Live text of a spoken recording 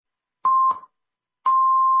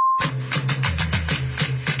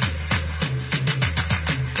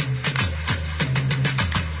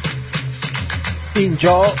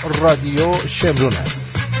اینجا رادیو شمرون است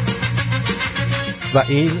و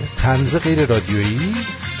این طنزغیررادیوئی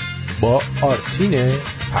با آرتین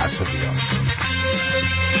پرتویان.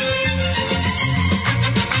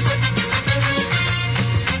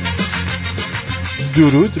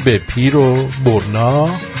 درود به پیر و برنا.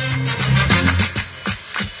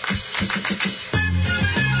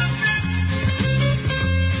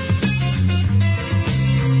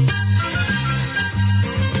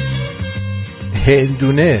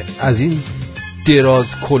 هندونه از این دراز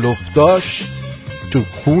کلفتاش تو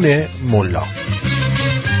کون ملا.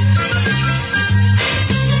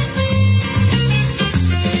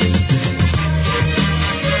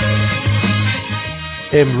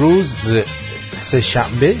 امروز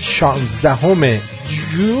سه‌شنبه 16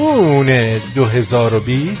 جون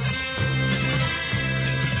 2020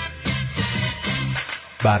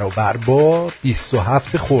 برابر با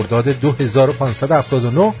 27 خرداد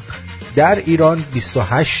 2579 در ایران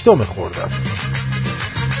 28 خرداد.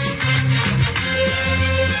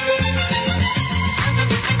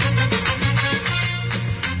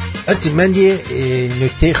 البته من یه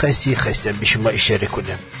نکته خاصی خواستم به شما اشاره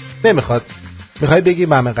کنم. نمیخواد؟ میخوای بگی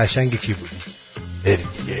مامه قشنگ کی بودی؟ بری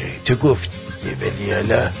دیگه، تو گفتی ولی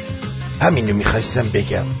حالا همینو میخواستم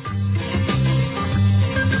بگم.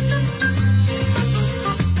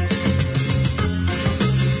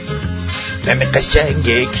 مامه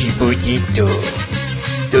قشنگ کی بودی تو؟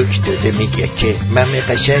 دکتر میگه که مامه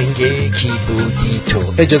قشنگ کی بودی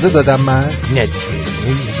تو. اجازه دادم من؟ نه دیگه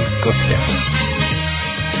گفتم.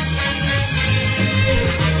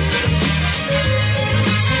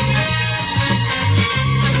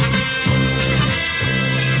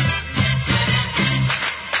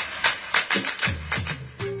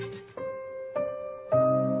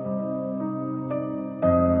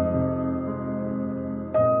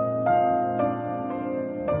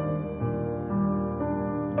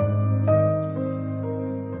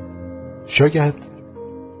 شاید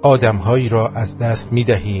آدم‌هایی را از دست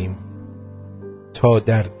می‌دهیم تا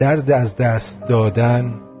در درد از دست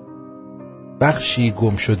دادن بخشی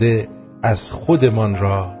گم شده از خودمان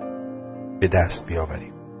را به دست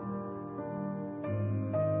بیاوریم.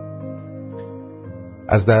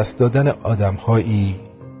 از دست دادن آدم‌هایی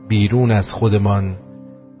بیرون از خودمان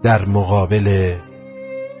در مقابل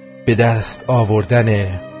به دست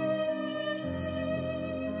آوردن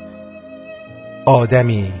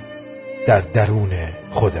آدمی در درون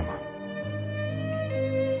خودمان.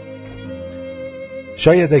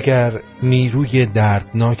 شاید اگر نیروی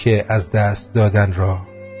دردناک از دست دادن را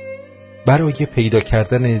برای پیدا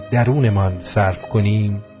کردن درونمان صرف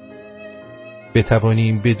کنیم،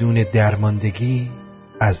 بتوانیم بدون درماندگی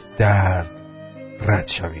از درد رد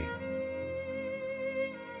شویم.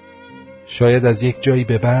 شاید از یک جایی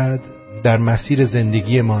به بعد در مسیر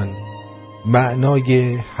زندگیمان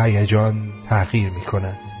معنای هیجان تغییر می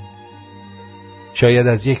کند. شاید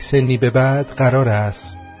از یک سنی به بعد قرار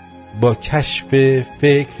است با کشف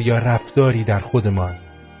فکر یا رفتاری در خودمان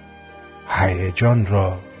هیجان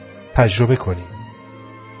را تجربه کنیم.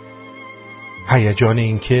 هیجان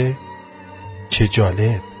این که چه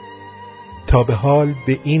جالب، تا به حال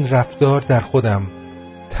به این رفتار در خودم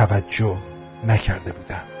توجه نکرده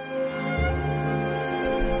بودم.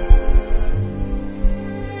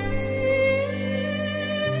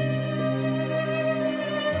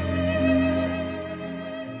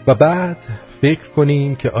 و بعد فکر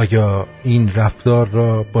کنیم که آیا این رفتار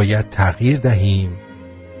را باید تغییر دهیم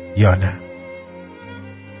یا نه.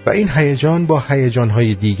 و این هیجان با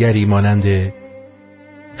هیجان‌های دیگری مانند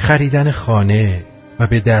خریدن خانه و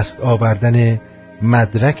به دست آوردن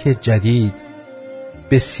مدرک جدید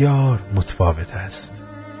بسیار متفاوت است.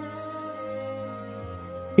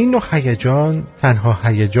 این نوع هیجان تنها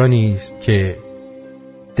هیجانی است که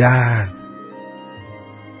درد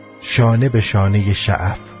شانه به شانه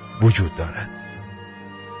شعف وجود دارد.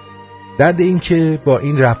 درد این که با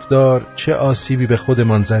این رفتار چه آسیبی به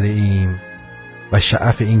خودمان زده ایم و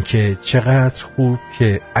شعف این که چقدر خوب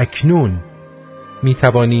که اکنون می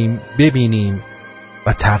توانیم ببینیم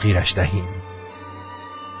و تغییرش دهیم.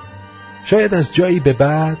 شاید از جایی به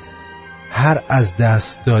بعد هر از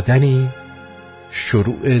دست دادنی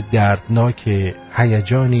شروع دردناک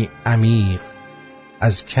هیجانی عمیق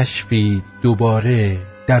از کشفی دوباره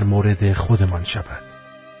در مورد خودمان شود.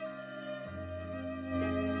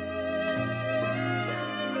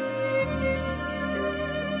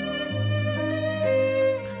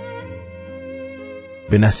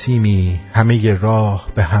 به نسیمی همه راه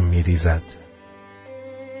به هم می ریزد.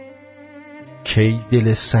 کی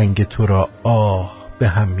دل سنگ تو را آه به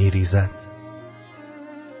هم می ریزد.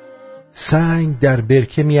 سنگ در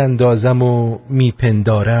برکه می اندازم و می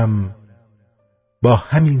پندارم با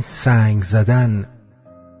همین سنگ زدن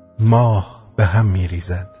ماه به هم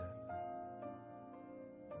میریزد.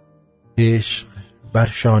 عشق بر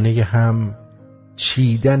شانه هم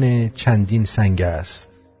چیدن چندین سنگ است،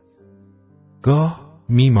 گاه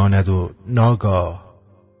میماند و ناگاه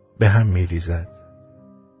به هم میریزد.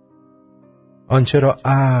 آنچه را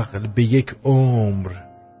عقل به یک عمر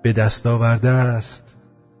به دست آورده است،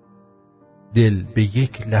 دل به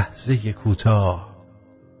یک لحظه کوتاه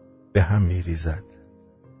به هم میریزد.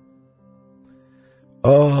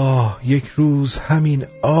 آه یک روز همین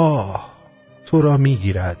آه تو را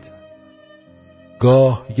میگیرد،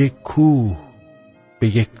 گاه یک کوه به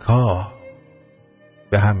یک کاه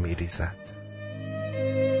به هم میریزد.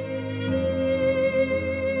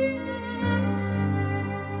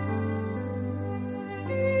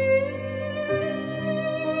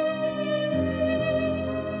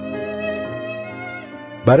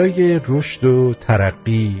 برای رشد و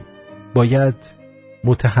ترقی باید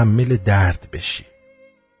متحمل درد بشی.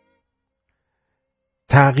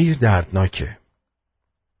 تغییر دردناکه،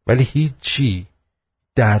 ولی هیچ چی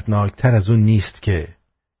دردناکتر از اون نیست که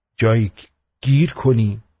جایی گیر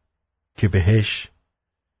کنی که بهش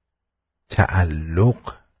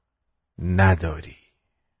تعلق نداری.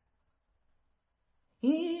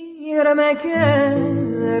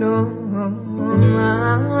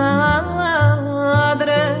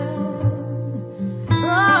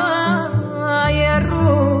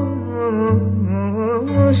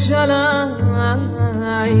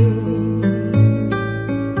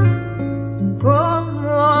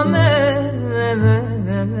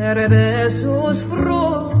 De sus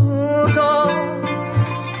frutos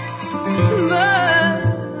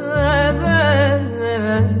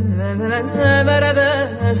beber de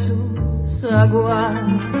sus aguas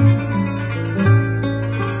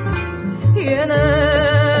y en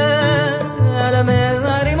él me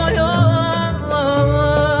arrimo yo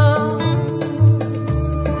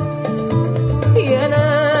y en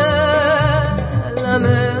él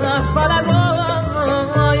me afalago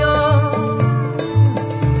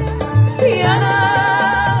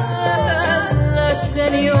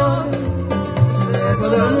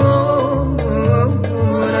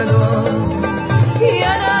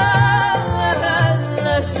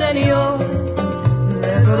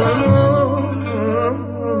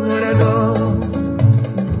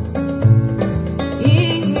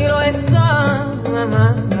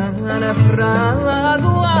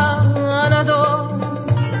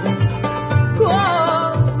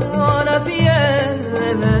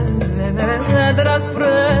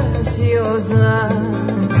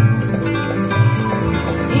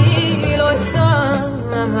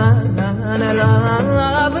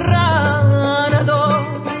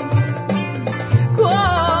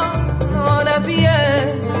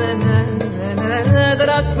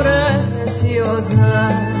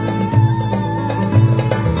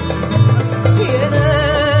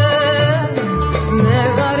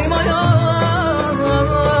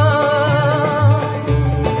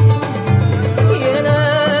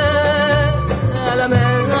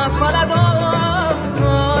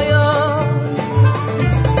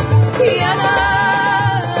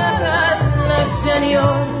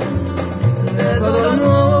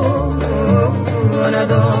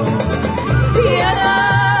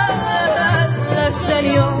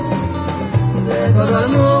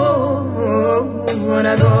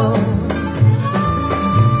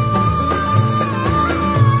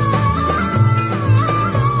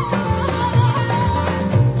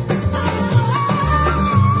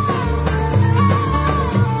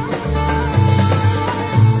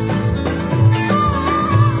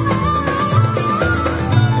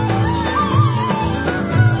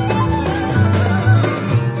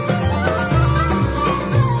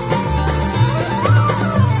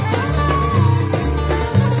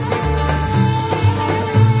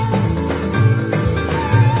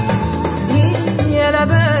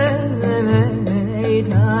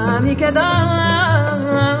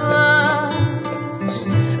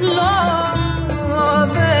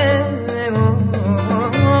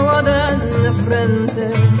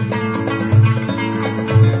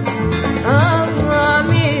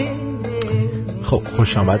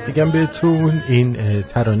خوش آمد میگم بهتون. این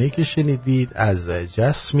ترانه که شنیدید از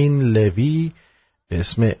جسمین لوی به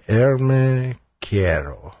اسم ارم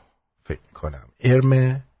کیرو، فکر کنم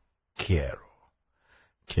ارم کیرو،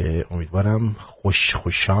 که امیدوارم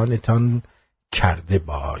خوشانتان کرده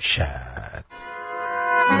باشد.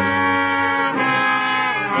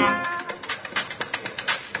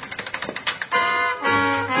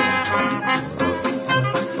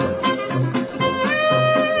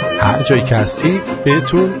 هر جایی که هستید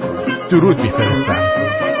بهتون درود میفرستم.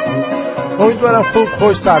 امیدوارم خوب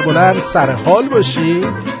خوش سربلند سر حال باشی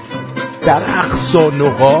در اقصا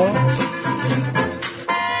نقاط.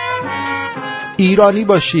 ایرانی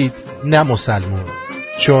باشید نه مسلمون،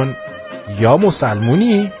 چون یا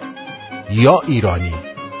مسلمونی یا ایرانی.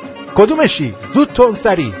 کدومشی؟ زود تون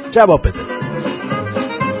سری جواب بده.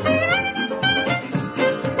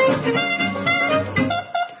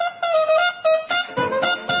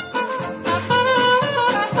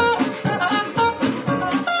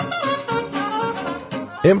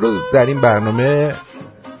 امروز در این برنامه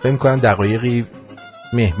فکر کنم دقایقی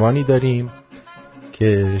مهمانی داریم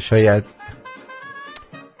که شاید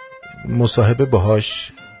مصاحبه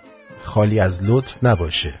باهاش خالی از لطف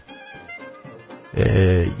نباشه.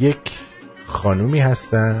 یک خانومی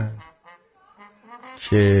هستن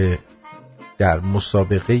که در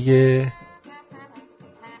مسابقه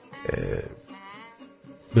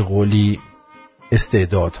به قولی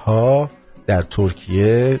استعدادها در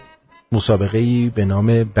ترکیه، مسابقه‌ای به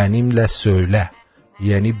نام بنیم لسوله،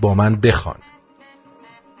 یعنی با من بخوان،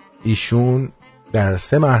 ایشون در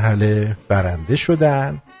 3 مرحله برنده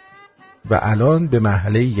شدن و الان به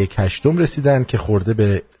مرحله 1/8 رسیدن که خورده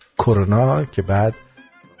به کرونا، که بعد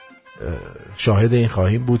شاهد این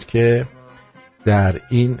خواهیم بود که در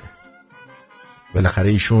این بالاخره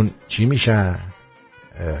ایشون چی میشن،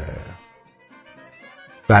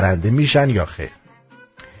 برنده میشن یا خیر.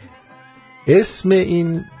 اسم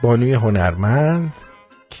این بانوی هنرمند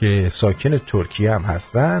که ساکن ترکیه هم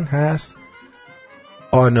هستن هست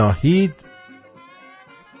آناهید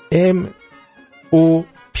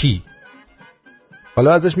MOP.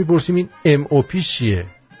 حالا ازش میپرسیم این MOP چیه؟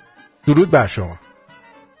 درود بر شما.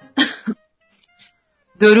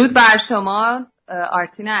 درود بر شما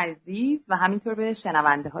آرتین عزیز و همینطور به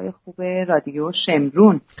شنونده های خوب رادیو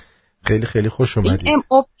شمرون. خیلی خیلی خوش اومدید. این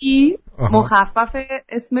MOP مخفف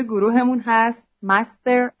اسم گروهمون هست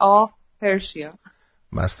Master of Persia.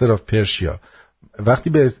 Master of Persia. وقتی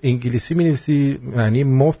به انگلیسی می‌نویسی یعنی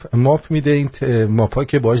ماپ میده، این ماپا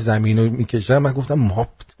که باش زمینو میکشن. من گفتم ماپ،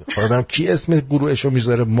 خودم کی اسم گروهشو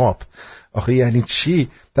میذاره ماپ؟ آخه یعنی چی؟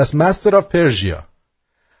 پس Master of Persia.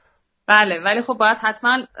 بله، ولی خب باید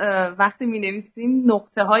حتما وقتی می‌نویسیم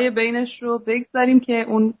نقطه‌های بینش رو بگذاریم که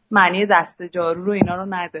اون معنی دست جارو رو اینا رو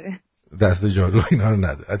نده. دست جارو اینا رو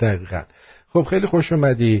نده. دقیقاً. خب خیلی خوش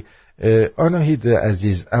اومدی آناهید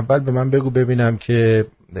عزیز. اول به من بگو ببینم که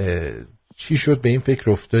چی شد به این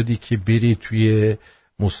فکر افتادی که بری توی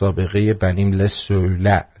مسابقه بنیم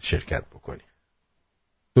لسوله شرکت بکنی؟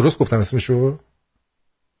 درست گفتم اسمشو؟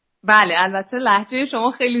 بله، البته لهجه شما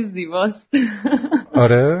خیلی زیباست.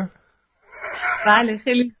 آره؟ بله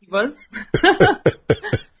خیلی زیباست.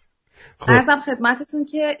 عرضم خدمتتون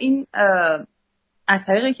که این از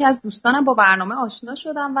طریق یکی از دوستانم با برنامه آشنا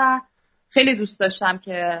شدم و خیلی دوست داشتم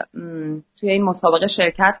که توی این مسابقه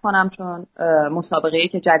شرکت کنم، چون مسابقه‌ای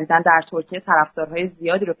که جدیداً در ترکیه طرفدارهای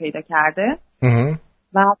زیادی رو پیدا کرده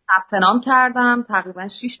و ثبت نام کردم. تقریباً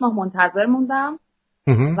 6 ماه منتظر موندم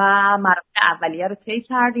و مراحل اولیه رو طی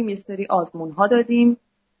کردیم، یه سری آزمون‌ها دادیم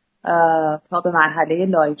تا به مرحله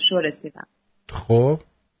لایو شو رسیدم. خب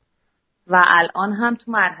و الان هم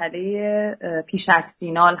تو مرحله پیش از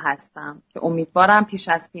فینال هستم که امیدوارم پیش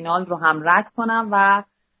از فینال رو هم رد کنم و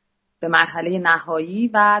به مرحله نهایی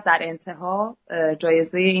و در انتها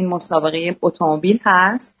جایزه این مسابقه اتومبیل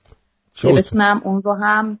هست که بتونم اون رو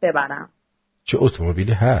هم ببرم. چه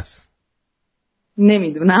اتومبیلی هست؟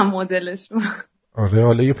 نمیدونم مدلش رو. آره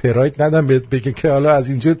حالا یه پراید ندم بگه که حالا از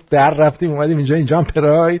اینجا در رفتیم اومدیم اینجا هم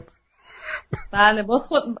پراید. بله باز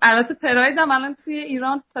خود البته پراید هم الان توی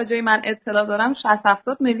ایران تا جای من اطلاع دارم 60-70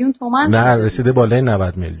 میلیون تومان. نه رسیده بالای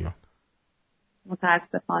 90 میلیون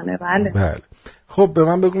متاسفانه. بله. خب به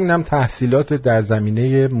من بگو تحصیلات در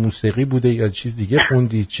زمینه موسیقی بوده یا چیز دیگه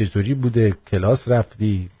خوندی؟ چطوری بوده؟ کلاس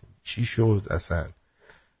رفتی؟ چی شد اصلا؟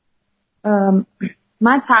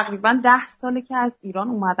 من تقریبا 10 ساله که از ایران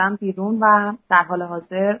اومدم بیرون و در حال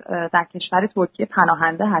حاضر در کشور ترکیه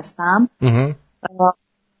پناهنده هستم.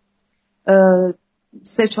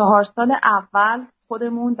 3-4 سال اول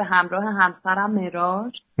خودمون به همراه همسرم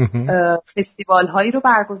معراج فستیوال هایی رو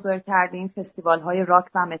برگزار کردیم، فستیوال های راک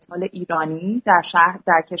و متال ایرانی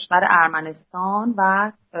در کشور ارمنستان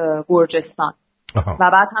و گرجستان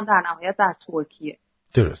و بعد هم در نهایت در ترکیه.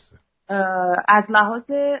 درسته. از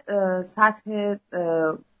لحاظ سطح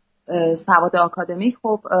سواد آکادمیک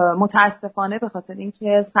خب متاسفانه به خاطر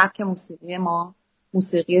اینکه سبک موسیقی ما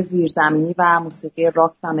موسیقی زیرزمینی و موسیقی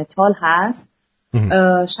راک و متال هست،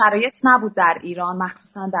 شرایط نبود در ایران،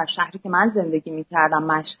 مخصوصا در شهری که من زندگی می‌کردم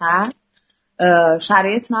مشهد،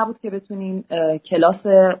 شرایط نبود که بتونیم کلاس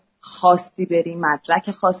خاصی بریم،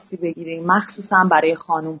 مدرک خاصی بگیریم، مخصوصا برای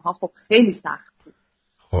خانوم‌ها خب خیلی سخت بود.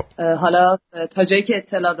 حالا تا جایی که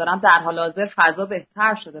اطلاع دارم در حال حاضر فضا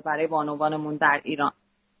بهتر شده برای بانوانمون در ایران.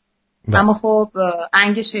 اما خب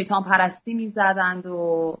انگ شیطان پرستی میزدند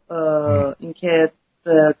و اینکه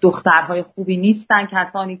دخترهای خوبی نیستن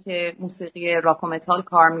کسانی که موسیقی راک و متال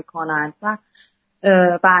کار میکنند و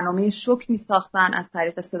برنامه شوک میساختن از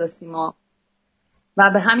طریق صدا سیما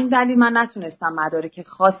و به همین دلیل من نتونستم مدارک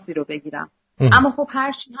خاصی رو بگیرم. اما خب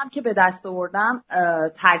هر چی هم که به دست آوردم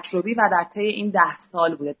تجربی و در طی این 10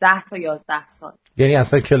 سال بوده، 10 تا 11 سال. یعنی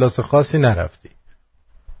اصلا کلاس خاصی نرفتی؟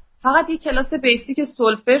 فقط یک کلاس بیسیک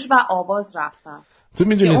سولفژ و آواز رفتم. تو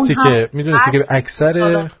میدونستی که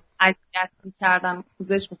اکثر اذیت می‌کردن،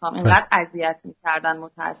 پوزش می‌خوام، اینقدر اذیت می‌کردن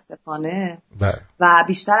متاسفانه و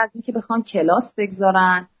بیشتر از این که بخوام کلاس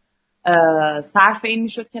بگذارن صرف این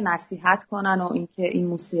میشد که نصیحت کنن و اینکه این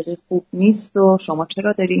موسیقی خوب نیست و شما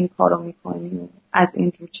چرا داری این کارو می‌کنی از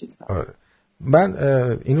این جور چیزا. آره. من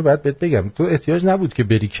اینو باید بهت بگم، تو احتیاج نبود که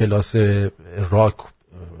بری کلاس راک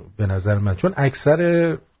به نظر من، چون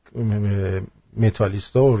اکثر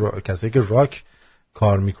متالیستا و کسایی که راک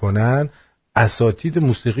کار میکنن اساتید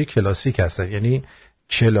موسیقی کلاسیک هستن. یعنی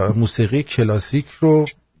موسیقی کلاسیک رو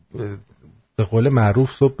به قول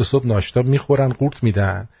معروف صبح به صبح ناشتا میخورن، قورت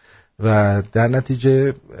میدن و در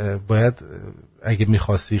نتیجه باید اگه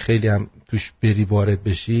میخواستی خیلی هم توش بری وارد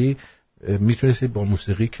بشی میتونستی با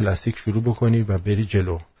موسیقی کلاسیک شروع بکنی و بری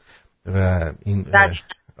جلو و این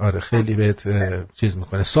آره خیلی بهت چیز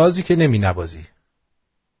میکنه. سازی که نمی نوازی؟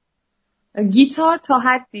 گیتار تا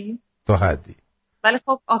حدی ولی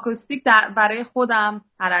خب آکوستیک برای خودم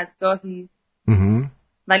هر از گاهی،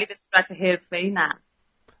 ولی به صورت حرفه‌ای نه.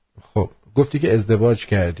 خب گفتی که ازدواج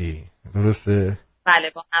کردی، درسته؟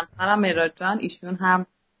 بله، با همسرم میلیارد جان. ایشون هم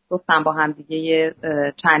گفتم با هم دیگه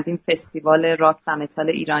چندین فستیوال راک و متال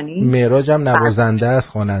ایرانی. میلیارد هم نوازنده است،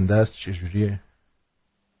 خواننده است، چجوریه؟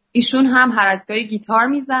 ایشون هم هر از گاهی گیتار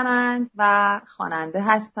میزنند و خواننده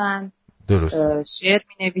هستند. درست. شعر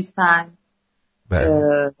مینویسند.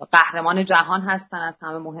 قهرمان جهان هستن از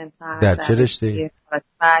همه مهمتر. در چه رشته؟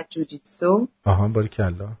 و جوجیتسو. آها،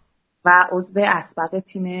 باریکلا. و عضو اسبق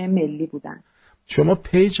تیم ملی بودن. شما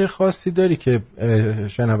پیج خاصی داری که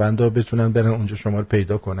شنونده ها بتونن برن اونجا شما رو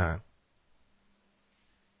پیدا کنن؟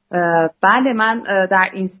 بله، من در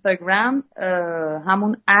اینستاگرام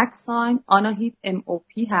همون @آناهید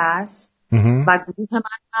MOP هست و گروه من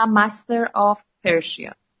هم مستر آف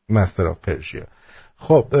پرشیا.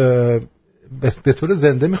 خب به طور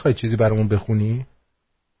زنده میخوای چیزی برامون بخونی؟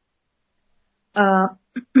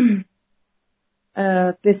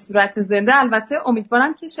 به صورت زنده البته.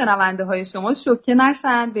 امیدوارم که شنونده های شما شوکه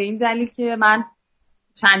نشن، به این دلیل که من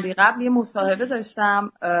چندی قبل یه مصاحبه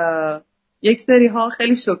داشتم، یک سری ها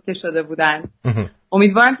خیلی شوکه شده بودن.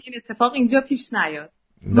 امیدوارم که این اتفاق اینجا پیش نیاد.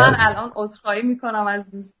 من الان عذرخواهی میکنم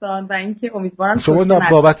از دوستان و اینکه امیدوارم شما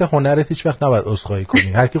بابت هنرت هیچ وقت نباید عذرخواهی کنی.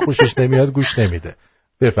 هر کی خوشش نمیاد گوش نمیده.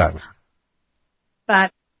 بفرمایید.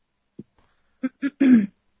 بعد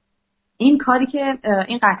این کاری که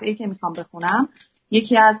این قطعه‌ای که میخوام بخونم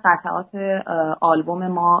یکی از قطعات آلبوم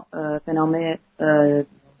ما به نام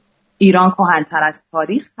ایران کهن‌تر از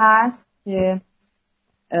تاریخ هست که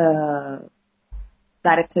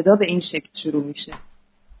در ابتدا به این شکل شروع میشه: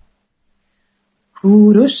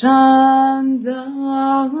 کوروشم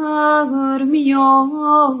در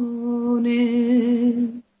میانه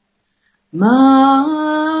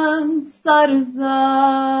من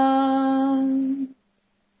سرزن،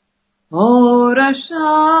 آرش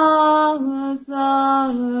از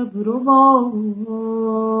ابروان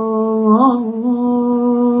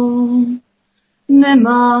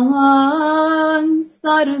من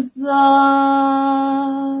سرزن،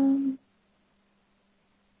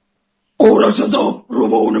 آرش از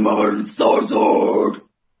ابروان من سرزن،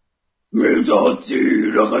 می‌دهد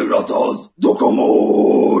تیر غیرت از دو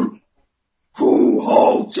کمر،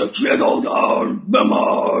 کوها تکیه دادن به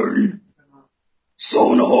من،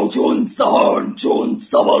 شانه ها چون سهر چون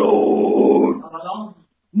سبلور،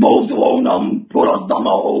 بازوانم پر از دم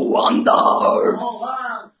و اندرز،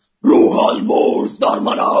 روح البرز در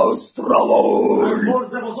من است روان،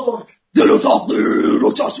 دل و تقدیر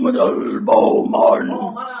و چشم دل با من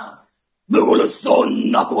به گلستان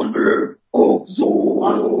نکن به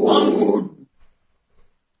افزون.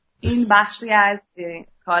 این بخشی از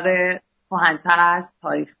کار کهن‌تر از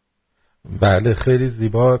تاریخ. بله، خیلی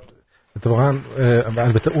زیبا. اتفاقا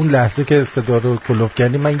البته اون لحظه که صدا رو کلوف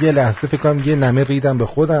کردی من یه لحظه فکر کنم یه نمه ریدم به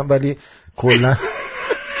خودم، ولی کلا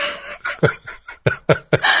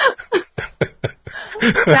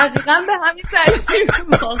دقیقاً به همین ترتیب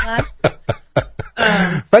واقعا.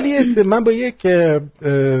 ولی من با یکی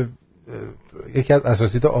از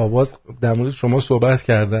اساتید آواز در مورد شما صحبت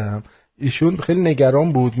کردم. ایشون خیلی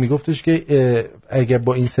نگران بود، میگفتش که اگر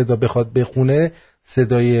با این صدا بخواد بخونه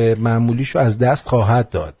صدای معمولیشو از دست خواهد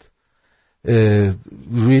داد،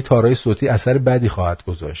 روی تارای صوتی اثر بدی خواهد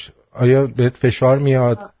گذاشت. آیا بهت فشار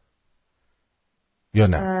میاد یا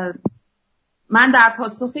نه؟ من در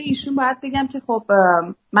پاسخ ایشون باید بگم که خب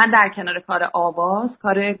من در کنار کار آواز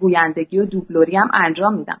کار گویندگی و دوبلوری هم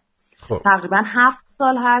انجام میدم. خب. تقریبا 7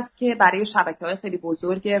 سال هست که برای شبکه‌های خیلی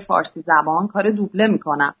بزرگ فارسی زبان کار دوبله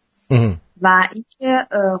میکنم و اینکه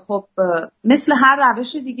خب مثل هر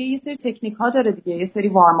روش دیگه یه سری تکنیک ها داره دیگه، یه سری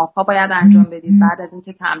وارم اپ ها باید انجام بدید. بعد از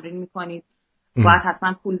اینکه تمرین میکنید باید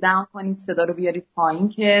حتما کول داون کنید، صدا رو بیارید پایین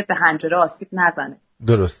که به حنجره آسیب نزنه.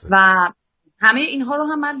 درسته. و همه اینها رو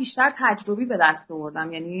هم من بیشتر تجربی به دست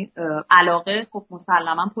آوردم، یعنی علاقه خب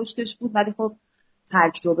مسلما پشتش بود، ولی خب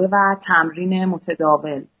تجربه و تمرین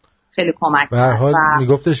متداول خیلی کمک کرد. به هر حال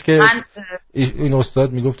میگفتش که این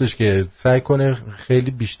استاد میگفتش که سعی کنه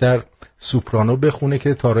خیلی بیشتر سوپرانو بخونه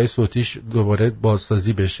که تارای صوتیش دوباره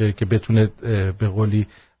بازسازی بشه که بتونه به قولی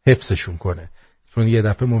حفظشون کنه، چون یه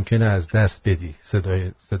دفعه ممکنه از دست بدی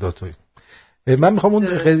صدا توی. من میخوام اون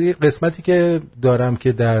قسمتی که دارم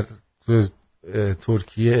که در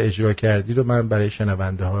ترکیه اجرا کردی رو من برای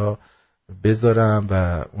شنونده ها بذارم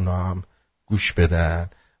و اونا هم گوش بدن.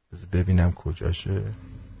 ببینم کجاشه.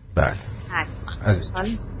 بله حتما. عزیز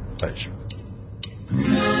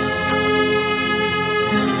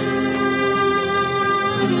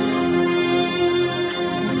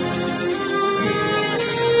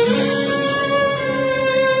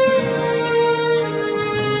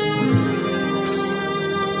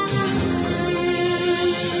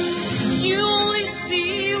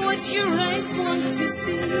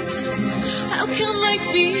How can life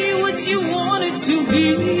be what you want it to be?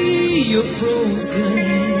 You're frozen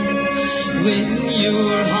when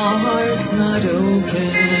your heart's not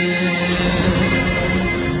open.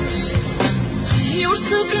 You're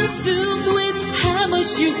so consumed with how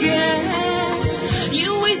much you get. You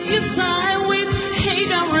waste your time with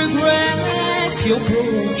hate and regret. You're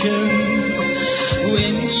broken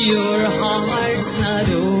when your heart's not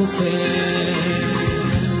open.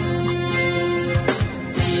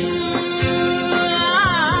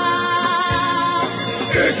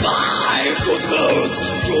 If I could melt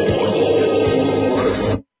your heart,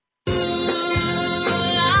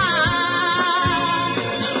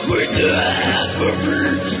 we'd never be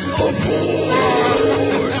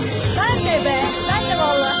apart. Ben de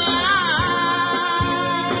valla.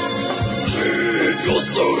 Give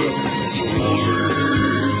yourself to me.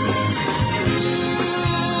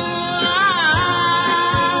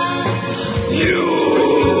 You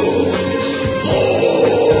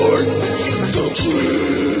are the truth.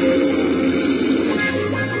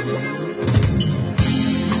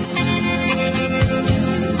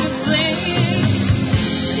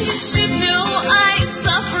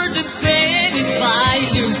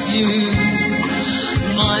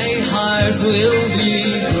 Will be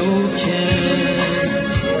broken.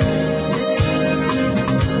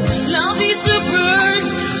 Love is a bird,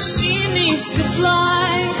 she needs to fly.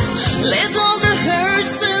 Let all the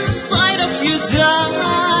hurts inside of you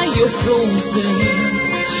die. You're frozen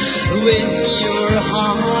when your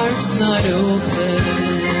heart's not open.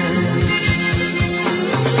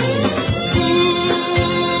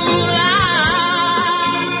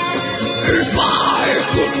 If I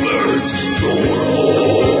could melt your heart,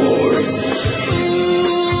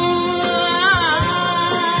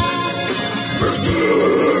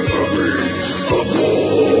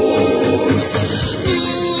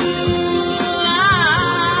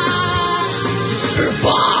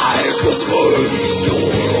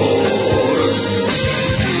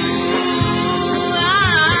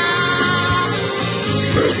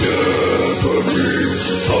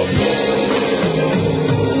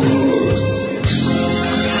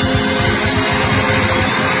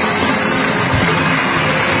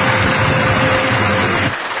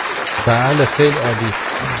 بله خیلی عالی.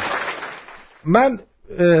 من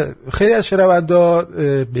خیلی از شنوندا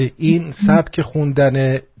به این سبک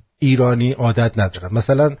خوندن ایرانی عادت ندارم.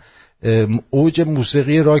 مثلا اوج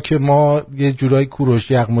موسیقی راک ما یه جورای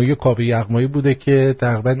کوروش یغمایی و کاوه یغمایی بوده که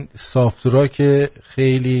تقریبا سافت راک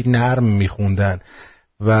خیلی نرم میخوندن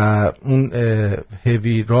و اون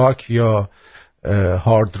هیوی راک یا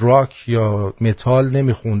هارد راک یا متال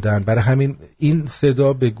نمیخوندن. برای همین این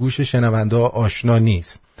صدا به گوش شنونده آشنا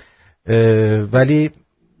نیست، ولی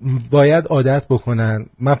باید عادت بکنن.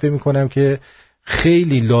 من فکر میکنم که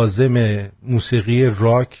خیلی لازمه موسیقی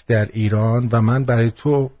راک در ایران و من برای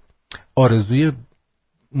تو آرزوی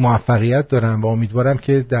موفقیت دارم و امیدوارم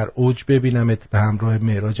که در اوج ببینمت به همراه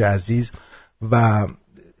معراج عزیز و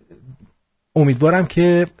امیدوارم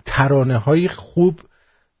که ترانه‌های خوب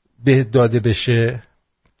به داده بشه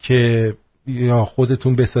که یا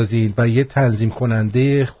خودتون بسازید و یه تنظیم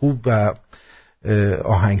کننده خوب و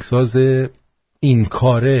آهنگساز این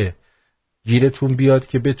کاره گیرتون بیاد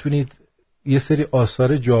که بتونید یه سری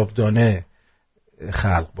آثار جاودانه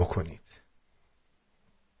خلق بکنید.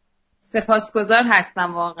 سپاسگزار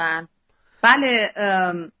هستم واقعا. بله،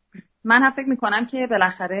 من هم فکر میکنم که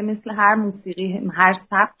بالاخره مثل هر موسیقی، هر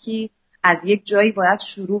سبکی از یک جایی باید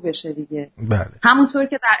شروع بشه دیگه. بله. همونطور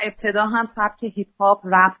که در ابتدا هم سبک هیپ هاپ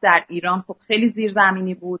رپ در ایران خب خیلی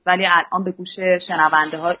زیرزمینی بود، ولی الان به گوش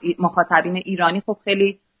شنونده ها، مخاطبین ایرانی خب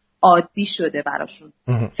خیلی عادی شده براشون.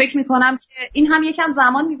 فکر میکنم که این هم یکم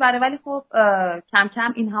زمان میبره، ولی خب کم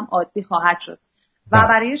کم این هم عادی خواهد شد. و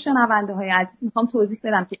برای شنونده های عزیز میخوام توضیح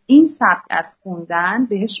بدم که این سبک از خوندن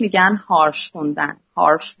بهش میگن هارش خوندن،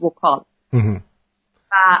 هارش وکال،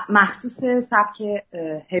 و مخصوص سبک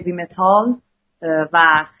هیوی متال و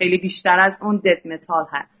خیلی بیشتر از اون دد متال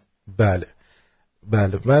هست. بله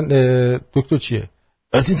بله. من دکتر چیه؟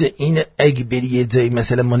 این اگه بری یه جایی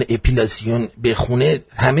مثلا من اپیلاسیون بخونه،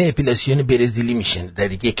 همه اپیلاسیون برزیلی میشن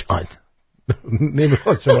در یک آن.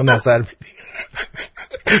 نمیخواد شما نظر بدی.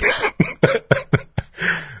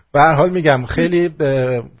 به هر حال میگم خیلی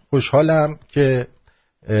خوشحالم که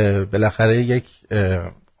بالاخره یک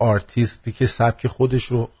آرتیستی که سبک خودش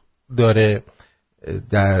رو داره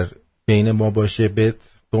در بین ما باشه. به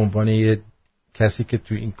عنوان یه کسی که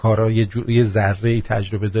تو این کارا یه ذره‌ای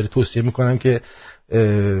تجربه داره، توصیه میکنم که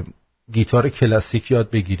گیتار کلاسیک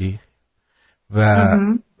یاد بگیری و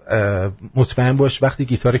مطمئن باش وقتی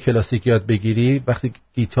گیتار کلاسیک یاد بگیری، وقتی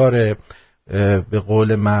گیتار به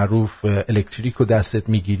قول معروف الکتریک رو دستت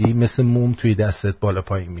میگیری، مثل موم توی دستت بالا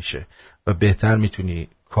پایین میشه و بهتر میتونی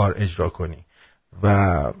کار اجرا کنی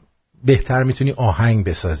و بهتر میتونی آهنگ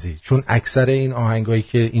بسازی. چون اکثر این آهنگایی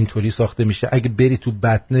که اینطوری ساخته میشه، اگه بری تو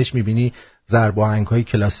بطنش میبینی ضرب آهنگای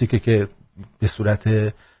کلاسیکه که به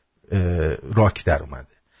صورت راک در اومده.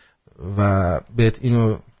 و بهت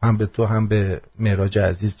اینو هم به تو هم به معراج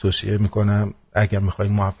عزیز توصیه میکنم اگر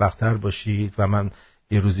میخواید موفق تر باشید و من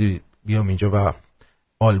یه روزی بیام اینجا و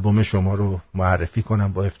آلبوم شما رو معرفی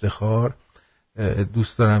کنم با افتخار،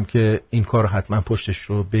 دوست دارم که این کار حتما پشتش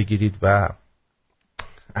رو بگیرید و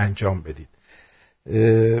انجام بدید.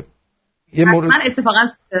 یه من اتفاقا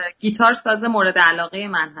گیتار ساز مورد علاقه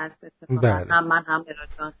من هست اتفاقا. بله. هم من هم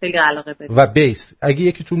براجان خیلی علاقه دارم. و بیس، اگه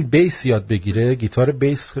یکیتون بیس یاد بگیره، گیتار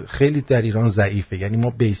بیس خیلی در ایران ضعیفه، یعنی ما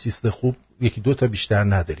بیسیست خوب یکی دو تا بیشتر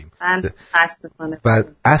نداریم. و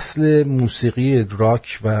اصل موسیقی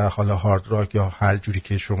راک و حالا هارد راک یا هر جوری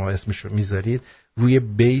که شما اسمشو میذارید روی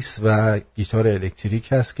بیس و گیتار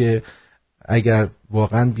الکتریک هست که اگر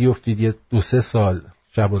واقعا بیفتید یه 2-3 سال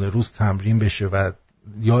شبانه روز تمرین بشه و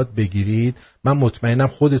یاد بگیرید، من مطمئنم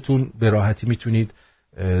خودتون به راحتی میتونید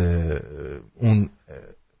اون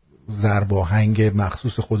ضرب آهنگ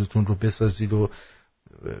مخصوص خودتون رو بسازید و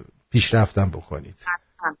پیشرفتم بکنید.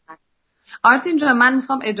 آرتین جان، من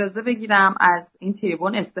میخوام اجازه بگیرم از این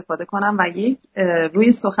تریبون استفاده کنم و یک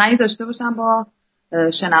روی سخنی داشته باشم با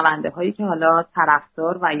شنونده هایی که حالا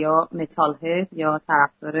طرفدار و یا متال هد یا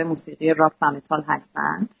طرفدار موسیقی راک و متال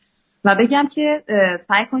هستن و بگم که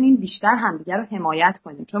سعی کنین بیشتر همدیگر رو حمایت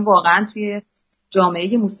کنین، چون واقعا توی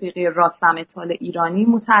جامعه موسیقی راک و متال ایرانی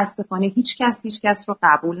متاسفانه هیچ کس رو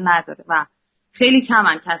قبول نداره و خیلی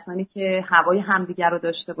کمن کسانی که هوای همدیگر رو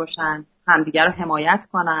داشته باشن، همدیگر رو حمایت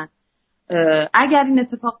کنن. اگر این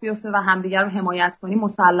اتفاق بیفته و همدیگر رو حمایت کنیم،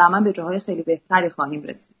 مسلماً به جاهای خیلی بهتری خواهیم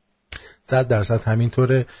رسید. 100%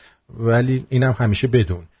 همینطوره. ولی اینم همیشه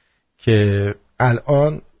بدون که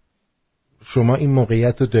الان شما این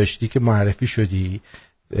موقعیت رو داشتی که معرفی شدی،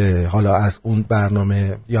 حالا از اون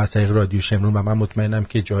برنامه یا از طریق رادیو شمرون، و من مطمئنم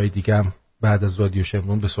که جای دیگه هم بعد از رادیو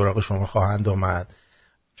شمرون به سراغ شما خواهند آمد،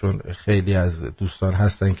 چون خیلی از دوستان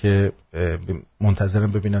هستن که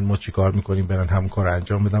منتظرن ببینن ما چی کار میکنیم، برن همون کار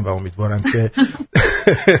انجام بدن و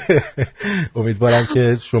امیدوارم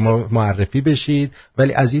که شما معرفی بشید.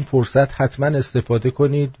 ولی از این فرصت حتما استفاده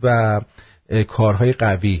کنید و کارهای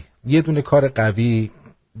قوی، یه دونه کار قوی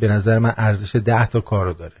به نظر من ارزش 10 تا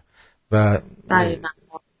کارو داره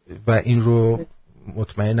و این رو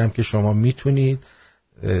مطمئنم که شما میتونید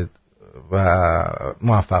و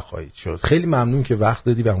موفق خواهید شد. خیلی ممنون که وقت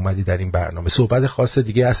دادی و اومدی در این برنامه. صحبت خاص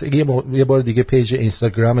دیگه هست؟ یه بار دیگه پیج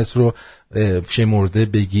اینستاگرامت رو شمرده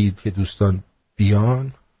بگید که دوستان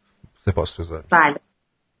بیان. سپاسگزارم. بله،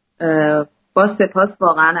 با سپاس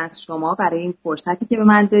واقعا از شما برای این فرصتی که به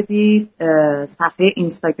من دادید. صفحه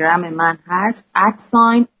اینستاگرام من هست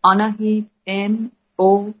 @anahid_mop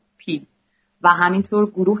و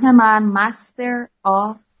همینطور گروه من Master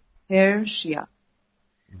of Persia.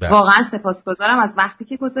 واقعا سپاسگزارم از وقتی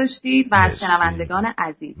که گذاشتید و از شنوندگان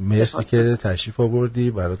عزیز. مرسی که تشریف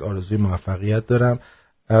آوردی. برات آرزوی موفقیت دارم.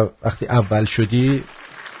 وقتی اول شدی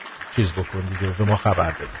چیز بکن دیگه، به ما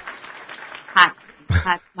خبر بده.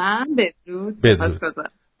 حتما. بدرود.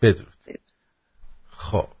 سپاسگزارم. بدرود.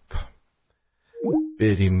 خب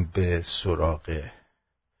بریم به سراغ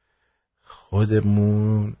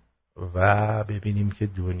خودمون و ببینیم که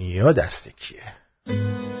دنیا دست کیه.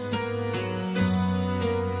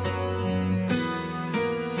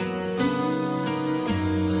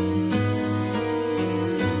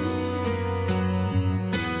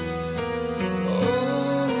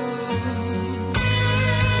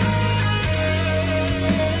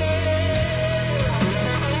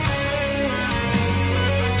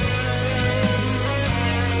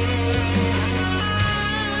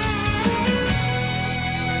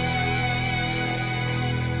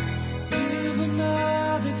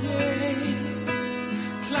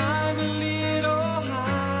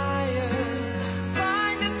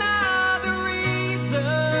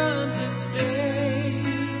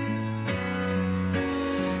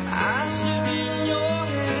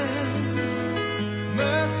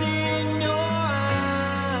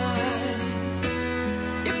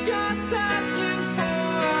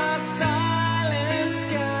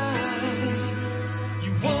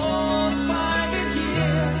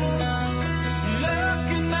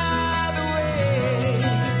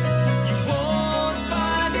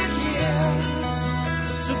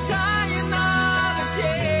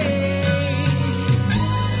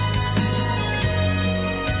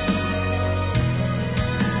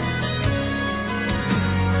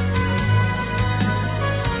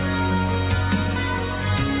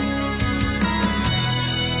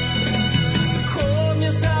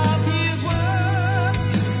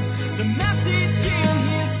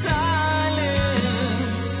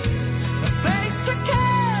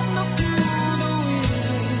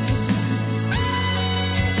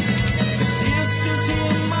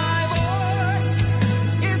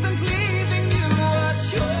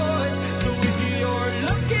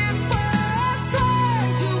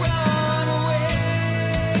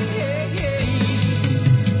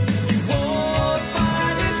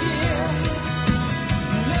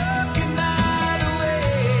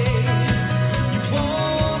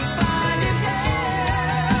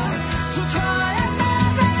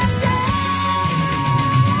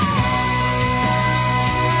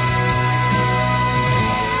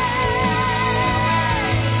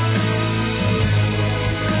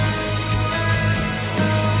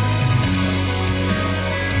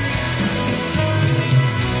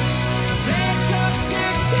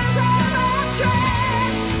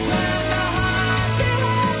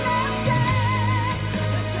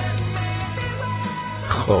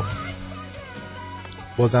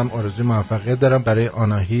 بازم آرزوی موفقیت دارم برای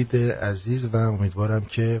آناهید عزیز و امیدوارم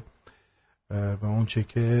که با اون چه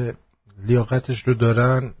که لیاقتش رو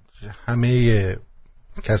دارن همه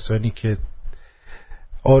کسانی که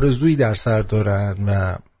آرزویی در سر دارن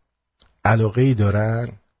و علاقه‌ای دارن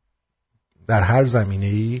در هر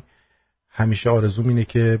زمینه‌ای، همیشه آرزوم اینه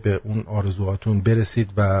که به اون آرزوهاتون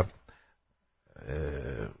برسید و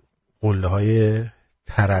قله‌های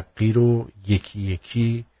ترقی رو یکی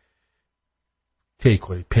یکی طی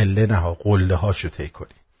کنید، پله نه ها، قله هاشو طی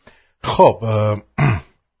کنید. خب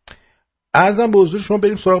عرضم به حضور شما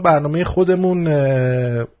بریم سراغ برنامه خودمون.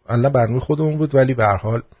 الله برنامه خودمون بود ولی به هر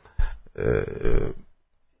حال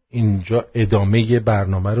اینجا ادامه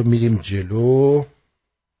برنامه رو میریم جلو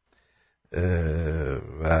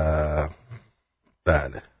و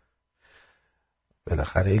بله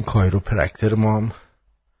بالاخره این کایروپرکتر ما هم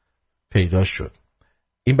پیدا شد.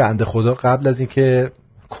 این بنده خدا قبل از اینکه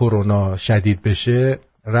کرونا شدید بشه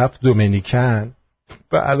رفت دومینیکن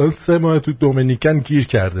و الان 3 ماه تو دومینیکن گیر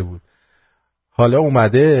کرده بود. حالا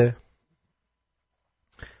اومده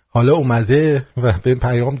و به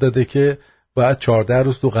پیام داده که باید 14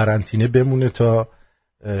 روز تو قرنطینه بمونه تا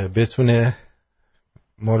بتونه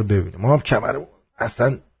ما رو ببینه. ما هم کمر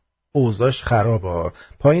اصلا اوضاعش خرابه.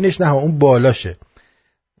 پایینش نه، اون بالاشه.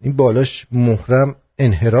 این بالاش محرم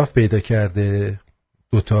انحراف پیدا کرده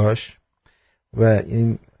دوتاش و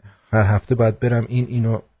این هر هفته باید برم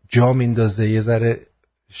اینو جا میندازه، یه ذره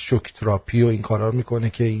شوک تراپی و این کارا رو میکنه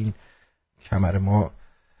که این کمر ما،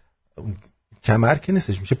 کمر که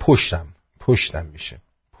نیستش، میشه پشتم میشه،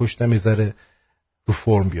 پشتم یه ذره رو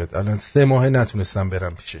فرم بیاد. الان 3 ماه نتونستم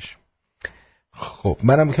برم پیشش. خب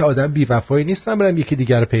منم که آدم بی وفایی نیستم برم یکی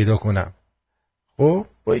دیگر رو پیدا کنم. خب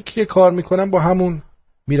با یکی کار میکنم با همون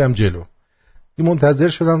میرم جلو. منتظر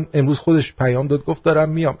شدم امروز خودش پیام داد گفت دارم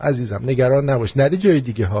میام عزیزم نگران نباش، نری جای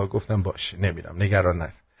دیگه ها. گفتم باشه نمیرم، نگران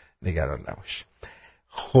نباش.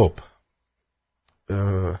 خب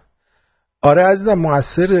آره عزیزم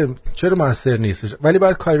موثره. چرا موثر نیست؟ ولی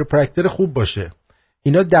باید کایروپرکتر خوب باشه.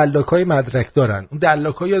 اینا دلاکای مدرک دارن. اون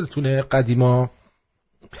دلاکا یادتونه قدیما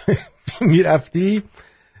میرفتی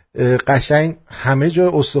قشنگ همه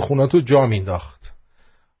جا استخوناتو جا مینداخت.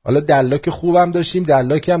 حالا دلاک خوبم داشتیم،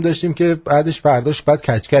 دلاکی هم داشتیم که بعدش فرداش بعد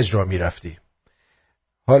کج را میرفتی.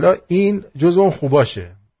 حالا این جزو اون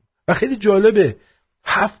خوباشه و خیلی جالبه.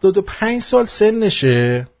 75 سال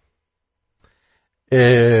سنشه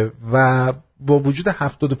و با وجود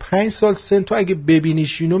 75 سال سن تو اگه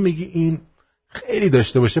ببینیش اینو میگی این خیلی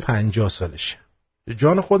داشته باشه 50 سالشه.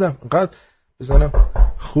 جان خودم اینقدر بزنم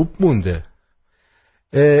خوب مونده.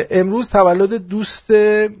 امروز تولد دوست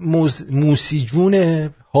موسیجون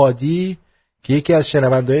هادی که یکی از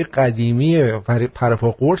شنونده‌های قدیمی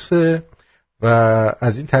پرپا قرصه و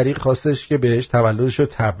از این طریق خواستش که بهش تولدش رو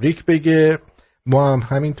تبریک بگه. ما هم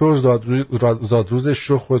همینطور زادروزش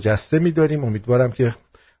رو خجسته می‌داریم. امیدوارم که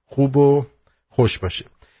خوب و خوش باشه.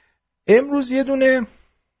 امروز یه دونه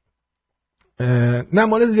نه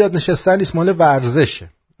مال زیاد نشستن نیست، مال ورزشه.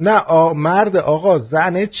 نه مرد آقا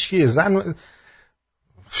زنه چیه؟ زن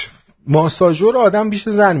ماساژور آدم بیش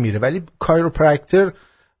زن میره ولی کایروپرکتر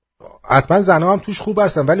حتما زنها هم توش خوب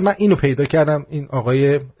هستن. ولی من اینو پیدا کردم. این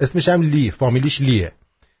آقای اسمش هم لی، فامیلیش لیه،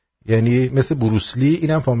 یعنی مثل بروس لی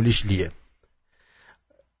اینم فامیلیش لیه.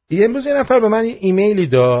 امروز یه نفر به من ایمیلی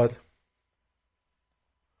داد.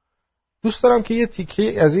 دوست دارم که یه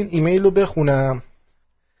تیکه از این ایمیل رو بخونم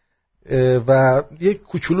و یه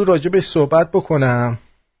کوچولو راجع بهش صحبت بکنم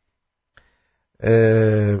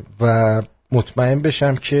و مطمئن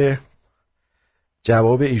بشم که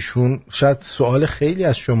جواب ایشون شاید سوال خیلی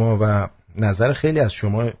از شما و نظر خیلی از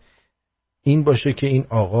شما این باشه که این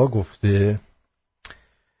آقا گفته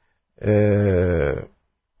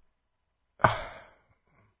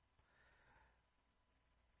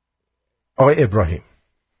آقای ابراهیم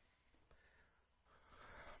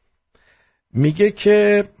میگه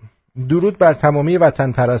که درود بر تمامی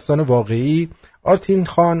وطن پرستان واقعی. آرتین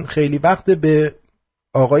خان، خیلی وقت به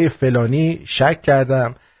آقای فلانی شک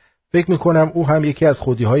کردم. فکر میکنم او هم یکی از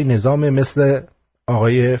خودیهای نظام مثل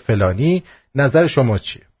آقای فلانی. نظر شما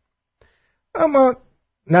چیه؟ اما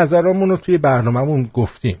نظرامون رو توی برنامه‌مون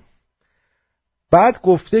گفتیم. بعد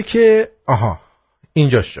گفته که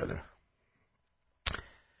اینجاش شده.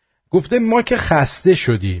 گفته ما که خسته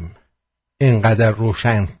شدیم، اینقدر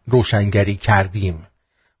روشنگری کردیم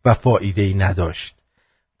و فایده‌ای نداشت.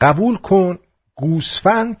 قبول کن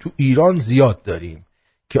گوسفند تو ایران زیاد داریم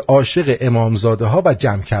که عاشق امامزاده ها و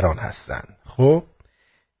جمکران هستن. خب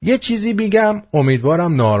یه چیزی میگم،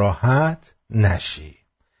 امیدوارم ناراحت نشی.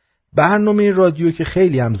 برنامه رادیو که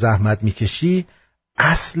خیلی هم زحمت میکشی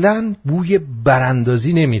اصلاً بوی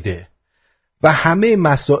براندازی نمیده و همه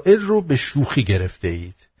مسائل رو به شوخی گرفته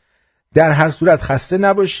اید. در هر صورت خسته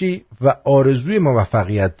نباشی و آرزوی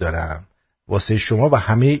موفقیت دارم واسه شما و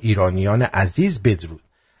همه ایرانیان عزیز. بدرود.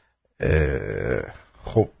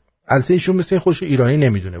 خب البته ایشون مثل خودشو ایرانی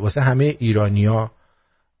نمیدونه، واسه همه ایرانیا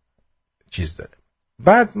چیز داره.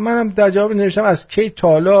 بعد منم در جواب نوشتم از کی تا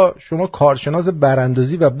حالا شما کارشناس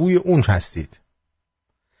براندازی و بوی اون هستید؟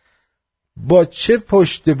 با چه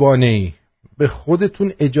پشتوانه‌ای به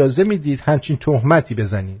خودتون اجازه میدید همچین تهمتی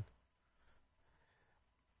بزنید؟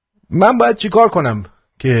 من باید چیکار کنم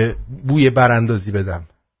که بوی براندازی بدم؟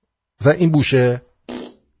 مثلا این بوشه،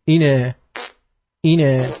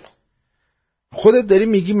 اینه خودت داری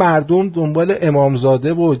میگی مردم دنبال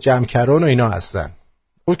امامزاده و جمکران و اینا هستن.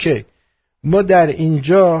 اوکی، ما در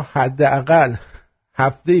اینجا حداقل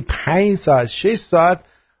هفته 5 ساعت 6 ساعت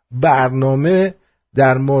برنامه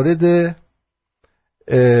در مورد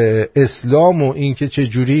اسلام و اینکه چه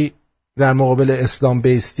جوری در مقابل اسلام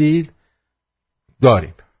بیستید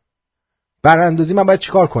داریم. براندازی من باید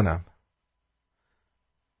چیکار کنم؟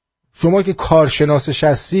 شما که کارشناسش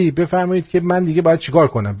هستی بفرمایید که من دیگه باید چیکار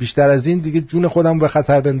کنم؟ بیشتر از این دیگه جون خودم به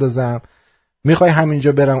خطر بندازم؟ میخوای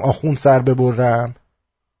همینجا برم آخوند سر ببرم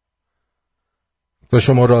تا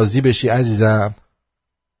شما راضی بشی عزیزم؟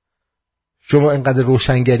 شما اینقدر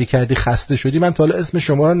روشنگری کردی خسته شدی. من تا حالا اسم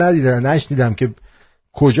شما رو نشنیدم که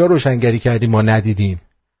کجا روشنگری کردی ما ندیدیم.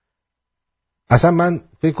 اصلا من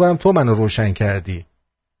فکر کنم تو منو روشن کردی.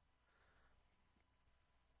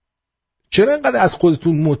 چرا اینقدر از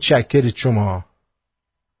خودتون متشکرید شما؟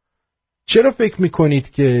 چرا فکر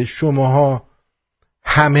میکنید که شماها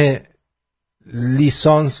همه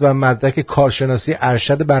لیسانس و مدرک کارشناسی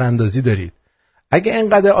ارشد براندازی دارید؟ اگه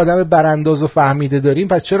اینقدر آدم برانداز و فهمیده داریم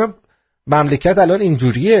پس چرا مملکت الان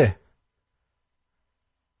اینجوریه؟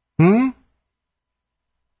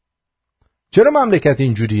 چرا مملکت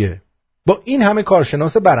اینجوریه با این همه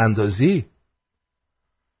کارشناس براندازی؟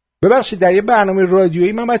 ببخشید در یه برنامه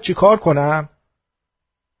رادیویی من باید چی کار کنم؟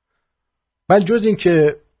 من جز این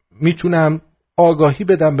که میتونم آگاهی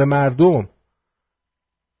بدم به مردم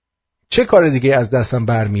چه کار دیگه از دستم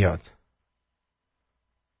برمیاد؟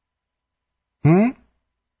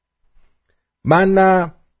 من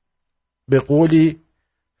نه به قولی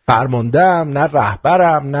فرماندم، نه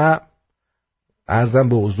رهبرم، نه عرضم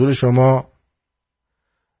به حضور شما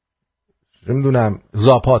نمیدونم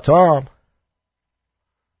زاپاتام.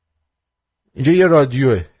 اینجا یه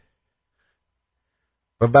رادیوه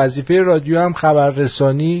و وظیفه رادیو هم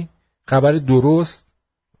خبررسانی، خبر درست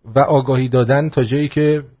و آگاهی دادن تا جایی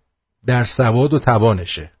که در سواد و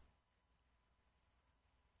توانشه.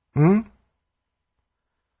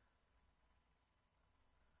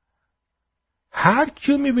 هر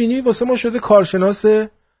کیو میبینی واسه ما شده کارشناس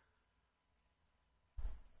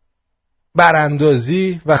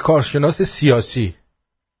براندازی و کارشناس سیاسی.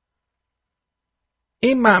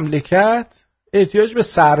 این مملکت احتیاج به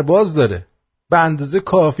سرباز داره. به اندازه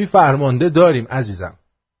کافی فرمانده داریم عزیزم.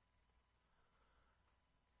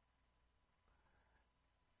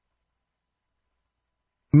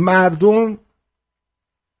 مردم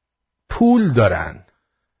پول دارن.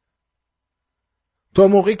 تا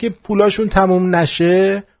موقعی که پولاشون تموم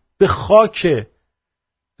نشه به خاک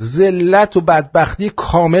ذلت و بدبختی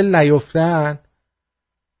کامل نیفتن،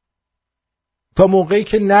 تا موقعی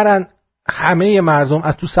که نرن همه مردم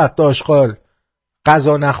از تو سطح آشغال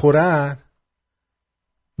غذا نخورن،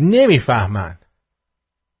 نمیفهمن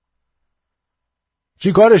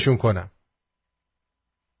چی کارشون کنم.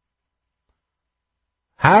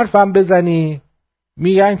 حرفم بزنی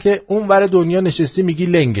میگن که اون ور دنیا نشستی میگی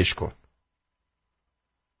لنگش کن.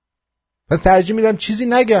 پس ترجیح میدم چیزی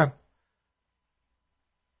نگم،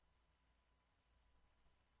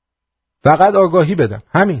 فقط آگاهی بدم،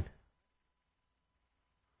 همین.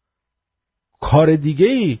 کار دیگه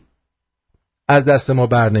ای از دست ما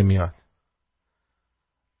بر نمیاد.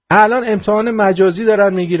 الان امتحان مجازی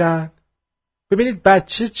دارن میگیرن. ببینید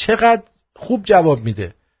بچه چقدر خوب جواب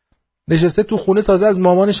میده. نشسته تو خونه، تازه از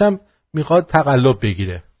مامانش هم میخواد تقلب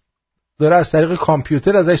بگیره. داره از طریق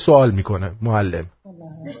کامپیوتر ازش سوال میکنه معلم.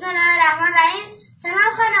 بسم الله الرحمن الرحیم.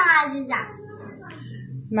 سلام خانم عزیزم.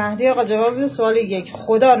 مهدی آقا جواب بده سوال 1.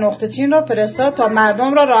 خدا نقطه چین را فرستاد تا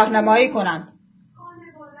مردم را راهنمایی کنند.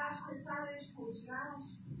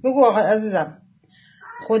 بگو آقا عزیزم.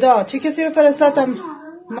 خدا چه کسی رو فرستاد تا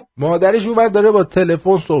مادرش اونور داره با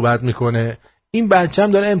تلفن صحبت میکنه، این بچه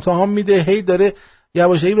هم داره امتحان میده، هی داره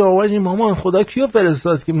یواشکی به باباش مامان خدا کیو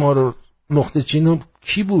فرستاد که ما رو نقطه چین رو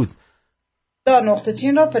کی بود؟ خدا نقطه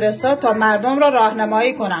چین را فرستاد تا مردم را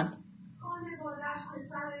راهنمایی کنند.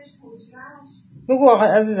 بگو آقا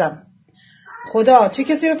عزیزم. خدا چه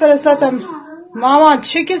کسی رو فرستاد تا مامان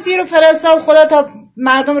چه کسی رو فرستاد خدا تا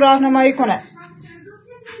مردم راهنمایی کنه؟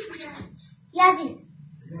 یزید.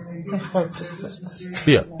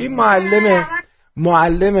 بیا این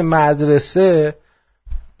معلم مدرسه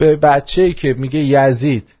به بچه‌ای که میگه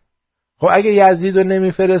یزید، خب اگه یزید رو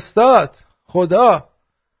نمیفرستاد خدا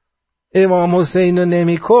امام حسین رو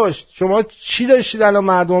نمیکشت، شما چی داشتید الان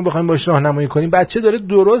مردم رو بخوایم باش راهنمایی کنیم؟ بچه داره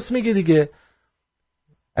درست میگه دیگه.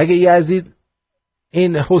 اگه یزید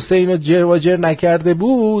این حسین رو جر و جر نکرده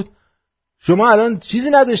بود شما الان چیزی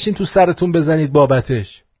نداشتین تو سرتون بزنید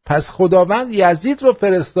بابتش. پس خداوند یزید رو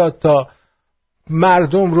فرستاد تا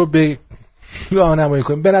مردم رو به راهنمایی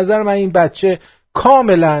کنه. به نظر من این بچه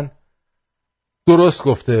کاملا درست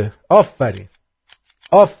گفته. آفرین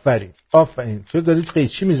آفرین آفرین. چرا دارید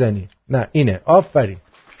قیچی میزنی؟ نه اینه. آفرین.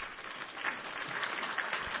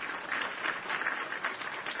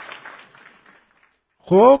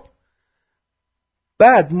 خب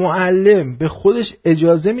بعد معلم به خودش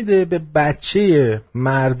اجازه میده به بچه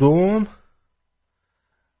مردم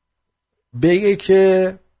بگه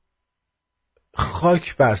که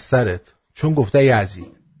خاک بر سرت، چون گفته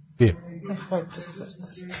یزید.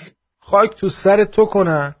 خاک تو سرت تو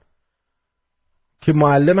کنن که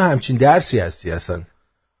معلم همچین درسی هستی. اصلا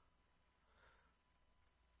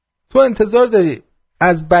تو انتظار داری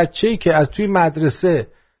از بچه‌ای که از توی مدرسه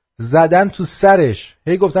زدن تو سرش،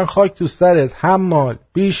 هی گفتن خاک تو سرت، حمال،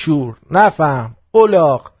 بیشور، نفهم،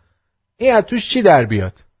 الاغ، این از توش چی در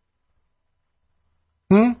بیاد؟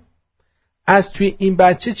 از توی این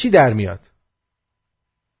بچه چی در میاد؟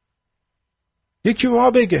 یکی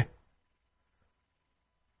ما بگه.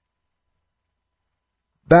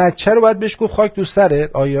 بچه رو باید بهش گفت خاک تو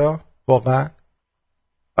سرت؟ آیا واقعا؟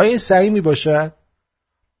 آیا این صحیح می باشد؟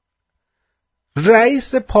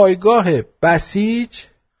 رئیس پایگاه بسیج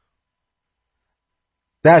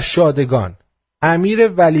در شادگان، امیر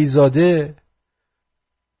ولیزاده،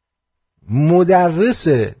 مدرس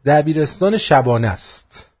دبیرستان شبانه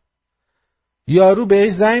است. یارو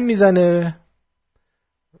بهش زنگ میزنه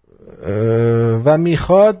و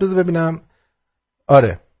میخواد، بذار ببینم،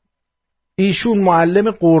 آره ایشون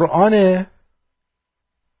معلم قرآنه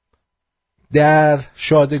در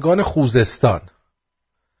شادگان خوزستان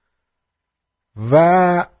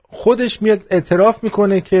و خودش میاد اعتراف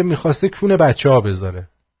میکنه که میخواسته کون بچه ها بذاره.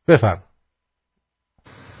 بفهم.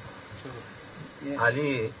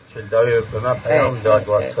 علی چلداوی به من پیام داد،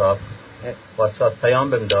 واتساپ پیام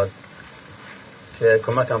بهم داد که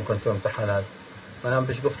کمکم کن تو امتحانات. منم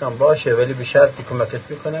بهش گفتم باشه ولی به شرطی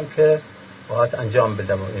کمکت میکنم که باهات انجام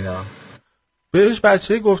بدم و اینا. بهش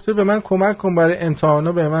بچه گفته به من کمک کن برای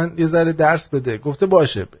امتحانا، به من یه ذره درس بده. گفته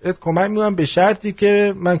باشه بهت کمک میکنم به شرطی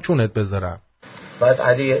که من کونت بذارم. بعد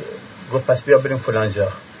علی گفت پس بیا بریم فلان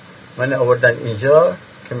جا. من آوردن اینجا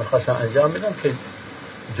که میخواستم انجام بدم که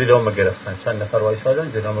جلومو گرفتن، چند نفر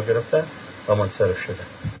وایسادن جلومو گرفتن و منصرف شدن.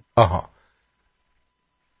 آها،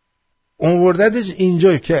 آوردنش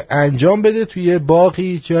اینجا که انجام بده توی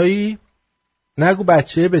باقی جایی. نگو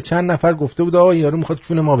بچه به چند نفر گفته بود آقا یارو میخواد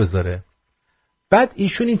کون ما بذاره. بعد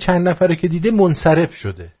ایشون این چند نفره که دیده منصرف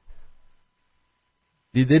شده،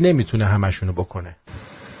 دیده نمیتونه همشونو بکنه.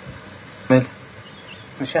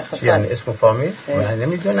 مشخصات يعني اسم فامیل من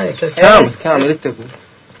نمیدونم کسی كامل تقول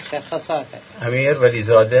مشخصات امیر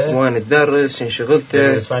ولیزاده وين تدرس شن شغلته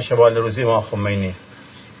دبیرستان شبان روزی امام خمینی.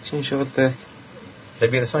 شن شغلته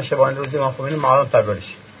دبیرستان شبان روزی امام خمینی معلم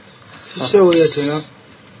پرورش. چی سویتنا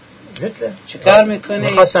مثل چیکار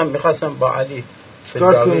میکنی؟ میخواستم با علی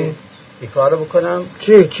چیکار کنی؟ کارو بکنم.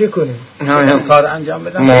 چی کنی؟ نه کار انجام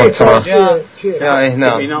بدم. موتور یا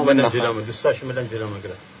هنا اینا من جلوم دوستاش میدن جلوم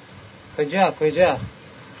گرفت. کجا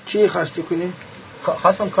چی خواستی کنی؟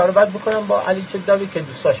 خواستم کار بعد بکنم با علی چلداوی که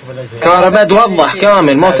دوستاش میدن جلوم. کار بعد وضح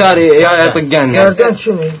كامل مو تاري يا يطقنا. گردن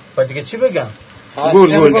چی؟ بعد دیگه چی بگم؟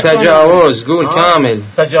 قول تجاوز، قول کامل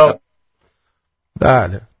تجاوز.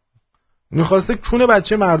 بله، میخواسته کون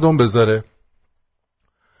بچه مردم بذاره.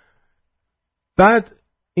 بعد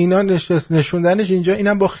اینا نشوندنش اینجا،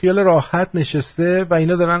 اینم با خیال راحت نشسته و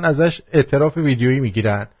اینا دارن ازش اعتراف ویدیویی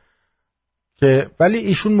میگیرن که ولی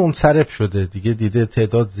ایشون منصرف شده دیگه، دیده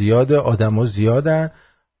تعداد زیاده، آدما زیادن.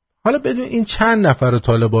 حالا بدون این چند نفر رو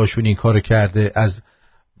طالب باشون این کارو کرده از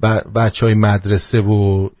بچهای مدرسه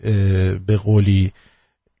و به قولی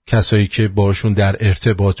کسایی که باشون در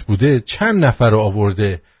ارتباط بوده، چند نفر رو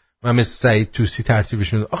آورده و مثل سعید توسی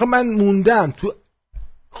ترتیبشون. آخه من موندم تو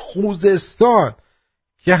خوزستان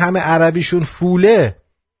که همه عربیشون فوله،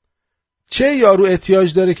 چه یارو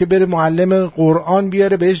احتیاج داره که بره معلم قرآن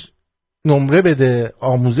بیاره بهش نمره بده،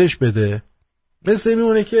 آموزش بده؟ مثل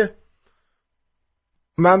میمونه که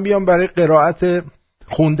من بیام برای قرائت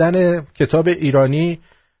خوندن کتاب ایرانی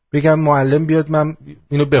بگم معلم بیاد من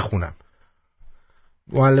اینو بخونم،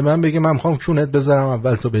 معلمم بگه من میخوام کونت بذارم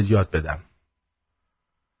اول تو به یاد بدم.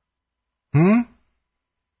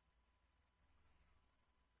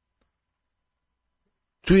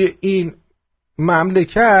 توی این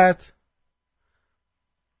مملکت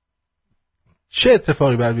چه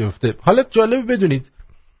اتفاقی باید بیفته؟ حالا جالبه بدونید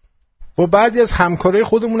با بعضی از همکارای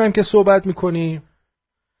خودمون هم که صحبت میکنیم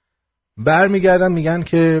برمیگردن میگن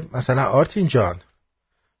که مثلا آرتین جان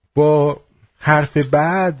با حرف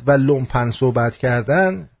بد و لومپن صحبت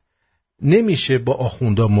کردن نمیشه با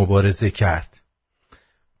آخوندا مبارزه کرد،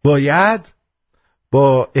 باید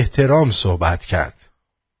با احترام صحبت کرد.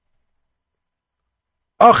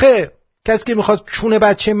 آخه کسی که میخواد کون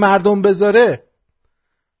بچه مردم بذاره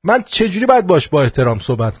من چجوری باید باش با احترام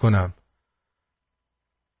صحبت کنم؟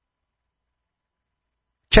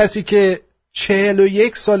 کسی که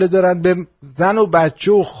 41 ساله دارن به زن و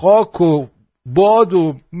بچه و خاک و باد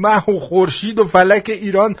و مه و خورشید و فلک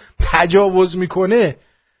ایران تجاوز میکنه،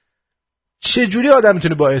 چجوری آدم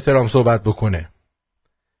میتونه با احترام صحبت بکنه؟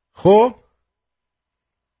 خب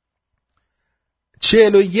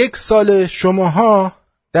 41 ساله شماها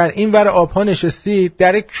در این ور آبها نشستید،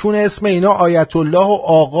 در کون اسم اینا آیت الله و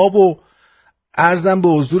آقا و عرضم به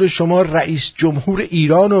حضور شما رئیس جمهور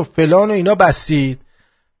ایران و فلان و اینا بستید.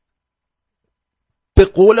 به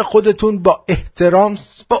قول خودتون با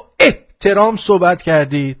احترام صحبت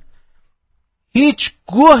کردید، هیچ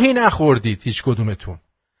گوهی نخوردید هیچ کدومتون.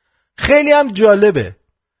 خیلی هم جالبه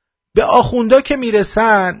به آخوندا که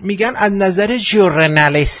میرسن میگن از نظر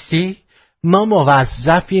ژورنالیستی ما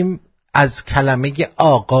موظفیم از کلمه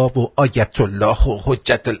آقا و آیت الله و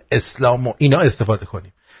حجت الاسلام و اینا استفاده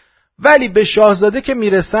کنیم، ولی به شاهزاده که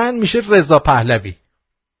میرسن میشه رضا پهلوی.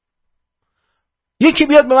 یکی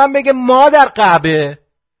بیاد به من بگه مادر کعبه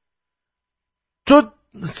تو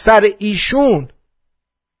سر ایشون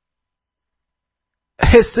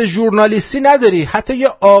حس ژورنالیستی نداری. حتی یه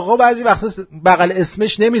آقا بعضی وقتا بغل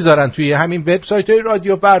اسمش نمیذارن توی همین وبسایت‌های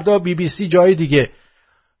رادیو فردا، بی بی سی، جای دیگه،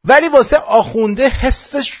 ولی واسه آخونده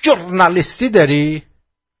حس ژورنالیستی داری؟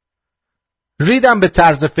 ریدم به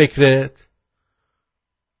طرز فکرت.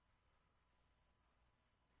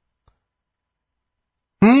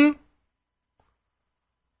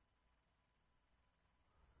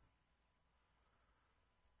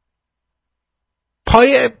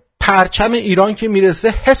 پای پرچم ایران که میرسه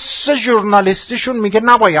حس ژورنالیستیشون میگه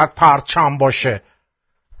نباید پرچم باشه،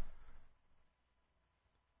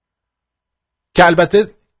 که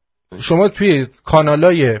البته شما توی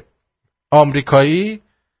کانالای آمریکایی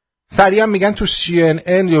سریعا میگن تو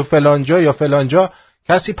CNN یا فلانجا یا فلانجا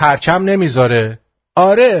کسی پرچم نمیذاره.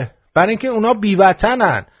 آره، برای اینکه اونا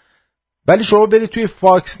بیوطنن. ولی شما برید توی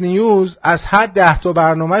فاکس نیوز، از هر 10 تا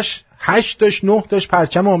برنامهش 8 تاش 9 تاش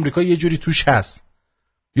پرچم آمریکا یه جوری توش هست،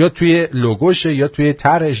 یا توی لوگوشه یا توی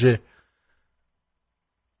طرحشه.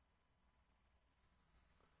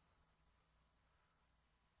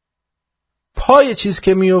 پای چیز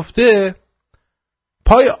که میفته،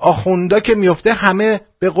 پای آخوندا که میفته، همه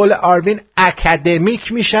به قول آروین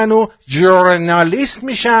اکادمیک میشن و ژورنالیست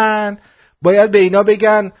میشن. باید به اینا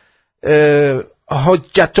بگن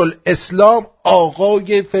حجت الاسلام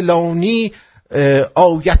آقای فلانی،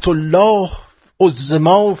 آیت الله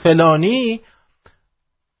عظما فلانی.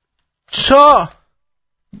 تا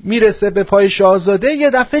میرسه به پای شاهزاده، یه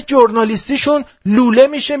دفعه ژورنالیستیشون لوله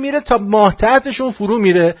میشه، میره تا ماه تحتشون فرو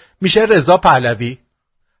میره، میشه رضا پهلوی.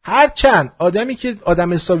 هرچند آدمی که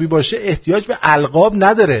آدم حسابی باشه احتیاج به القاب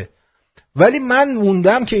نداره، ولی من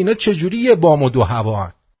موندم که اینا چجوری یه بام و دو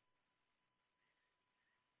هوان.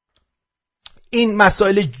 این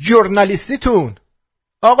مسائل ژورنالیستیتون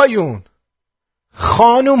آقایون،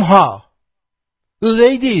 خانوم ها،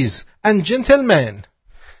 ladies and gentlemen،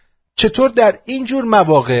 چطور در اینجور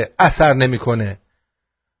مواقع اثر نمیکنه؟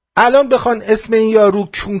 الان بخوان اسم این یارو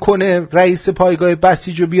کون کنه رئیس پایگاه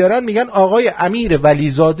بسیج رو بیارن، میگن آقای امیر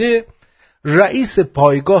ولیزاده رئیس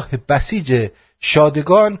پایگاه بسیج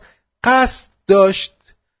شادگان قصد داشت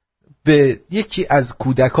به یکی از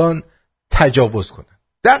کودکان تجاوز کنه.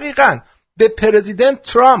 دقیقاً به پرزیدنت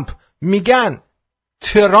ترامپ میگن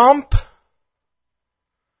ترامپ،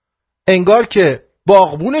 انگار که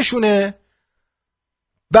باغبونشونه.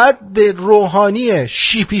 بعد به روحانی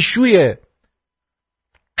شیپیشوی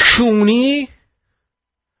کونی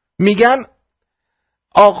میگن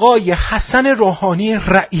آقای حسن روحانی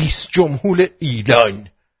رئیس جمهور ایران.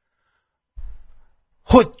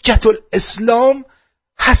 حجت الاسلام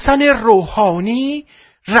حسن روحانی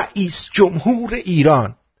رئیس جمهور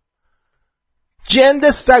ایران.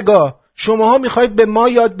 جند سگا، شماها میخواید به ما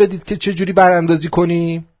یاد بدید که چجوری براندازی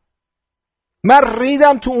کنیم؟ من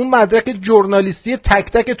ریدم تو اون مدرک ژورنالیستی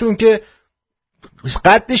تک تکتون که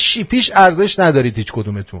قد شیپیش ارزش ندارید هیچ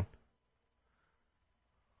کدومتون.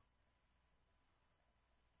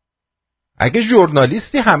 اگه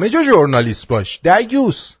ژورنالیستی همه جا ژورنالیست باش،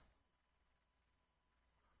 دیوس.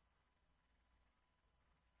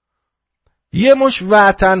 یه مش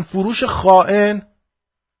وطن فروش خائن،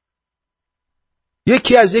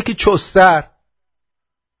 یکی از یکی چستر،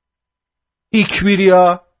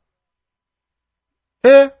 ایکویریا،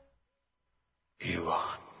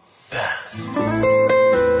 ایوان بس.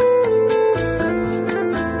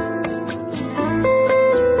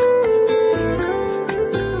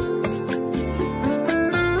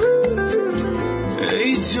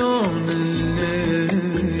 ای جان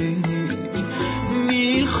لیلی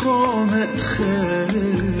میخوامت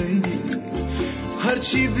خیلی،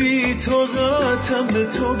 هرچی بی طاقتم به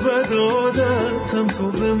تو بد عادتم،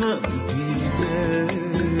 تو به من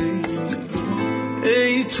بی‌میلی.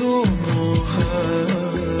 ای تو ماه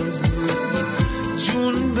از من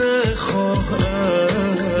جون بخواه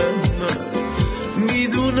از من،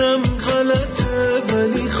 میدونم غلطه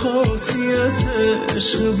ولی خاصیت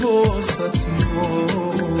عشق واسط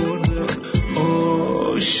مردم.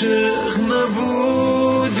 عاشق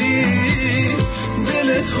نبودی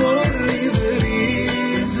دلت هاری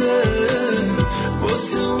بریزه،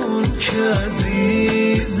 واسه اون که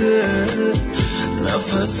عزیزه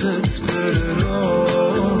نفست بره راحت.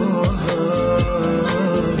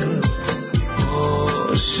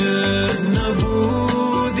 عاشق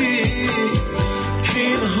نبودی که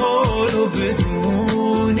این حالو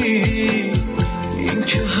بدونی، این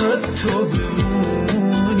که حتی بمونی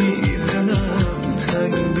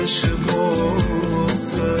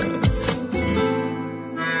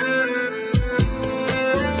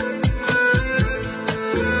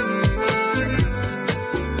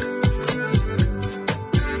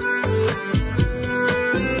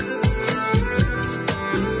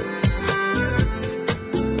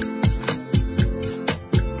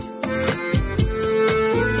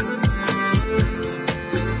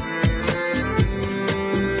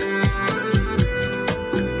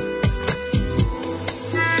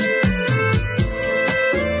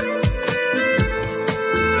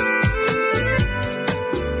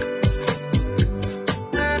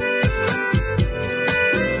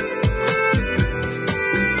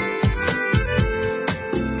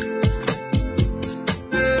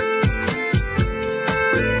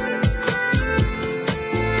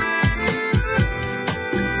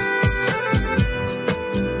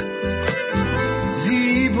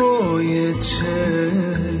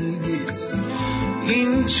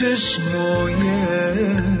چشمای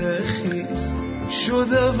خیز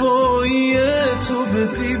شد هوایی تو به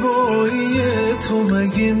زیبایی تو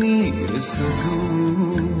مگه میرسه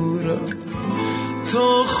زورم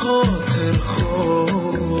تا خاطر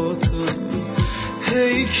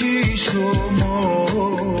هی کی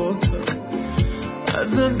شماتم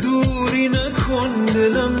ازم دوری نکن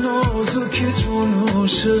دلم نازکه چون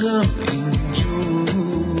عاشقم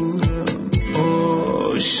اینجورم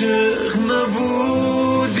عاشق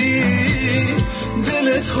نبودی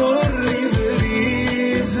دلت حری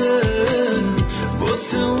بریزه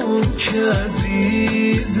واسه اون که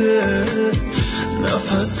عزیزه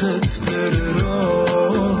نفست بره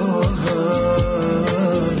راحت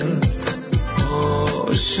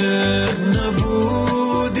عاشق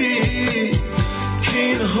نبودی که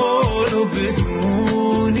این حالو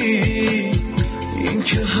بدونی این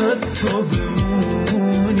که حتی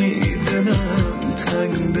بمونی دلم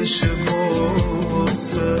تنگ بشه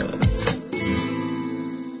واسط.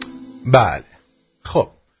 بله خب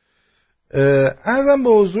عرضم به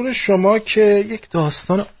حضور شما که یک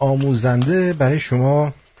داستان آموزنده برای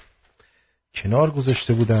شما کنار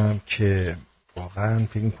گذاشته بودم که واقعا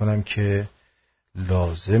فکر می‌کنم که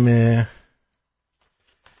لازمه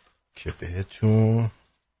که بهتون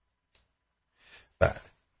بله.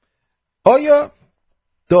 آیا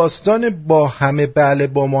داستان با همه بله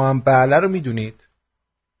با ما هم بله رو میدونید؟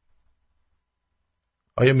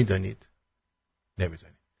 آیا میدونید؟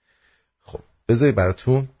 نمیدونید. خب بذارید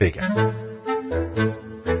براتون بگم.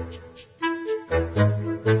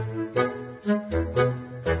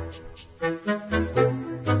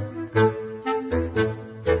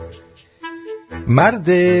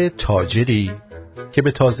 مرد تاجری که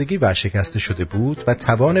به تازگی ورشکسته شده بود و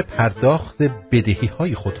توان پرداخت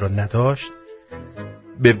بدهی‌های خود را نداشت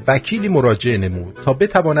به وکیلی مراجعه نمود تا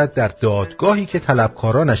بتواند در دادگاهی که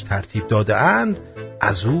طلبکارانش ترتیب داده‌اند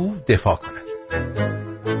از او دفاع کند.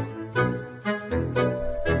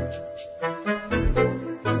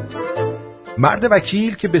 مرد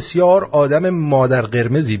وکیل که بسیار آدم مادر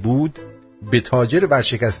قرمزی بود به تاجر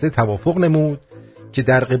ورشکسته توافق نمود که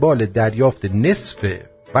در قبال دریافت نصف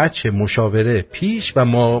وجه مشاوره پیش و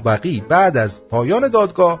مابقی بعد از پایان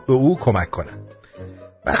دادگاه به او کمک کند.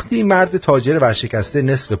 وقتی مرد تاجر ورشکسته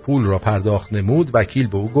نصف پول را پرداخت نمود وکیل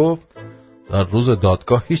به او گفت در روز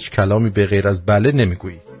دادگاه هیچ کلامی به غیر از بله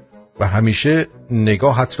نمیگویی و همیشه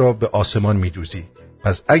نگاهت را به آسمان میدوزی،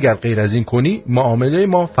 پس اگر غیر از این کنی معامله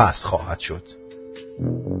ما فسخ خواهد شد.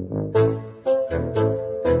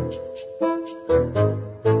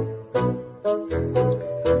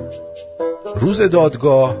 روز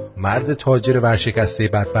دادگاه مرد تاجر ورشکسته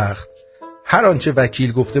بدبخت هر آنچه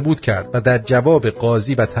وکیل گفته بود کرد و در جواب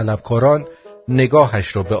قاضی و طلبکاران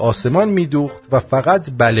نگاهش را به آسمان میدوخت و فقط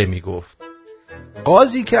بله میگفت.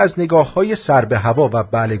 قاضی که از نگاه‌های سر به هوا و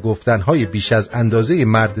بله گفتن‌های بیش از اندازه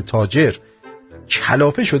مرد تاجر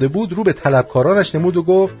کلافه شده بود رو به طلبکارانش نمود و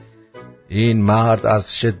گفت این مرد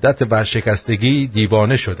از شدت ورشکستگی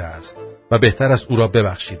دیوانه شده است و بهتر است او را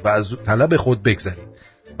ببخشید و از طلب خود بگذرید.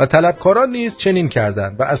 و طلبکاران نیز چنین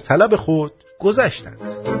کردند و از طلب خود گذشتند.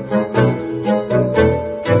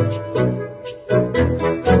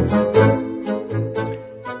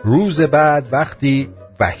 روز بعد وقتی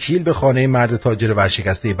وکیل به خانه مرد تاجر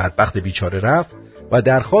ورشکسته بدبخت بیچاره رفت و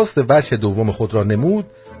درخواست وجه دوم خود را نمود،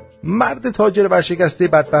 مرد تاجر ورشکسته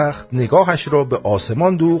بدبخت نگاهش را به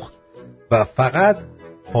آسمان دوخت و فقط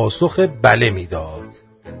پاسخ بله میداد.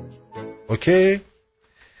 اوکی؟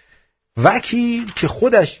 وکیل که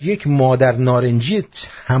خودش یک مادر نارنجی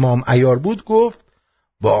تمام عیار بود گفت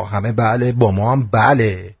با همه بله با ما هم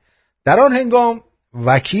بله. در آن هنگام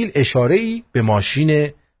وکیل اشاره‌ای به ماشین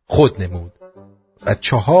خود نمود و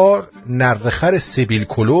 4 نرخر سیبیل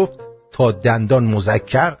کلفت تا دندان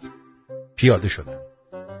مذکر پیاده شدند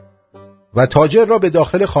و تاجر را به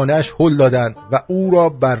داخل خانه‌اش هل دادند و او را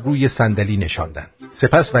بر روی صندلی نشاندند.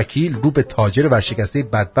 سپس وکیل رو به تاجر ورشکسته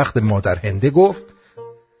بدبخت مادر هنده گفت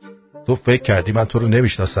تو فکر کردی من تو رو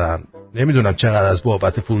نمیشناسم؟ نمیدونم چقدر از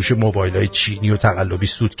بابت فروش موبایل‌های چینی و تقلبی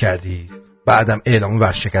سود کردی، بعدم اعلام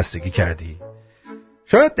ورشکستگی کردی.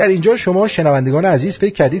 شاید در اینجا شما شنوندگان عزیز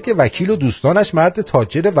فکر کردید که وکیل و دوستانش مرد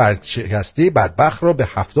تاجر ورشکسته بدبخت را به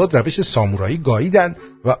 70 روش سامورایی گاییدند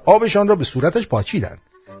و آبشان را به صورتش پاچیدند.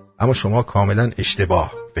 اما شما کاملا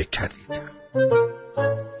اشتباه فکر کردید.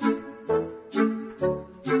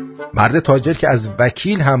 مرد تاجر که از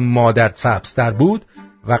وکیل هم مادر سبزتر بود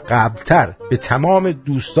و قبلتر به تمام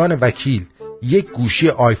دوستان وکیل یک گوشی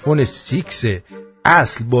آیفون 6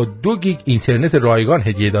 اصل با 2 گیگ اینترنت رایگان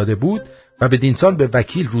هدیه داده بود و بدینسان به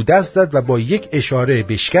وکیل رو دست زد و با یک اشاره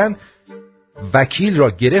بشکن وکیل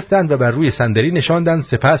را گرفتند و بر روی صندلی نشاندند.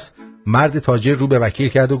 سپس مرد تاجر رو به وکیل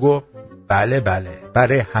کرد و گفت بله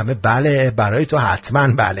برای همه بله، برای تو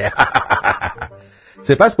حتما بله.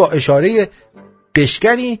 سپس با اشاره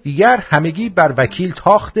بشکنی دیگر همگی بر وکیل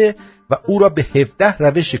تاخته و او را به 17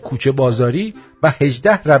 روش کوچه بازاری و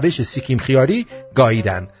 18 روش سیکیم خیاری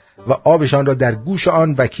گاییدند و آبشان را در گوش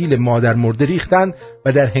آن وکیل مادر مرده ریختند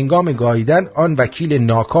و در هنگام گاییدن آن وکیل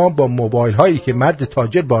ناکام با موبایل هایی که مرد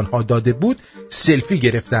تاجر به آنها داده بود سلفی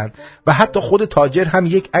گرفتند و حتی خود تاجر هم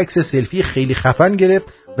یک عکس سلفی خیلی خفن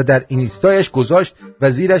گرفت و در اینستایش گذاشت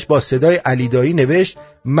و زیرش با صدای علی دایی نوشت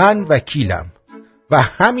من وکیلم و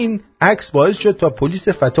همین عکس باعث شد تا پلیس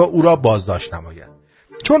فتا او را بازداشت نماید.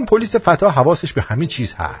 چون پلیس فتا حواسش به همین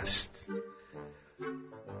چیز هست.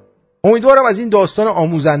 امیدوارم از این داستان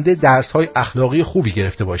آموزنده درس‌های اخلاقی خوبی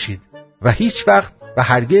گرفته باشید و هیچ وقت و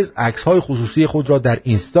هرگز عکس‌های خصوصی خود را در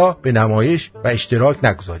اینستا به نمایش و اشتراک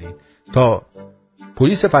نگذارید تا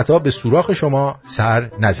پلیس فتا به سوراخ شما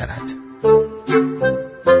سر نزند.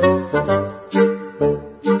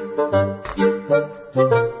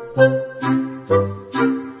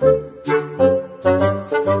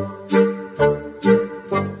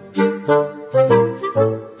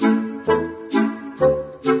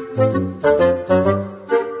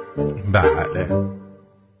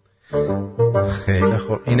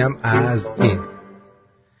 از این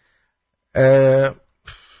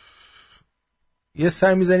یه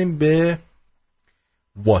سر میزنیم به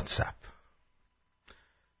واتساپ.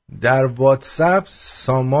 در واتساپ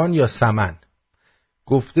سامان یا سمن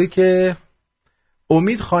گفته که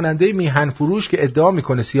امید خواننده میهن فروش که ادعا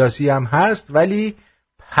میکنه سیاسی هم هست ولی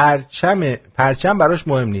پرچم براش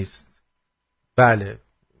مهم نیست. بله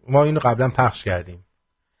ما اینو قبلا پخش کردیم.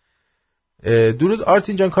 درود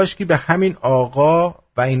آرتین جان، کاشکی به همین آقا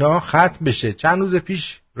و اینا ختم بشه. چند روز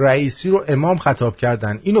پیش رئیسی رو امام خطاب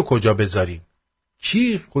کردن، اینو کجا بذاریم؟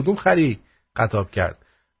 چی؟ کدوم خری خطاب کرد؟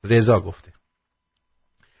 رضا گفته.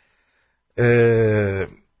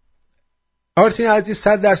 آرتین عزیز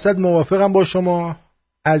 100% موافقم با شما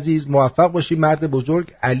عزیز. موفق باشی مرد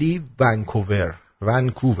بزرگ. علی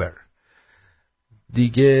ونکوور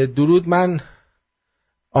دیگه. درود، من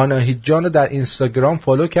آناهید جان رو در اینستاگرام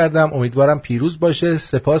فالو کردم، امیدوارم پیروز باشه.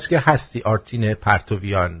 سپاس که هستی آرتین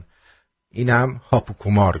پرتویان. اینم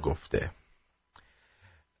هاپوکومار گفته.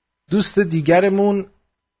 دوست دیگرمون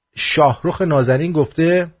شاهرخ نازنین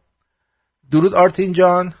گفته درود آرتین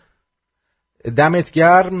جان، دمت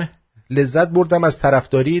گرم، لذت بردم از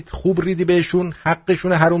طرفداریت، خوب ریدی بهشون،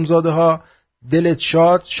 حقشون حرومزاده ها، دلت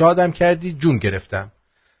شادم کردی، جون گرفتم.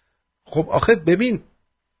 خب آخه ببین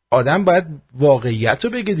آدم باید واقعیت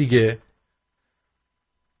رو بگه دیگه.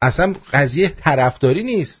 اصلا قضیه طرفداری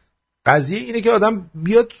نیست، قضیه اینه که آدم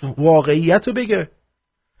بیاد واقعیت رو بگه.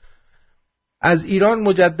 از ایران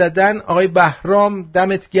مجدداً آقای بهرام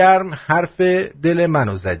دمت گرم، حرف دل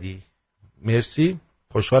منو زدی. مرسی،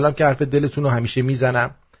 خوشحالم که حرف دلتون رو همیشه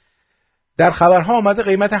میزنم. در خبرها آمده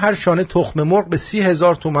قیمت هر شانه تخم مرغ به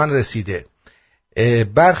 30,000 تومان رسیده.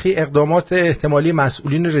 برخی اقدامات احتمالی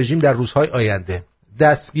مسئولین رژیم در روزهای آینده: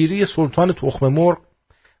 دستگیری سلطان تخم مرغ،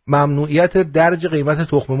 ممنوعیت درج قیمت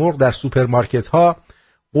تخم مرغ در سوپرمارکت ها،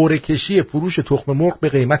 قرعه کشی فروش تخم مرغ به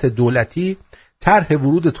قیمت دولتی، طرح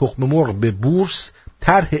ورود تخم مرغ به بورس،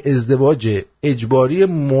 طرح ازدواج اجباری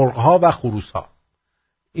مرغ ها و خروس ها.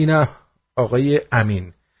 اینا آقای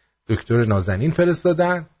امین دکتر نازنین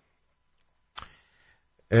فرستادن.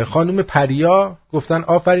 خانم پریا گفتن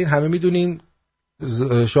آفرین، همه میدونین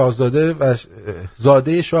شاهزاده و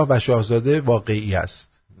زاده شاه و شاهزاده واقعی است.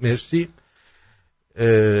 مرسی.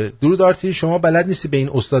 درود آرتی، شما بلد نیستی به این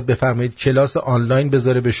استاد بفرمایید کلاس آنلاین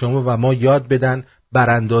بذاره به شما و ما یاد بدن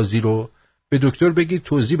براندازی رو؟ به دکتر بگید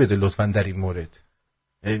توضیح بده لطفاً در این مورد.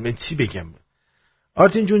 من چی بگم؟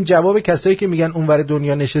 آرتین جون، جواب کسایی که میگن اونور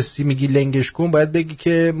دنیا نشستی میگی لنگش کن، باید بگی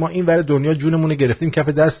که ما اینور دنیا جونمون رو گرفتیم کف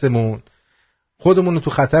دستمون، خودمون رو تو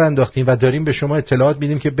خطر انداختیم و داریم به شما اطلاعات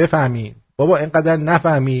میدیم که بفهمید. بابا اینقدر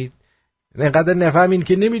نفهمید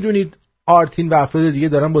که نمیدونید آرتین و افراد دیگه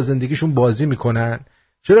دارن با زندگیشون بازی میکنن.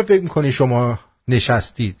 چرا فکر میکنی شما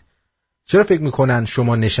نشستید؟ چرا فکر میکنن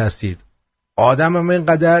شما نشستید؟ آدم هم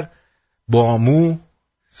اینقدر بامو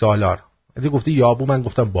سالار. اگه گفتی یابو، من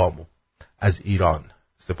گفتم بامو. از ایران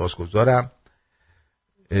سپاسگزارم.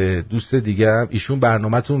 دوست دیگه هم ایشون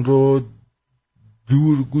برنامه‌تون رو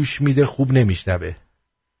دور گوش میده، خوب نمیشنوه.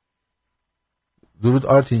 درود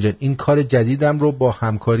آرتین جان، این کار جدیدم رو با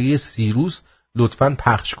همکاری سیروس لطفاً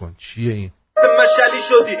پخش کن. چیه این؟ مشعلی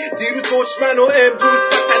شدی دیروز دشمن و امروز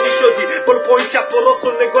وطنی شدی، برو پایین چپ و راست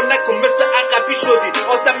رو نگاه نکن، مثل عقبی شدی،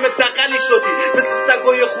 آدم دقلی شدی، مثل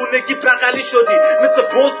سگای خونگی بغلی شدی، مثل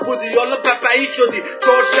پست بودی حالا پپعی شدی،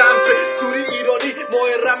 چهارشنبه سوری ایرانی، ماه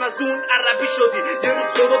رمضان از اون عربی شدی، یه روز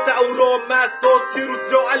خدا تعورا مساس، یه روز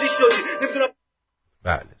لاعلی شدی. نمیدونم.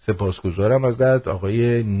 بله سپاسگزارم ازت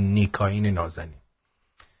آقای نیکاین نازنین.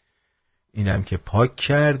 اینم که پاک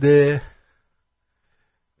کرده.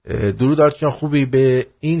 درود آرتین خوبی. به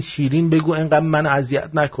این شیرین بگو انقدر منو اذیت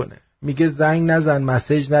نکنه. میگه زنگ نزن،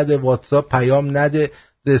 مسیج نده، واتساپ پیام نده،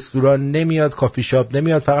 رستوران نمیاد، کافی شاپ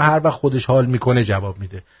نمیاد، فقط هر وقت خودش حال میکنه جواب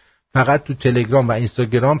میده. فقط تو تلگرام و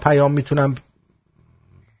اینستاگرام پیام میتونم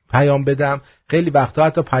پیام بدم. خیلی وقتا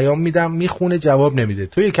حتی پیام میدم میخونه جواب نمیده.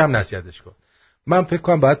 تو یکم نصیحتش کن. من فکر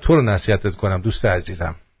کنم باید تو رو نصیحتت کنم دوست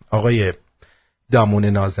عزیزم آقای دامون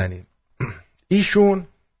نازنین. ایشون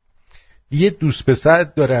یه دوست پسر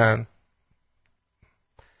دارن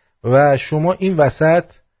و شما این وسط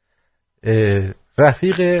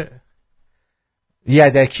رفیق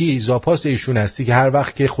یدکی زاپاس ایشون هستی که هر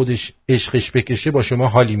وقت که خودش عشقش بکشه با شما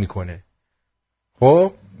حالی میکنه.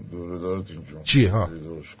 خب داره جان چیه ها؟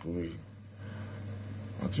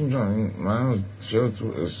 آتیم جان من چرا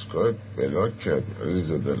تو اسکایپ بلاک کردی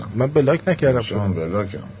عزیز دلم؟ من بلاک نکردم. شما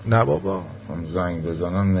بلاکم. نه بابا من زنگ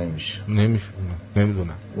بزنم نمیشه.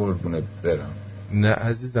 نمیدونم. قربونت برم. نه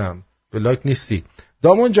عزیزم بلاک نیستی.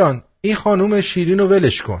 دامون جان این خانوم شیرین رو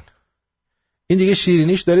ولش کن. این دیگه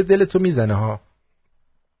شیرینیش داره دلتو میزنه ها.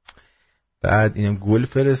 بعد اینم گل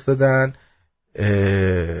فرستادن.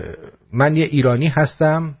 من یه ایرانی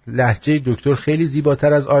هستم. لهجه دکتر خیلی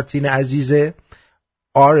زیباتر از آرتین عزیزه.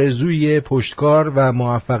 آرزوی پشتکار و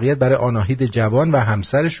موفقیت برای آناهید جوان و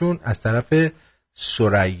همسرشون از طرف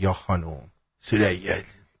سریا خانم. سریا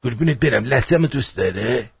قربونت برم لهجه‌مو دوست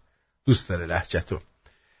داره؟ دوست داره لهجه‌تو.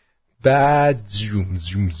 بعد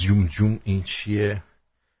زوم این چیه؟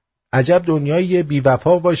 عجب دنیای بی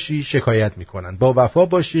وفا باشی شکایت میکنن، با وفا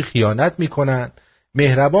باشی خیانت میکنن،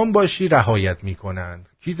 مهربان باشی رهایت میکنن.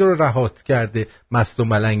 کی تو رو رهات کرده؟ مست و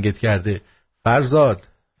ملنگت کرده؟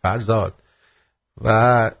 فرزاد.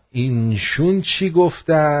 و اینشون چی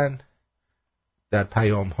گفتن در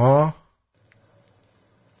پیام ها؟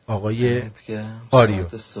 آقای آریو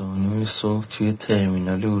ساعت 9 صبح توی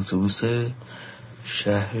ترمینال اتوبوس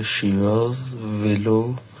شهر شیراز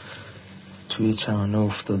ولو توی چمنه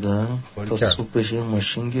افتادم تا صبح بشه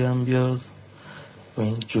ماشین گیرم بیاد و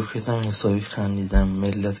این جوکتم حسابی خندیدم.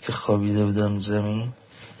 ملت که خوابیده بودم زمین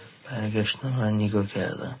برگشتم و نگاه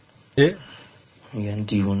کردم. میگن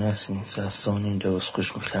دیوونه است این سستان این لباس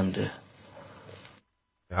خوش میخنده.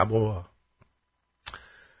 نه بابا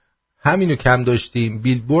همینو کم داشتیم.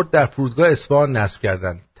 بیلبورد در فرودگاه اصفهان نصب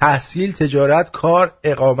کردن. تحصیل، تجارت، کار،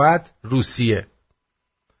 اقامت، روسیه.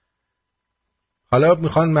 حالا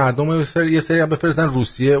میخوان مردم یه سری هم بفرستن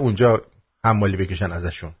روسیه اونجا حمالی بکشن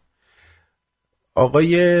ازشون.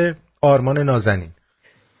 آقای آرمان نازنین.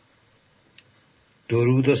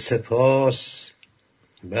 درود و سپاس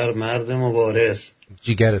بر مرد مبارز.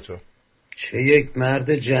 جیگر تو. چه یک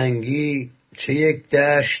مرد جنگی، چه یک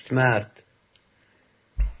دشت مرد.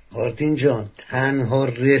 آرتین جان تنها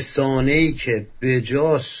رسانه‌ای که به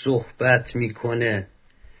جا صحبت میکنه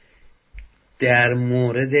در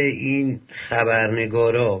مورد این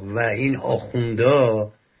خبرنگارا و این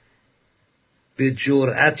آخوندا به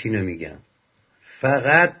جرأت اینو میگم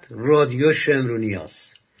فقط رادیو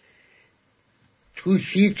شمرونیاست. تو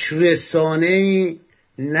هیچ رسانه‌ای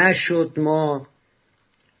نشد ما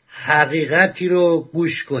حقیقتی رو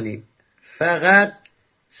گوش کنیم. فقط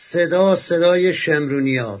صدای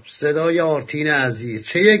شمرونیا، صدای آرتین عزیز.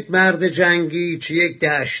 چه یک مرد جنگی، چه یک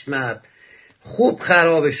دشت مرد. خوب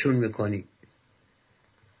خرابشون میکنی.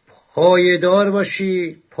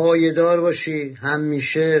 پایدار باشی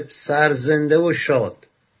همیشه سرزنده و شاد.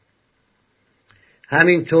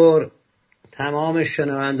 همینطور تمام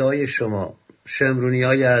شنونده های شما شمرونی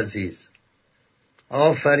های عزیز،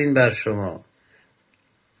 آفرین بر شما.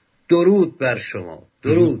 درود بر شما.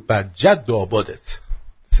 درود بر جد و آبادت.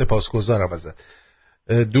 سپاسگزارم ازت.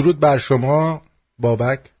 درود بر شما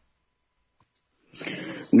بابک.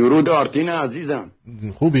 درود آرتین عزیزم.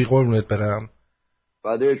 خوبی قربونت برم.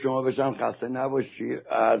 فدای شما بشم، خسته نباشی.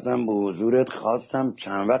 عرضم به حضورت خواستم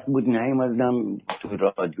چند وقت بود نیومدم تو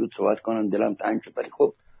رادیو صحبت کنم، دلم تنگ شد ولی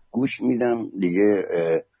خب گوش میدم دیگه،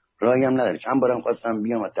 راهی هم نداره. چند بارم خواستم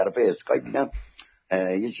بیام از طرف اسکایپ دیدم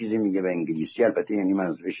یه چیزی میگه به انگلیسی، البته یعنی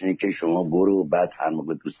منظورش اینه که شما برو بعد هر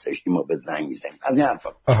موقع دوست داشتی ما به زنگ میزنیم از این حرفا.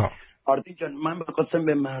 آرتین جان من بخواستم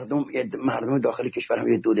به مردم داخل کشورم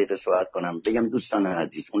یه 2 دقیقه صحبت کنم، بگم دوستان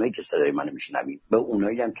عزیز، اونایی که صدای منو میشنوین به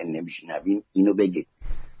اونایی هم که نمیشنوین اینو بگید.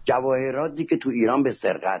 جواهراتی که تو ایران به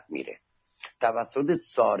سرقت میره توسط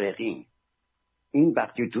سارقین، این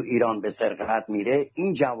وقتی تو ایران به سرقت میره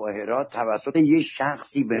این جواهرات توسط یه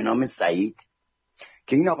شخصی به نام سعید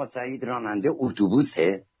که این آقا سعید راننده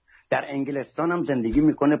اتوبوسه، در انگلستان هم زندگی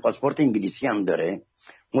میکنه، پاسپورت انگلیسی هم داره.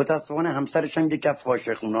 متاسفانه همسرش هم یک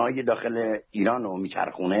فاحشه‌خونه‌های داخل ایران رو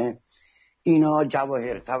میچرخونه. اینا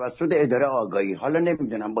جواهر توسط اداره آگاهی، حالا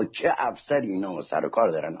نمیدونم با چه افسری اینا سر و کار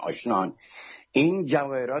دارن آشنان، این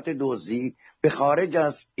جواهرات دزدی به خارج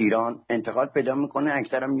از ایران انتقال پیدا میکنه،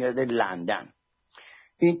 اکثرا میاد لندن.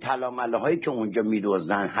 این طلا هایی که اونجا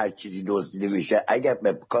میدزدن، هر چیزی دزدیده میشه، اگر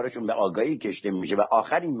به کارشون به آگاهی کشته میشه و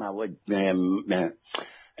آخرین مواد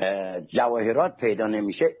جواهرات پیدا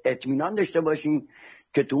نمیشه، اطمینان داشته باشین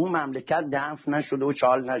که تو اون مملکت دفن نشده و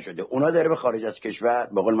چال نشده، اونا داره به خارج از کشور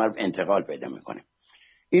به قول معروف انتقال پیدا میکنه.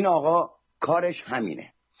 این آقا کارش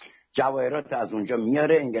همینه، جواهرات از اونجا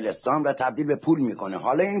میاره انگلستان و تبدیل به پول میکنه.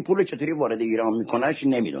 حالا این پول چطوری وارد ایران میکنهش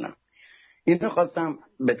نمیدونم. اینو خواستم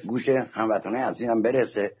به گوش هموطنای عزیزم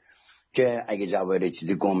برسه که اگه جواهر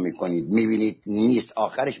چیزی گم میکنید میبینید نیست،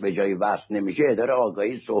 آخرش به جای وصل نمیشه، اداره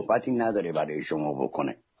آگاهی صحبتی نداره برای شما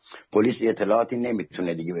بکنه، پلیس اطلاعاتی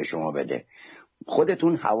نمیتونه دیگه به شما بده.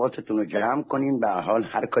 خودتون حواستون رو جمع کنین، به هر حال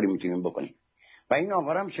هر کاری میتونین بکنین و این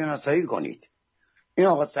آقا رو هم شناسایی کنید. این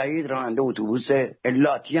آقا سعید راننده اتوبوس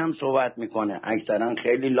لاتی هم صحبت میکنه، اکثرا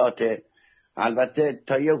خیلی لاته. البته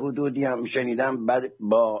تا یه حدودی هم شنیدم بعد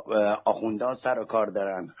با آخوندا سر و کار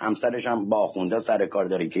دارن، همسرش هم با آخوندا سر و کار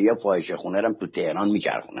داره که یه فاحشه خونه هم تو تهران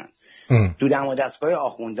میچرخونن. تو دم و دستگاه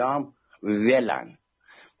آخوندا هم ولن،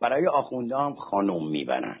 برای آخوندا هم خانم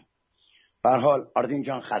میبرن. به هر حال آردین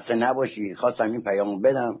جان خسته نباشی، خواستم این پیامو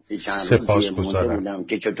بدم، چند روزی مونده بودم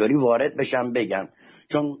که چطوری وارد بشم بگم،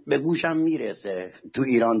 چون به گوشم میرسه تو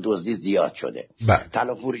ایران دزدی زیاد شده،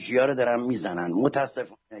 طلا فروشی‌ها رو دارن میزنن،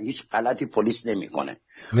 متاسفانه هیچ غلطی پلیس نمیکنه.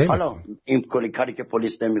 حالا این کاری که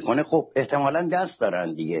پلیس نمیکنه خب احتمالاً دست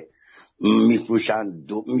دارن دیگه،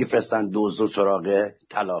 میفرستن دزد و سراغ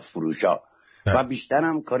طلا فروشا و بیشتر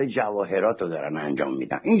هم کار جواهرات رو دارن انجام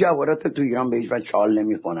میدن. این جواهرات تو ایران به هیچ وجه چال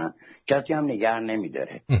نمیکنن، کسی هم نگه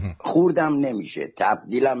نمیداره، خوردم نمیشه،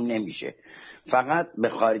 تبدیلم نمیشه، فقط به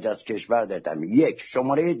خارج از کشور دادن. یک.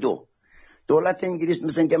 شماره 2، دولت انگلیس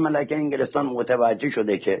مثل که ملکه انگلستان متوجه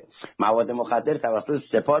شده که مواد مخدر توسط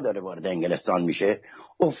سپاه داره وارد انگلستان میشه،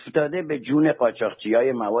 افتاده به جون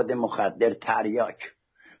قاچاقچیای مواد مخدر تریاک،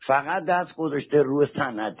 فقط دست گذاشته روی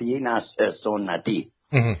صنعتی نه سنتی،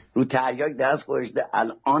 رو تریاک دست گذاشته.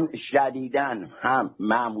 الان شدیدن هم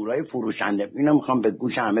مامورای فروشنده، اینو میخوام به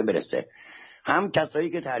گوش همه برسه، هم کسایی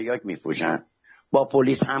که تریاک میفروشن با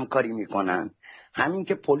پلیس همکاری میکنن، همین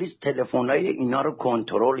که پلیس تلفن‌های اینا رو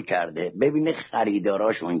کنترل کرده ببینه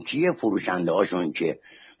خریداراشون کیه، فروشنده هاشون کیه.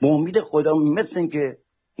 به امید خدا مثل این که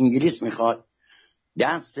انگلیس میخواد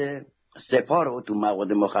دست سپاه رو تو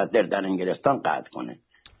مواد مخدر در انگلستان قطع کنه.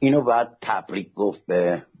 اینو باید تبریک گفت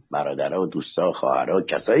به برادرها و دوستا و خواهرها،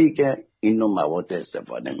 کسایی که این نوع مواد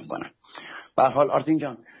استفاده میکنن. به هر حال آرتین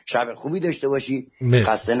جان شب خوبی داشته باشی،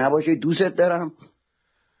 خسته نباشی، دوستت دارم.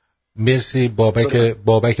 مرسی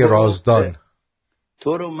بابک رازدان.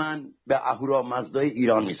 تو رو من به اهورامزدای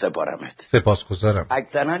ایران می سپارمت. سپاسگزارم.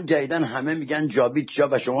 اکثرا جدیدن همه میگن جاوید شاه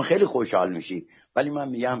و شما خیلی خوشحال میشی، ولی من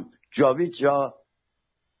میگم جاوید شاه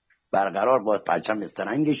برقرار با پرچم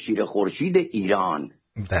استرنگ شیر خورشید ایران.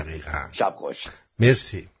 دقیقاً. شب خوش.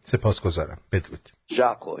 مرسی، سپاسگزارم. بدرود.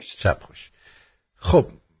 شب خوش. شب خوش. خب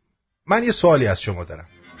من یه سوالی از شما دارم.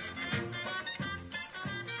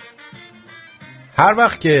 هر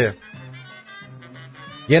وقت که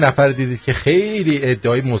یه نفر دیدید که خیلی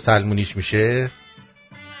ادعای مسلمونیش میشه،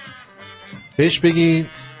 بهش بگین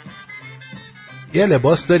یه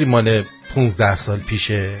لباس داری مال 15 سال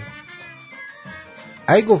پیشه؟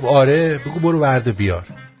 اگه گفت آره، بگو برو ورده بیار،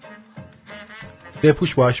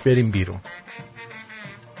 بپوش باهاش بریم بیرون.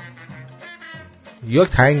 یا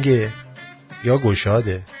تنگه، یا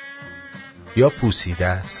گشاده، یا پوسیده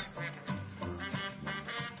است.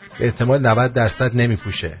 به احتمال 90%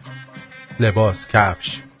 نمیپوشه لباس،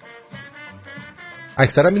 کفش.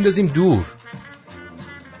 اکثرا میندازیم دور.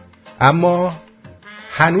 اما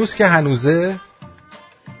هنوز که هنوزه،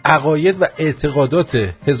 عقاید و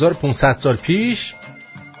اعتقادات 1500 سال پیش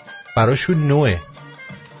براشون نوعه.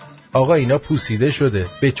 آقا اینا پوسیده شده،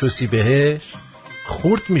 بچوسی بهش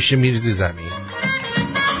خورد میشه، میرزی زمین.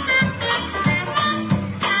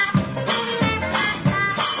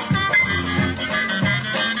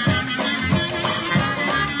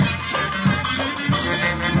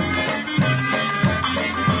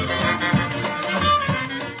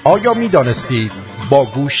 آیا می دانستید با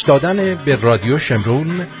گوش دادن به رادیو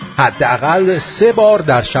شمرون حداقل 3 بار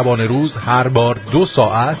در شبانه روز، هر بار 2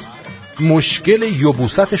 ساعت، مشکل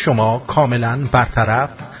یبوست شما کاملا برطرف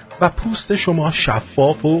و پوست شما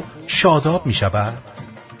شفاف و شاداب می شود؟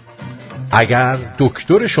 اگر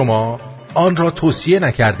دکتر شما آن را توصیه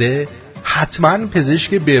نکرده، حتما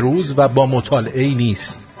پزشک بروز و با مطالعه‌ای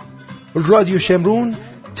نیست. رادیو شمرون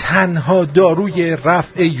تنها داروی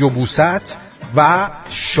رفع یبوست و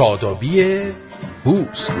شادابی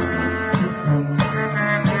پوست.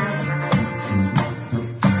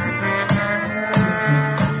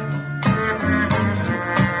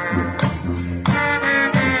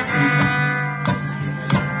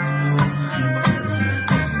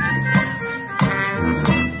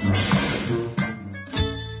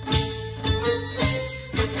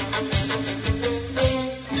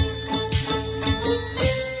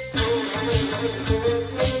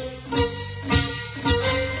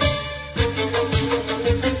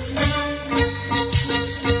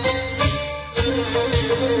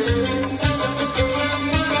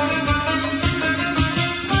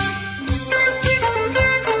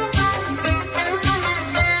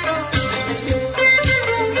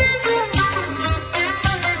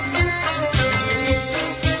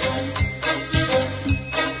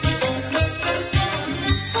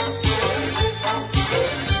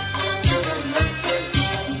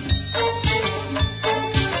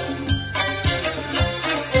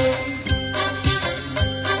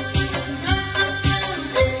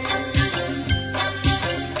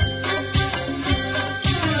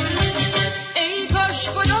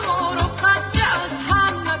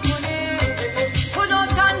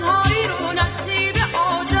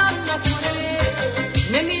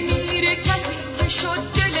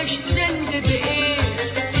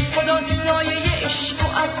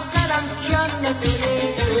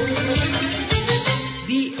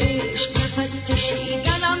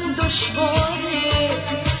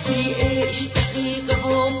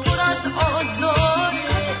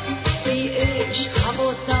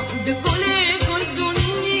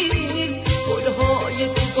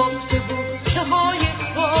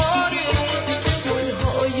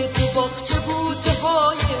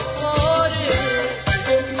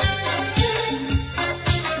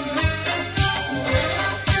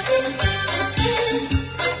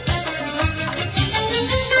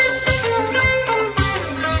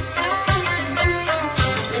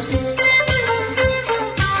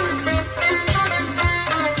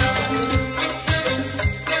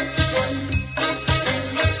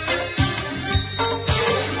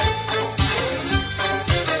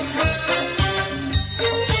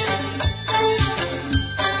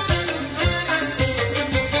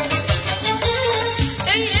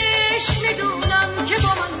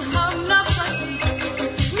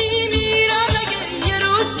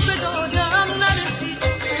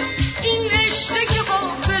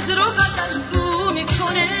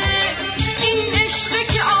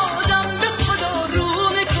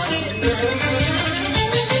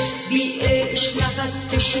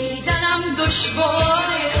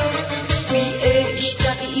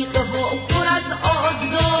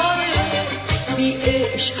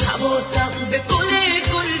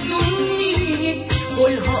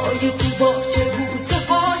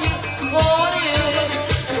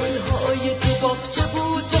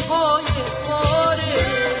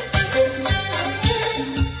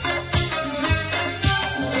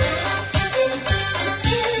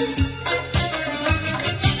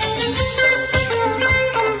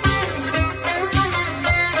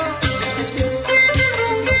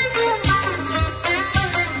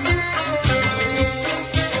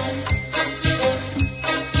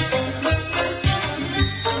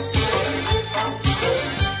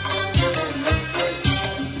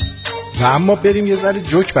 و اما بریم یه ذره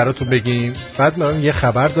جوک براتون بگیم. بعد من یه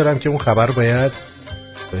خبر دارم که اون خبر رو باید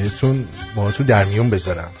باهاتون در میون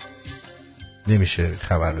بذارم. نمیشه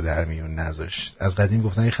خبر رو در میون نذاشت. از قدیم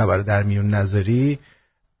گفتن این خبر رو در میون نذاری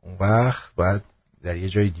اون وقت باید در یه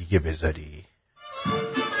جای دیگه بذاری.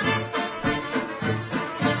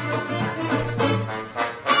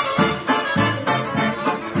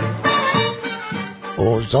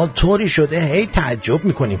 اوضاع طوری شده هی تعجب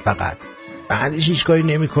میکنیم، فقط بعدش هیچ کاری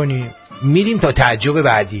نمیکنیم، میریم تا تعجب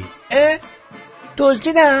بعدی.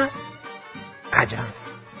 دزدیدن؟ عجب.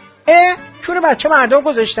 چون بچه مردم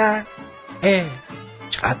گذاشتن؟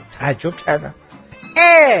 چقدر تعجب کردم.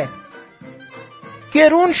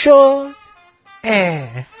 گرون شد.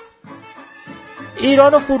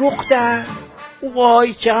 ایرانو فروختن.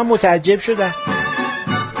 وای چقدر متعجب شدن.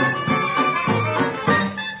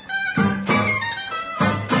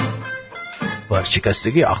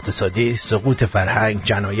 ورشکستگی اقتصادی، سقوط فرهنگ،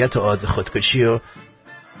 جنایت و عاد خودکشی و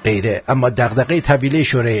غیره. اما دغدغه طویله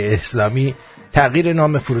شورای اسلامی تغییر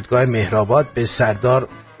نام فرودگاه مهرآباد به سردار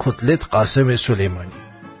کتلت قاسم سلیمانی.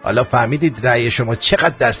 حالا فهمیدید رأی شما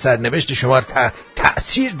چقدر در سرنوشت شما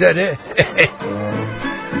تأثیر داره؟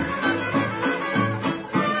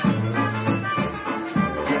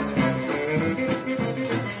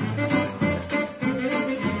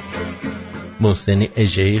 محسنی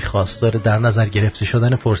اژه‌ای خواستار در نظر گرفته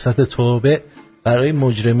شدن فرصت توبه برای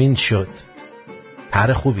مجرمین شد.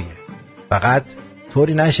 طرح خوبیه، فقط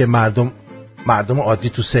طوری نشه مردم عادی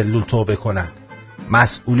تو سلول توبه کنن،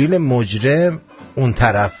 مسئولین مجرم اون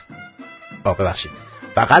طرف. ببخشید،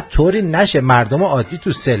 فقط طوری نشه مردم عادی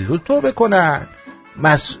تو سلول توبه کنن،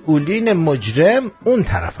 مسئولین مجرم اون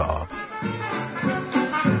طرف آب.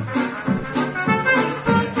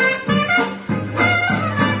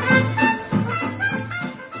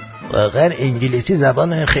 واقعا انگلیسی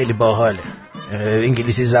زبان خیلی باحاله.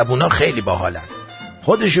 انگلیسی زبونا خیلی باحالن.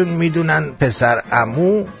 خودشون میدونن پسر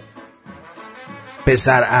عمو،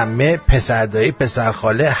 پسر عمه، پسر دایی، پسر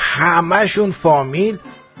خاله همشون فامیل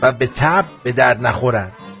و به تب به درد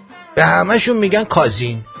نخورن. به همشون میگن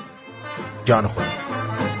کازین. جان خود.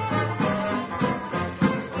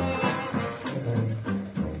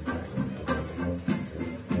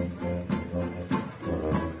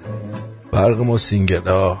 فرق ما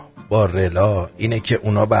سینگلا با رلا اینه که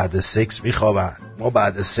اونا بعد سکس میخوابن، ما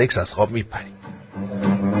بعد سکس از خواب میپریم.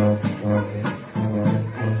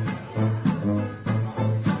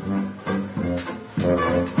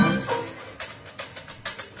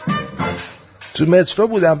 تو مترو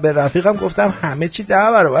بودم، به رفیقم گفتم همه چی 10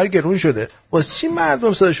 برابر گرون شده، واسه چی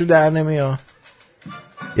مردم صداشون در نمیاد؟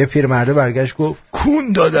 یه پیرمرده برگشت گفت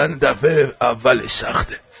کون دادن دفعه اولش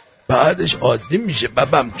سخته، بعدش عادی میشه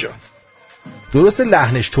بابام جان. درست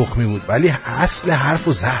لحنش تخمی بود ولی اصل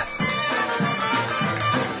حرفو زد.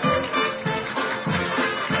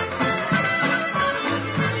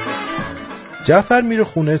 جعفر میره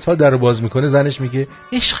خونه، تا درو باز میکنه زنش میگه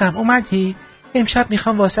عشقم اومدی؟ امشب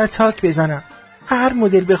میخوام واسه تاک بزنم، هر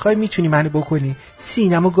مدل بخوای میتونی منو بکنی،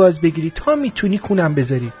 سینمو گاز بگیری تا میتونی کونم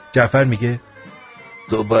بذاری. جعفر میگه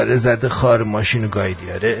دوباره زده خار ماشینو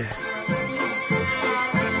گایدی؟ آره.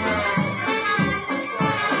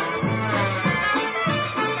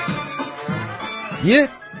 یه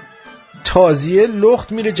تازیه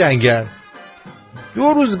لخت میره جنگل.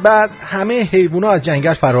 2 روز بعد همه حیوونا از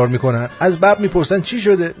جنگل فرار میکنن. از باب میپرسن چی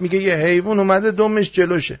شده؟ میگه یه حیوان اومده دمش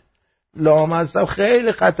جلوشه. لامصب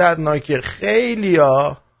خیلی خطرناکه، خیلی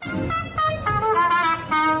ها.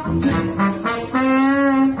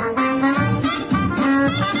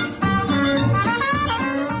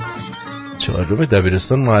 چهارم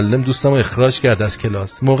دبیرستان معلم دوستمو اخراج کرد از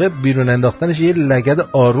کلاس. موقع بیرون انداختنش یه لگد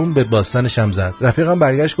آروم به باستنش هم زد. رفیقم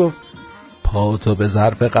برگشت گفت پاوتو به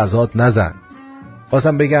ظرف غذات نزن.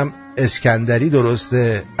 خواستم بگم اسکندری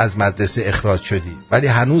درسته از مدرسه اخراج شدی، ولی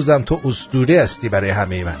هنوزم تو اسطوره هستی برای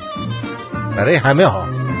همه من، برای همه ها.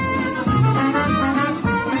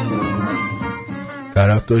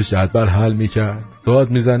 طرف داشت جدول حل میکرد، داد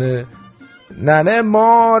میزنه ننه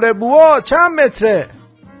ماره بوا چند متره؟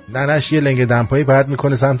 ننش یه لنگ دمپایی پرد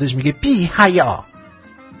میکنه سمتش، میگه بی حیا،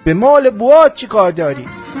 به مال بوا چی کار داری؟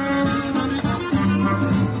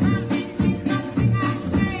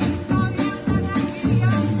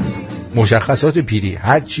 مشخصات پیری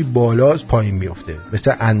هرچی بالاست پایین میفته،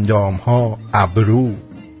 مثل اندام ها، ابرو،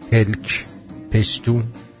 پلک، پستون.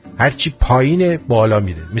 هرچی پایین بالا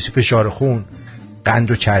میره، مثل فشار خون،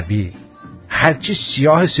 قند و چربی. هرچی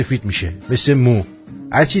سیاه سفید میشه، مثل مو.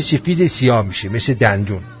 هرچی سفید سیاه میشه، مثل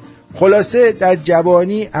دندون. خلاصه در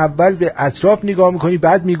جوانی اول به اطراف نگاه میکنی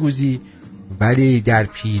بعد میگوزی، ولی در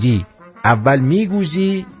پیری اول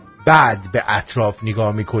میگوزی بعد به اطراف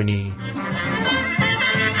نگاه میکنی.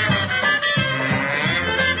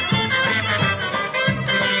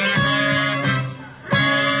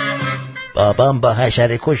 بابام با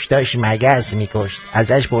حشره کش داشت مگس میکشت.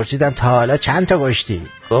 ازش پرسیدم تا حالا چند تا کشتی؟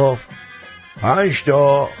 گفت 5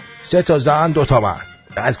 تا، 3 تا زن 2 تا مرد.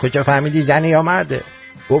 از کجا فهمیدی زنه یا مرده؟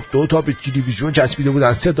 گفت 2 تا به تلویزیون چسبیده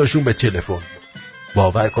بودن، 3 تاشون به تلفن.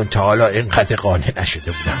 باور کن تا حالا اینقدر قانع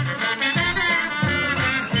نشده بودم.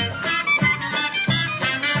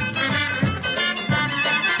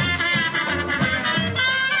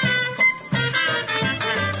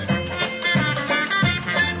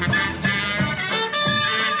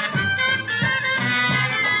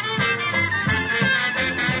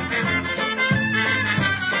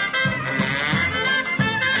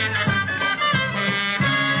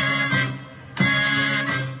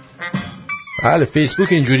 بله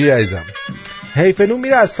فیسبوک اینجوری عزیزم. حیفنون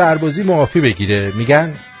میره از سربازی معافی بگیره،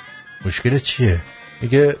 میگن مشکل چیه؟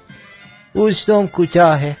 میگه پوستم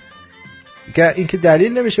کوتاهه. میگه این که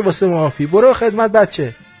دلیل نمیشه واسه معافی، برو خدمت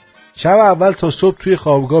بچه. شب اول تا صبح توی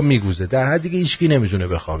خوابگاه میگوزه، در حدی که هیچکی نمیتونه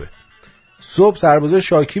بخوابه. صبح سربازا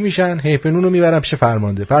شاکی میشن، حیفنون رو میبرن پیش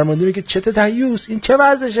فرمانده. فرمانده میگه چته دیوس، این چه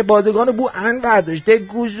وضعشه؟ بادگان بو ان برداشته،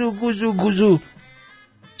 گوزو گوزو گوزو.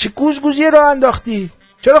 چه گوزگوزی راه انداختی؟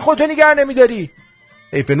 چرا خودتو نگه نمیداری؟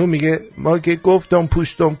 ایپنو میگه ما که گفتم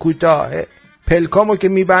پوستم کوتاهه، پلکامو که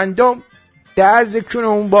میبندم درز کنه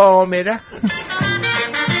اون با آمره.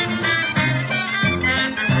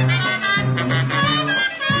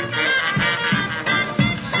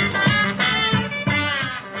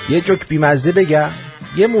 یه جوک بیمزه بگم.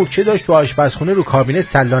 یه مورچه داشت تو آشپزخونه رو کابینت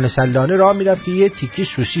سلانه راه میرفت که یه تیکی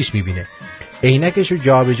سوسیس میبینه، عینکشو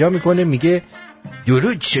جابجا میکنه، میگه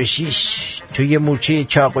درود سوسیس، تو یه مورچه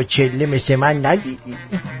چاق و چله مثل من ندیدی؟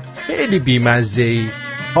 خیلی بیمزه ای.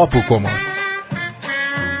 هاپو کمان.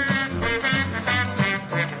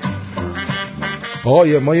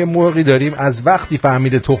 آقا ما یه موقعی داریم از وقتی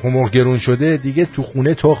فهمیده تخم مرغ گرون شده دیگه تو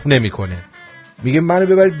خونه تخم نمیکنه. میگه منو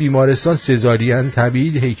ببرید بیمارستان سزارین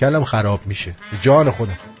طبیعی هیکلم خراب میشه. جان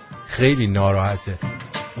خودم خیلی ناراحته.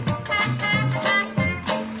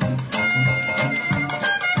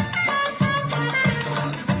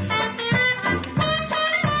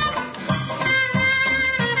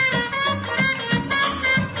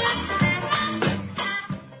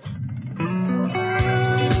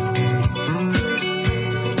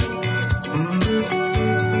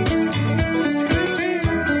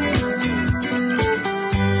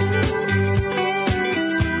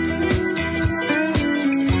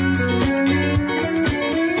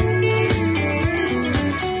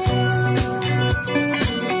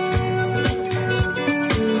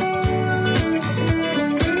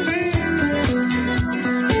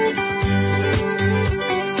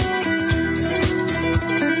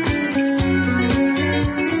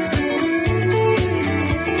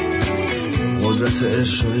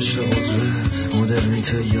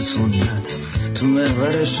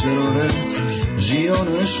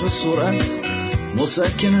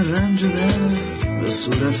 مسکن رنج و درد به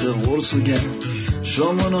صورت قرص و گرد،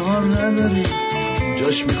 شما نهار نداری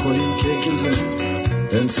جاش میخوریم کیک زن،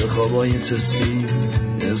 انتخابای تستی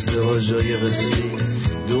ازدواجای قسطی،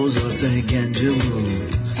 2000 ته گنجه بود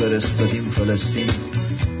فرستادیم فلسطین،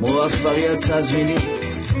 موفقیت تضمینی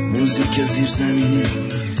موزیک زیرزمینی،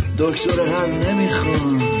 دکتر هم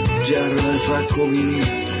نمیخوان جراح فک و بینی،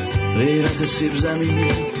 غیرت سیب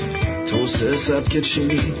زمینی توسعه سبک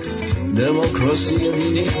چینی، دموکراسی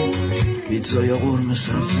دینی پیتزا یا قرمه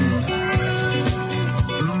سبزی.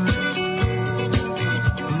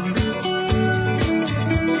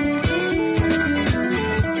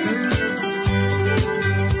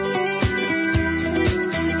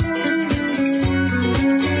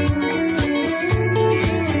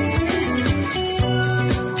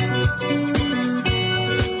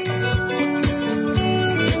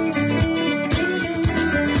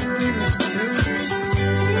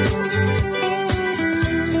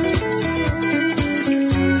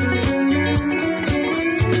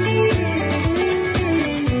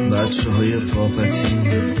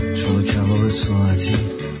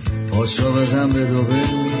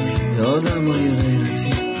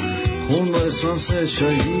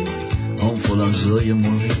 شاهی آنفولانزای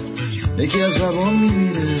ماهی، یکی از زبان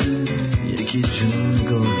میمیره یکی جنون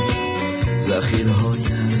گاهی، ذخیره های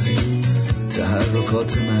ارزی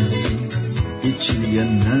تحرکات مرزی، هیچی دیگه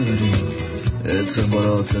نداریم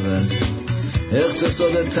اعتبارات ورزی،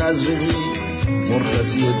 اقتصاد تزریقی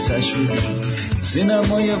مرخصی و تشویقی،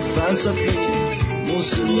 سینمای فلسفی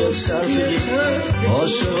موسیقی صرفی،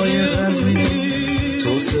 عاشقای قزوینی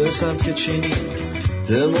توسعه سبک چینی،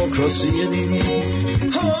 دموکراسی دینی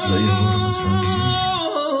پیتزای قرمه سبزی.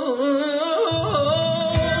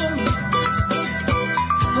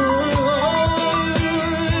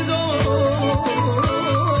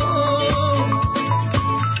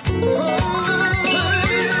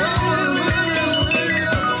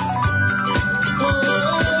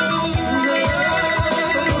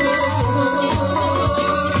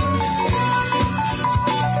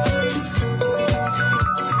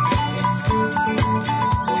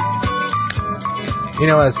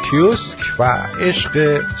 اینم از کیوسک و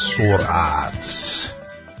عشق سرعت.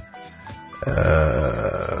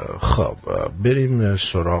 خب بریم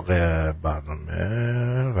سراغ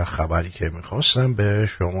برنامه و خبری که میخواستم به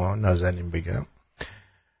شما نازنین بگم.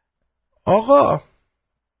 آقا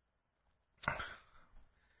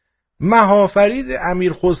مهافرید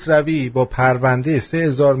امیر خسروی با پرونده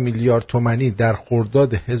 3000 میلیارد تومانی در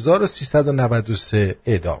خرداد 1393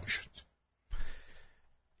 اعدام شد.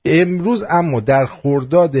 امروز اما در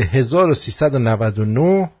خرداد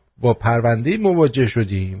 1399 با پرونده مواجه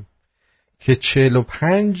شدیم که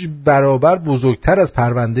 45 برابر بزرگتر از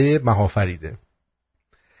پرونده مهافریده.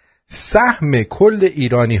 سهم کل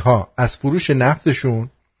ایرانی ها از فروش نفتشون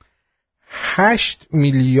 8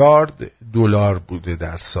 میلیارد دلار بوده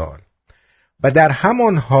در سال و در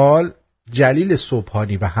همان حال جلیل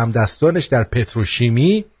صبحانی و همدستانش در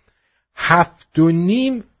پتروشیمی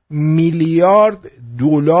 7.5 میلیارد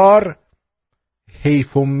دلار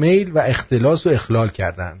حیف و میل و اختلاس و اخلال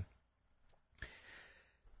کردند.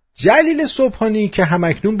 جلیل صبحانی که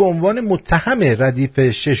همکنون به عنوان متهم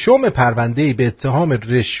ردیف ششم پرونده‌ای به اتهام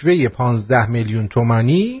رشوه 15 میلیون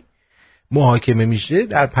تومانی محاکمه میشه،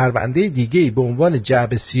 در پرونده دیگه‌ای به عنوان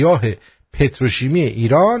جعبه سیاه پتروشیمی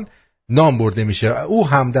ایران نام برده میشه. او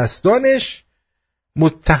همدستانش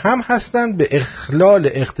متهم هستند به اخلال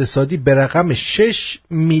اقتصادی به رقم 6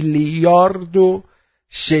 میلیارد و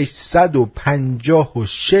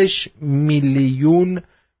 656 میلیون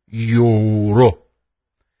یورو.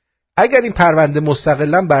 اگر این پرونده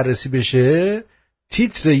مستقلاً بررسی بشه،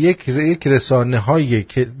 تیتر یک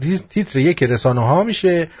رسانه ها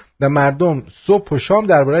میشه و مردم صبح و شام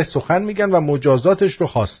درباره‌اش سخن میگن و مجازاتش رو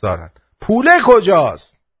خواستارن. پوله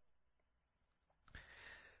کجاست؟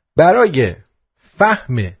 برای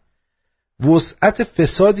فهم وسعت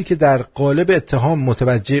فسادی که در قالب اتهام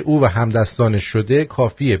متوجه او و همدستانش شده،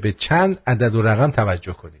 کافیه به چند عدد و رقم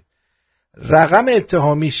توجه کنید. رقم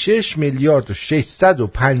اتهامی 6 میلیارد و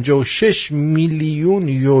 656 میلیون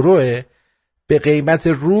یوروه. به قیمت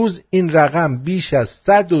روز این رقم بیش از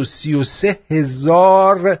 133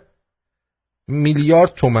 هزار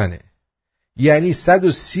میلیارد تومنه. یعنی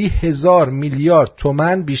 130 هزار میلیارد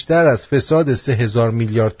تومن بیشتر از فساد 3 هزار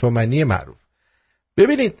میلیارد تومنی معروف.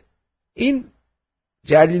 ببینید این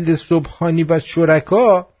جلیل صبحانی و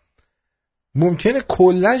شرکا ممکنه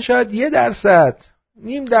کلن شاید 1%،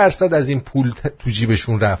 0.5% از این پول تو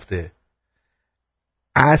جیبشون رفته.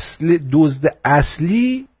 دزد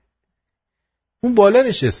اصلی اون بالا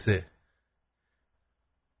نشسته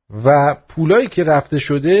و پولایی که رفته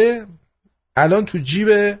شده الان تو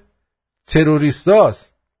جیب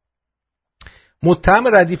تروریستاست.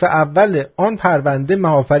 متهم ردیف اول آن پرونده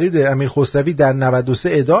محافرید امیر خسروی در 93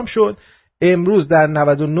 اعدام شد. امروز در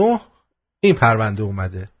 99 این پرونده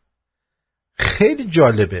اومده. خیلی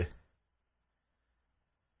جالبه.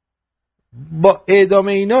 با اعدام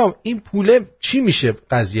اینا این پوله چی میشه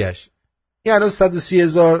قضیهش؟ این الان 130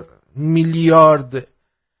 هزار میلیارد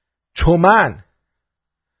تومن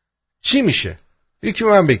چی میشه؟ یکی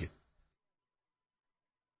من بگه.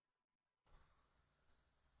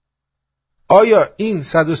 آیا این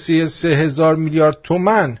 133 هزار میلیارد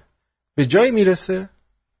تومن به جایی میرسه؟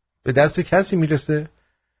 به دست کسی میرسه؟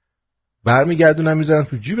 برمیگردونن میذارن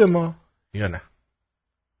تو جیب ما یا نه؟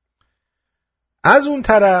 از اون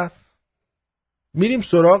طرف میریم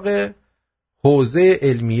سراغ حوزه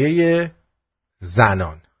علمیه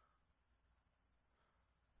زنان.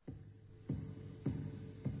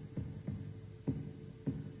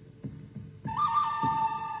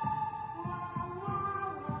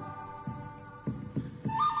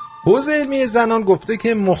 حوزه علمی زنان گفته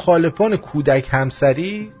که مخالفان کودک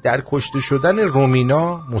همسری در کشته شدن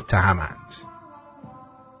رومینا متهمند.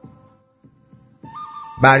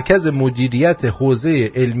 مرکز مدیریت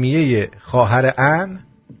حوزه علمیه خواهر ان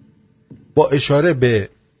با اشاره به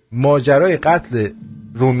ماجرای قتل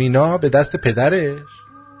رومینا به دست پدرش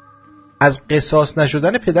از قصاص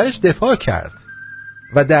نشدن پدرش دفاع کرد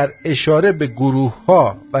و در اشاره به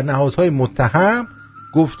گروه‌ها و نهادهای متهم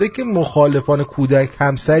گفته که مخالفان کودک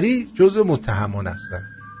همسری جزو متهمان هستند.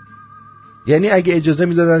 یعنی اگه اجازه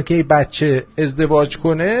میدادن که بچه ازدواج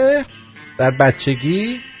کنه در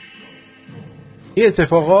بچگی این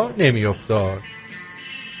اتفاقا نمیافتاد.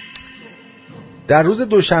 در روز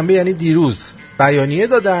دوشنبه یعنی دیروز بیانیه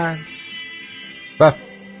دادن و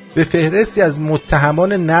به فهرستی از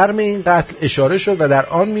متهمان نرم این قتل اشاره شد و در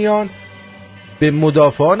آن میان به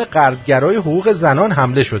مدافعان غربگرای حقوق زنان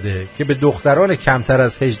حمله شده که به دختران کمتر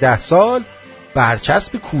از 18 سال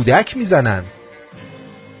برچسب کودک میزنند،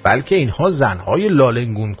 بلکه اینها زنهای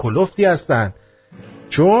لالنگون کلفتی هستند،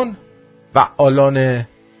 چون فعالان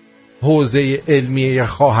حوزه علمیه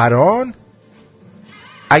خواهران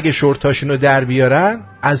اگه شورتاشونو در بیارن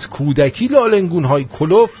از کودکی لالنگونهای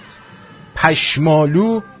کلفت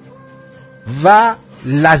پشمالو و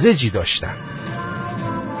لزجی داشتن.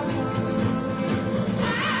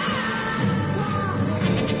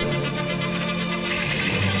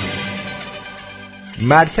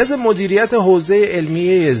 مرکز مدیریت حوزه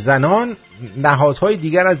علمیه زنان نهادهای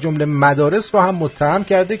دیگر از جمله مدارس رو هم متهم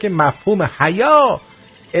کرده که مفهوم حیا،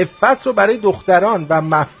 عفت رو برای دختران و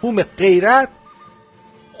مفهوم غیرت،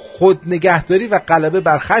 خود نگهداری و غلبه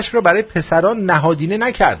بر خشم رو برای پسران نهادینه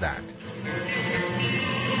نکردند.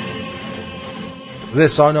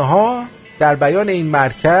 رسانه ها در بیانیه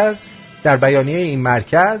این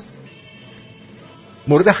مرکز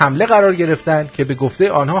مورد حمله قرار گرفتن که به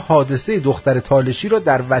گفته آنها حادثه دختر تالشی را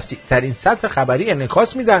در وسیع ترین سطح خبری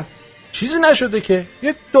انعکاس میدن. چیزی نشده که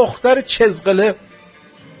یه دختر چزقله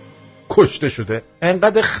کشته شده.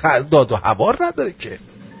 انقدر داد و هوار نداره که.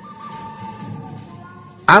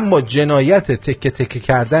 اما جنایت تکه تکه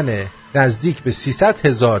کردن نزدیک به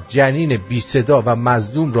 300,000 جنین بی صدا و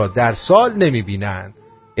مظلوم را در سال نمیبینند.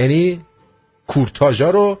 یعنی کورتاژا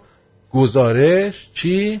رو گزارش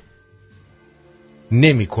چی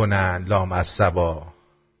نمی کنن لامصبا.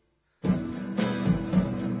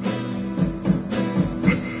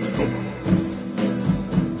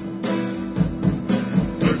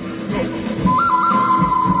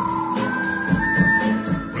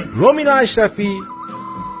 رومینا اشرفی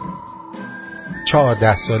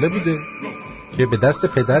 14 ساله بوده که به دست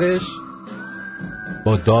پدرش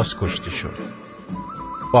با داس کشته شد،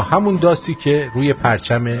 با همون داسی که روی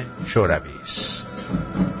پرچم شوروی است،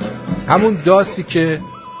 همون داسی که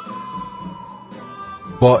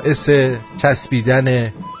باعث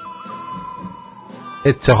چسبیدن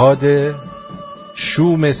اتحاد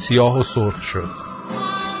شوم سیاه و سرخ شد.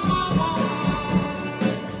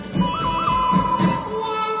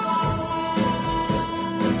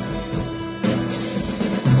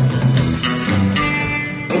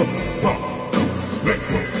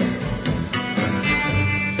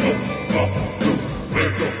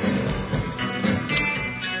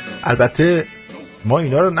 البته ما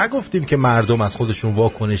اینا رو نگفتیم که مردم از خودشون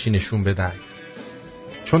واکنشی نشون بدن،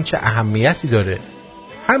 چون چه اهمیتی داره.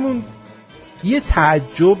 همون یه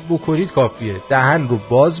تعجب بکنید کافیه، دهن رو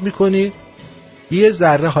باز میکنید، یه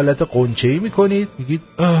ذره حالت قنچه‌ای میکنید، میگید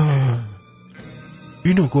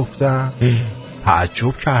اینو گفتم،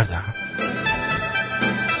 تعجب کردم.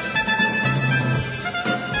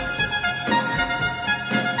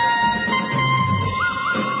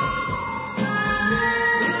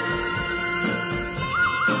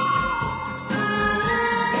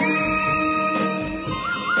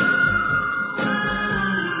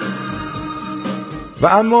 و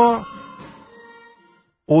اما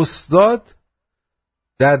استاد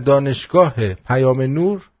در دانشگاه پیام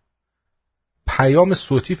نور پیام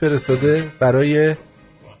صوتی فرستاده برای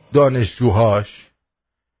دانشجوهاش.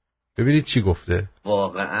 ببینید چی گفته.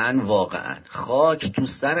 واقعا خاک تو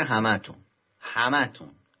سر همتون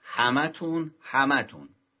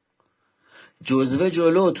جزوه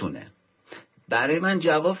جلوتونه. برای من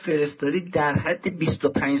جواب فرستادی در حد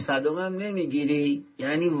 25 صدم هم نمیگیری؟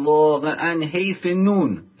 یعنی واقعا حیف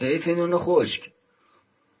نون خشک.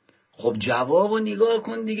 خب جوابو نگاه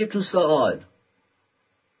کن دیگه تو سوال.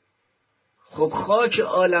 خب خاک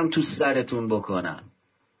عالم تو سرتون بکنم،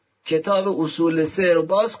 کتاب اصول 3 رو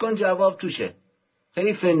باز کن، جواب توشه.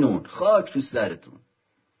 حیف نون، خاک تو سرتون.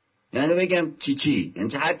 یعنی بگم چی؟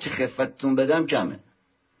 یعنی هر چی خفتتون بدم کمه.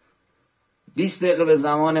 20 دقیقه به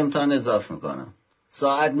زمان امتحان اضافه میکنم.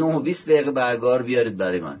 ساعت 9:20 برگار بیارید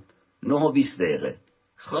برای من. 9:20.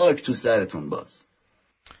 خاک تو سرتون باز.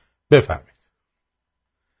 بفهمید.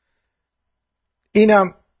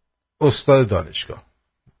 اینم استاد دانشگاه.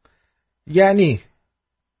 یعنی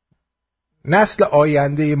نسل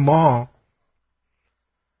آینده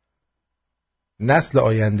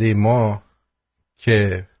ما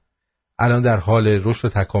که الان در حال رشد و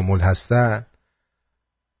تکامل هستن،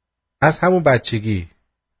 از همون بچگی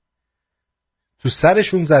تو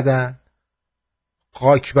سرشون زدن،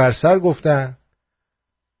 خاک بر سر گفتن.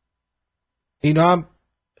 اینا هم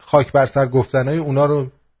خاک بر سر گفتنهای اونا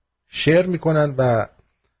رو شعر میکنن و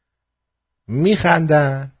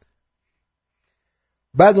میخندن.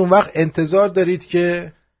 بعد اون وقت انتظار دارید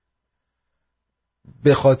که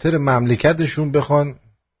به خاطر مملکتشون بخوان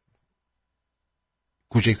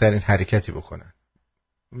کوچکترین حرکتی بکنن.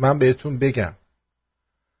 من بهتون بگم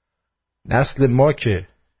نسل ما که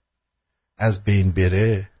از بین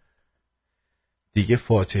بره دیگه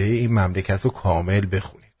فاتحه این مملکت رو کامل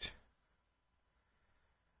بخونید.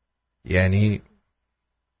 یعنی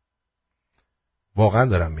واقعا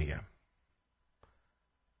دارم میگم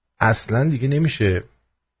اصلا دیگه نمیشه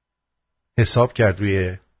حساب کرد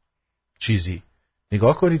روی چیزی.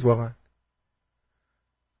 نگاه کنید واقعا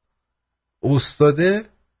استاده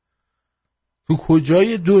تو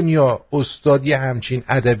کجای دنیا استادی همچین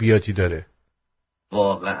ادبیاتی داره؟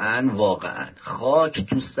 واقعا خاک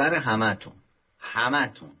تو سر همتون.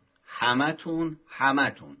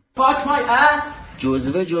 Fuck my ass.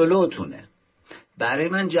 جزوه جلوتونه. برای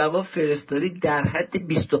من جواب فرستادی در حد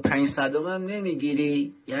 25 صدم هم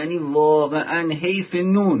نمیگیری؟ یعنی واقعا حیف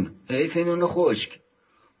نون خشک.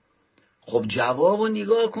 خب جوابو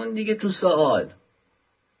نگاه کن دیگه تو سوال.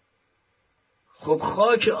 خب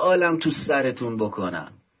خاک عالم تو سرتون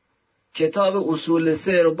بکنم، کتاب اصول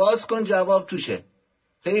 3 رو باز کن، جواب توشه.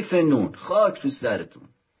 حیف نون، خاک تو سرتون.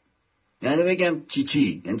 یعنی بگم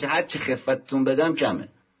چی؟ یعنی هر چی خفتتون بدم کمه.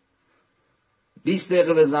 20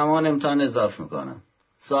 دقیقه به زمان امتحان اضافه میکنم.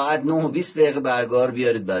 ساعت 9:20 برگار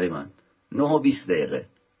بیارید برای من. 9:20.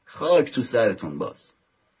 خاک تو سرتون باز.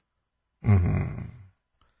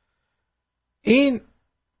 این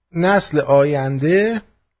نسل آینده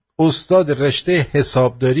استاد رشته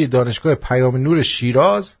حسابداری دانشگاه پیام نور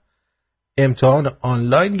شیراز امتحان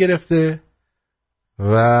آنلاین گرفته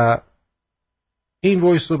و این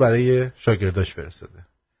وایس رو برای شاگرداش فرستاده.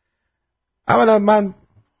 اولا من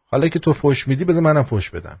حالا که تو فوش میدی بذار منم فوش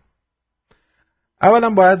بدم. اولا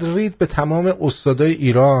باید رید به تمام استادای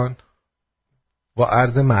ایران با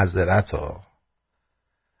عرض معذرت ها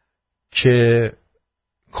که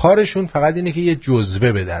کارشون فقط اینه که یه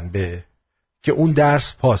جزوه بدن به که اون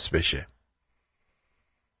درس پاس بشه.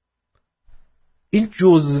 این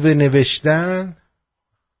جزوه نوشتن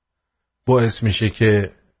باعث میشه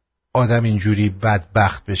که آدم اینجوری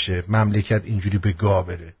بدبخت بشه، مملکت اینجوری به گاه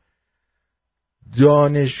بره.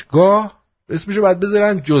 دانشگاه اسمشو باید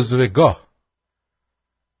بذارن جزوه گاه.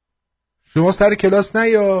 شما سر کلاس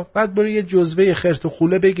نیا، بعد برو یه جزوه خرت و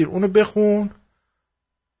خوله بگیر، اونو بخون،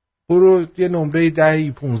 برو یه نمره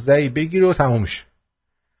 10 15 بگیر و تموم شه.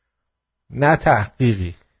 نه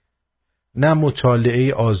تحقیقی، نه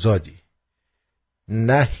مطالعه آزادی،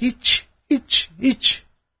 نه هیچ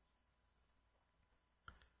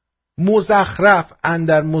مزخرف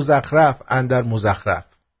اندر مزخرف.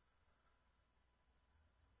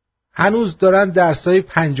 هنوز دارن درسای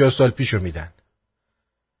 50 سال پیشو میدن.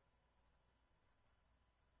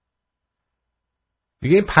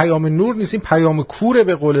 دیگه این پیام نور نیست، این پیام کوره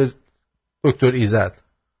به قول دکتر ایزد.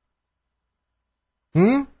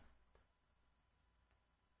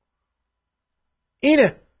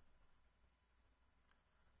 اینه.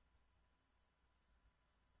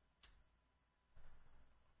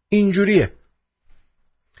 اینجوریه.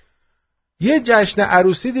 یه جشن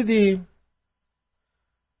عروسی دیدیم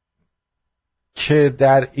که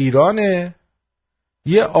در ایرانه،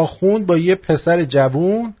 یه آخوند با یه پسر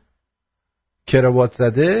جوون کراوات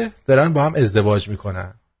زده دارن با هم ازدواج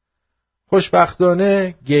میکنن.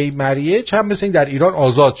 خوشبختانه گی مریج هم مثل این در ایران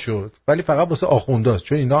آزاد شد، ولی فقط واسه آخونداست،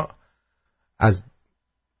 چون اینا از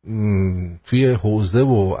توی حوزه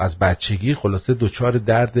و از بچگی خلاصه دوچار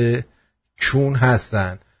درد چون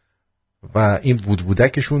هستن و این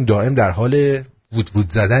وودکشون دائم در حال وود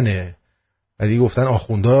زدنه، ولی گفتن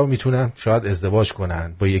آخوندا میتونن شاید ازدواج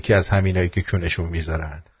کنن با یکی از همینایی که چونشون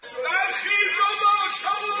میذارن.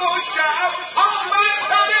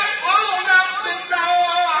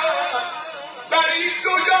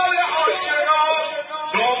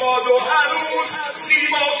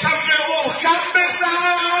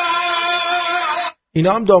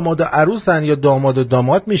 اینا هم داماد و عروسن یا داماد و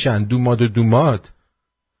داماد میشن؟ دوماد و دوماد.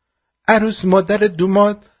 عروس مادر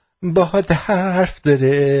دوماد باهات حرف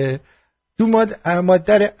داره، دوماد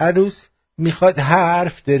مادر عروس میخواد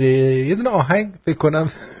حرف داره. یه دونه آهنگ فکر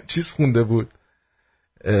کنم چیز خونده بود،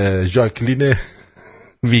 ژاکلین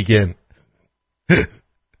ویگن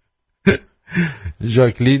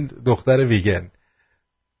ژاکلین دختر ویگن.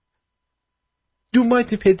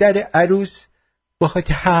 دوماد پدر عروس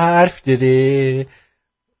باهات حرف داره.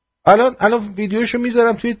 الان ویدیوشو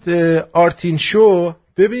میذارم توی آرتین شو،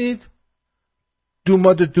 ببینید.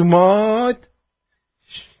 دوماد و دوماد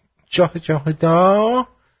شاه دا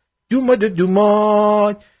دوماد و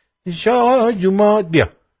دوماد شاه دوماد. بیا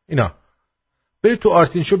اینا برید تو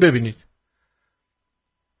آرتین شو ببینید.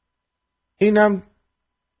 اینم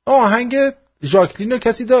آهنگ ژاکلینو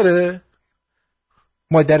کسی داره؟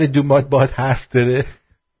 مادر دوماد باهات حرف داره.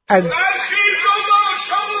 از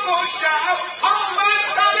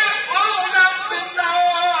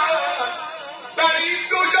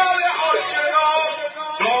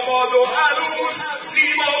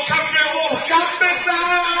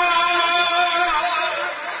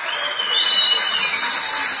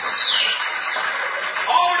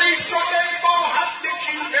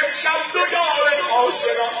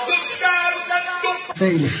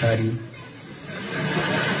خیلی خری.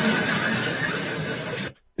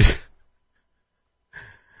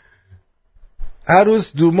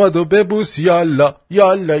 عروس دومادو ببوس یالا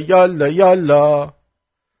یالا یالا یالا.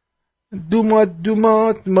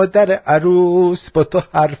 دوماد مادر عروس با تو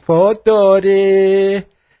حرفا داره،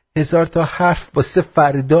 1000 تا حرف واسه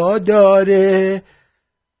فردا داره.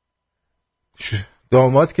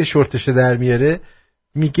 داماد که شورتش در میاره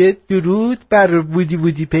میگه درود بر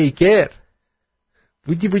وودی پیکر.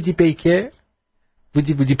 وودی پیکر،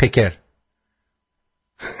 وودی پیکر.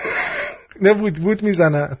 نه وود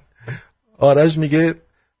میزنن. آرش میگه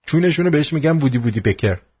چونشونو بهش میگم وودی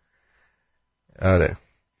پیکر. آره.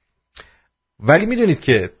 ولی میدونید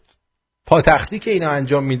که پاتختی که اینا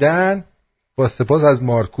انجام میدن، با سپاس از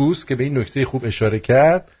مارکوس که به این نکته خوب اشاره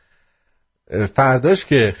کرد، فرداش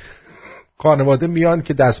که خانواده میان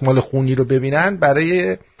که دستمال خونی رو ببینن،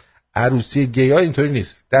 برای عروسی گیا اینطوری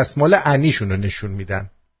نیست، دستمال عنیشون رو نشون میدن.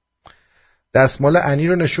 دستمال عنی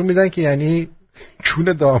رو نشون میدن که یعنی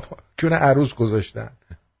چون عروس گذاشتن.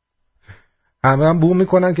 همه هم بوم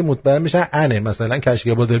میکنن که مطمئن میشن عنه، مثلا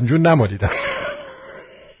کشکی بادم جون نمالیدن.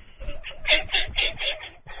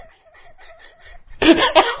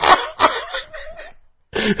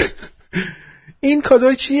 این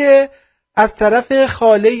کادو چیه؟ از طرف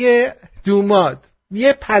خاله دوماد،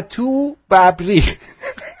 یه پتو ببری.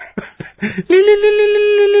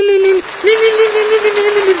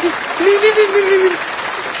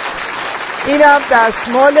 اینم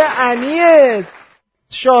دستمال عنیه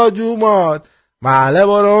شادوماد. معله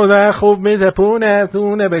برونه خوب میتپونه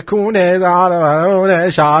تونه بکونه داره برونه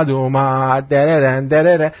شادوماد دررن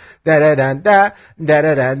دررن دررن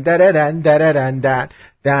دررن دررن دررن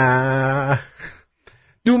در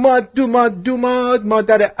دوماد دوماد دوماد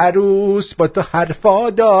مادر عروس با تو حرفا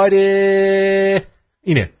داره.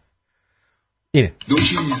 اینه دو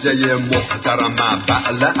چیزه محترمه،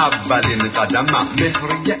 بعل اولین قدمه،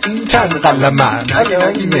 مهریه این چند قلمه،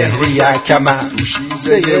 نگی مهریه کمه. دو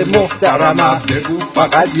چیزه محترمه، بگو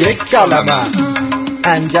فقط یک کلمه.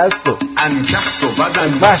 انجست و انکست و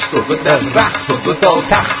بدن بست و بدرخت و دوتا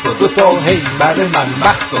تخت و دوتا هیبر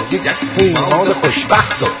منبخت و یک ایمان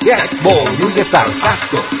خوشبخت و یک بانوی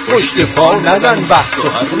سرسخت و پشت پا نزن وقت و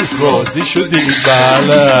هر روز راضی شدی.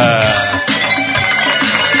 بله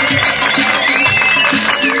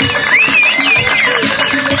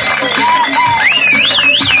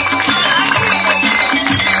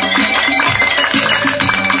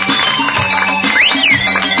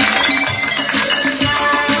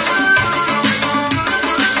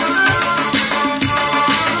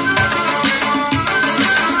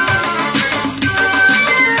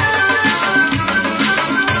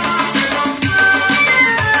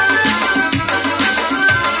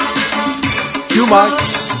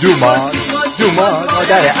دوماد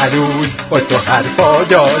مادر عروس با تو حرفا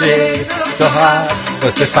داره، تو حرف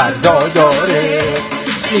واسه فردا داره.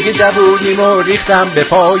 میگه جوونیمو ریختم به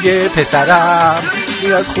پای پسرم،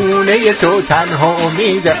 میاد خونه تو تنها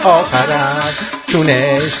امید آخرم.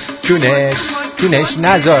 چونش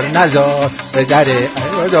نزار به در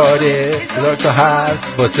داره، تو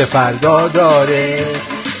حرف واسه فردا داره.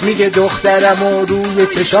 میگه دخترمو روی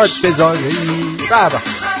چشاش بذاری، بابا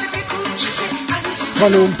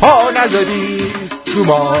خانوم پا نذاری.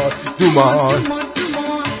 دوماد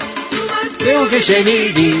دیو که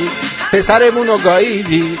شنیدی پسرمونو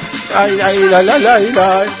گاییدی. لای لای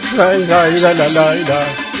لای لای.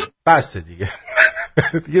 بسته دیگه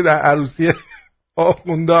دیگه در عروسی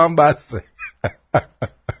آخونده هم بسته.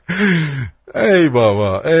 ای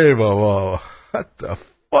بابا what the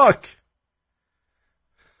fuck.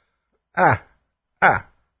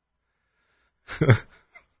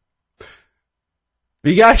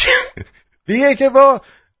 دیگه که با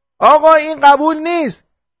آقا این قبول نیست،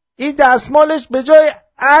 این دستمالش به جای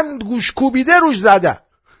گوش کوبیده روش زده.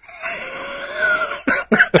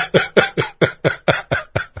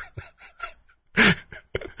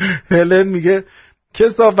 هلن میگه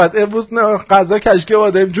کثافت امروز نه غذا کشکی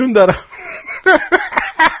آدم جون دارم.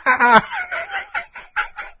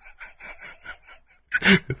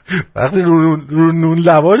 وقتی رو نون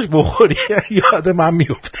لواش بخوری یاد من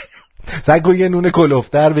میفته. سگو یه نون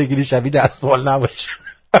کلوفتر بگیری شبیه دستمال نباشه.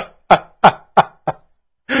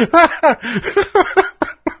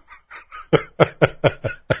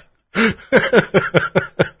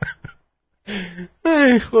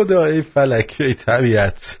 ای خدا، ای فلک، ای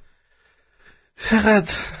طبیعت،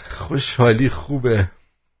 چقدر خوشحالی خوبه.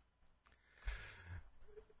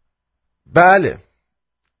 بله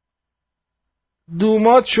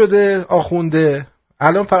دوماد شده آخونده.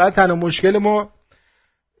 الان فقط تنها مشکل ما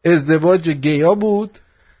ازدواج گیا بود.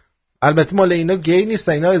 البته مال اینا گی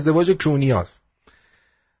نیستن، اینا ازدواج کونی هست.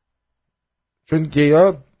 چون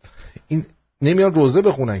گیا این نمیان روزه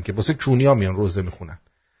بخونن که، واسه کونی ها میان روزه میخونن.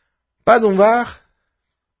 بعد اون وقت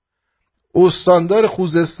استاندار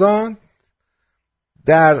خوزستان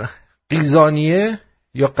در قیزانیه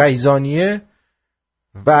یا قیزانیه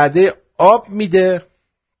وعده آب میده،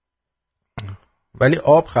 ولی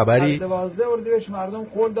آب خبری. 12 اردیبهشت مردم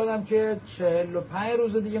قول دادم که 45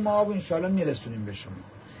 روز دیگه ما آب انشالله میرسونیم به شما.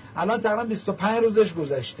 الان تقریبا 25 روزش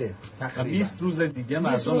گذشته، تقریبا 20 روز دیگه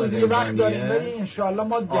مردم 20 روز دیگه وقت داریم، ولی انشالله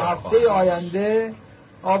ما هفته آینده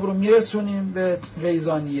آب رو میرسونیم به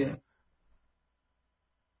ریزانیه.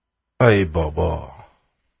 ای بابا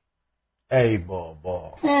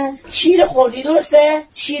شیر خوردی درسته؟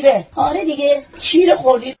 شیره. آره دیگه شیر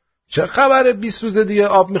خوردی. چه خبره 20 روز دیگه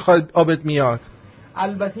آب میخواد آبت میاد؟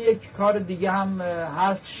 البته یک کار دیگه هم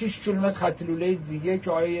هست، 6 کیلومتر خط لوله دیگه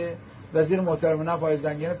که آیه وزیر محترم نفع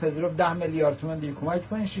زنگیان پذیرفت 10 میلیارد تومان دیگه کمک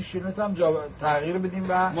کنیم 6 کیلومتر هم تغییر بدیم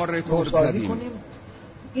و نوسازی کنیم.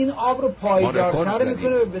 این آب رو پایدارتر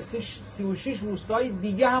میکنه، به 36 روستای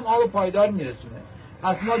دیگه هم آب پایدار میرسونه.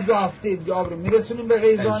 پس ما 2 هفته دیگه آب رو میرسونیم به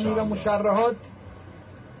قیزانی و مشرحات،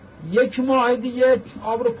 1 ماه دیگه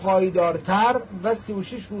آب رو پایدارتر و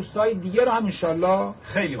 36 روستای دیگه رو هم انشالله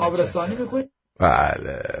آبرسانی میکنیم.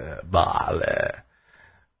 بله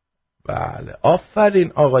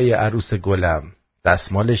آفرین آقای عروس گلم،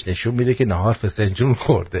 دستمالش نشون میده که نهار فسنجون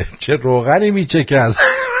خورده. چه روغنی میچکه از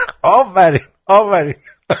آفرین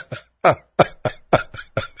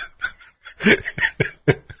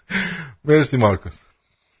مرسی مارکوس.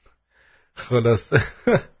 خلاصه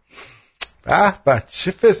به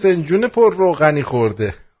چه فسنجون پر روغنی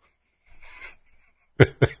خورده.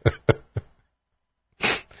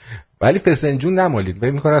 ولی فسنجون نمالید،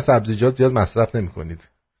 فکر می‌کنم سبزیجات زیاد مصرف نمی‌کنید،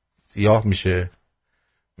 سیاه میشه.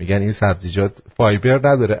 میگن این سبزیجات فایبر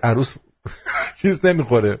نداره، عروس چیز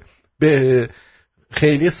نمیخوره، به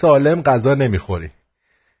خیلی سالم غذا نمیخوری.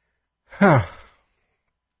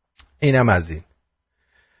 اینم از این.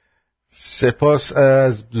 سپاس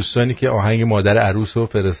از دوستانی که آهنگ مادر عروس رو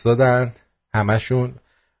فرستادن، همشون.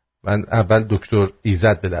 من اول دکتر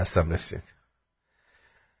ایزد به دستم رسید.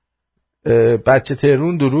 بچه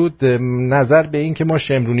تهرون درود. نظر به این که ما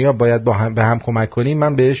شمرونی‌ها باید به هم کمک کنیم،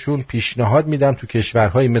 من بهشون پیشنهاد میدم تو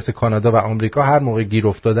کشورهایی مثل کانادا و آمریکا هر موقع گیر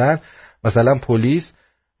افتادن، مثلا پلیس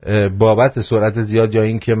بابت سرعت زیاد یا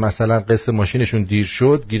این که مثلا قسط ماشینشون دیر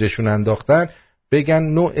شد گیرشون انداختن، بگن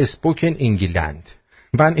نو اسپوکن انگلند.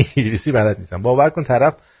 من انگلیسی بلد نیستم. باور کن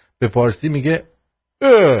طرف به فارسی میگه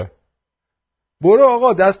برو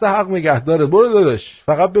آقا دست حق نگهداره، برو داداش،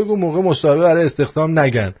 فقط بگو موقع مصاحبه برای استخدام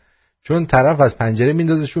نگن، چون طرف از پنجره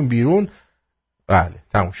میندازشون بیرون. بله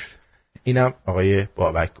تموم شد. اینم آقای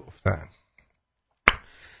بابک گفتن.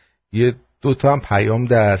 یه 2 تا هم پیام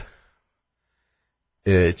در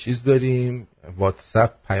چیز داریم،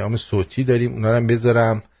 واتساپ پیام صوتی داریم، اونا رو هم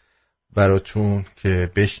بذارم براتون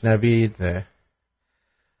که بشنوید.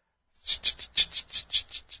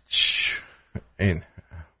 این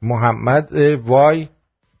محمد وای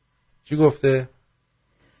چی گفته؟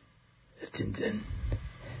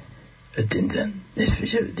 اتنزن نصف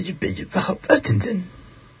شب دیگه بگی بخواب اتنزن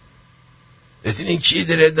این چی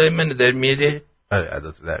داره ادای من در میره؟ آره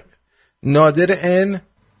ادات در میره. نادر ان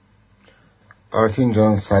آرتین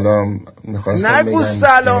جان سلام. میخواستم نگو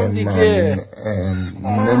سلام دیگه.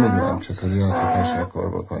 نمیدونم چطوری از تو تشکر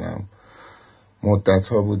بکنم. مدت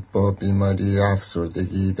ها بود با بیماری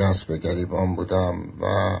افسردگی دست به گریبان بودم و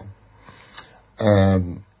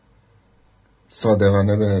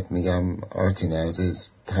صادقانه بهت میگم آرتین عزیز،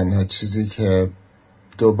 تنها چیزی که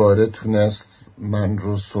دوباره تونست من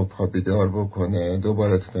رو صبح بیدار بکنه،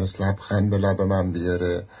 دوباره تونست لبخند به لب من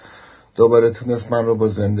بیاره، دوباره تونست من رو با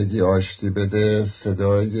زندگی آشتی بده،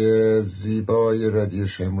 صدای زیبای رادیو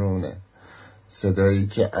شمرونه. صدایی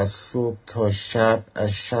که از صبح تا شب،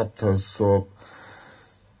 از شب تا صبح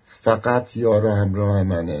فقط یار و همراه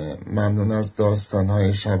منه. ممنون از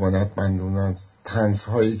داستانهای شبانت، ممنون از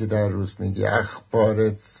طنزهایی که در روز میگی،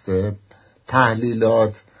 اخبارت،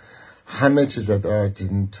 تحلیلات، همه چیزت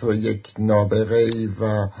آرتین. تو یک نابغه‌ای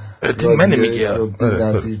و رادیوی تو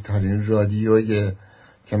بی‌نظیرترین رادیویی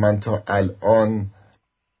که من تا الان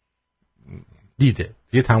دیده.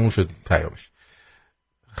 دیگه تموم شد پیامش.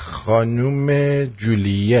 خانم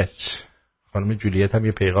جولیت هم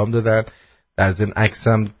یه پیغام دادن، در ضمن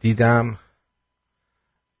عکسم دیدم،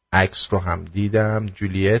 عکس رو هم دیدم.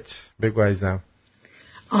 جولیت بگو عزیزم.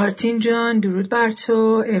 آرتین جان درود بر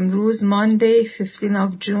تو. امروز ماندی 15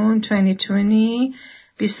 of June 2020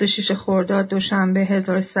 26 خرداد دوشنبه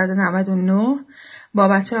 1399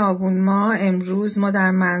 بابت آبون ما امروز ما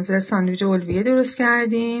در منزل ساندویچ الویه درست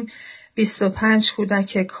کردیم. 25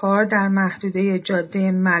 کودک کار در محدوده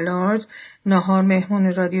جاده میلیارد نهار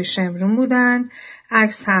مهمون رادیو شمرون بودن.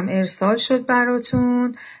 عکس هم ارسال شد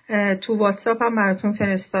براتون، تو واتساپ هم براتون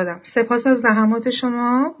فرستادم. سپاس از زحمات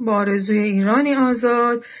شما با آرزوی ایرانی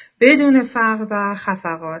آزاد بدون فقر و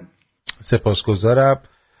خفقان. سپاسگزارم.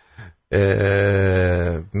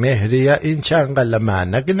 مهریه این چند قلمه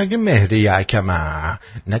نگه مهریه کمه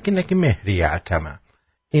نگه مهریه کمه.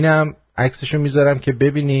 اینم عکسشو میذارم که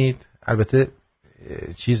ببینید. البته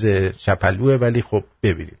چیز چپلوه ولی خب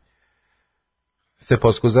ببینید.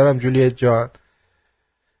 سپاسگزارم جولیت جان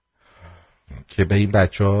که به این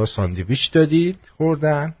بچه ها ساندویچ دادید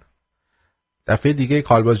خوردن. دفعه دیگه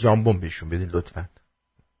کالباس ژامبون بهشون بدید لطفا،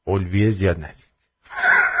 الویه زیاد ندید.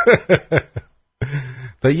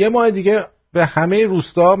 تا 1 ماه دیگه به همه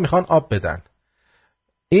روستا میخوان آب بدن.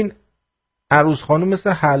 این عروس خانم مثل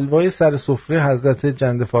حلوای سر سفره حضرت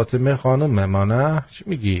جنده فاطمه خانم ممانه. چی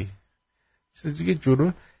میگی؟ چیز دیگه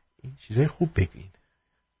جلو این چیزای خوب بگین،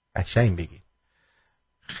 قشنگ بگین.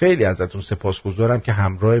 خیلی ازتون سپاسگزارم که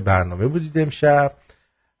همراه برنامه بودید امشب.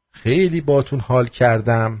 خیلی باهاتون حال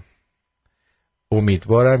کردم.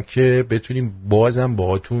 امیدوارم که بتونیم بازم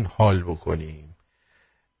باهاتون حال بکنیم.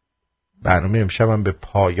 برنامه امشبم به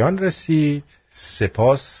پایان رسید.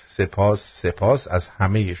 سپاس سپاس سپاس از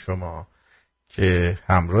همه شما که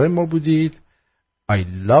همراه ما بودید. I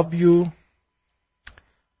love you.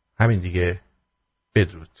 همین دیگه.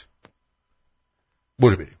 بدرود.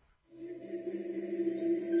 برو بریم.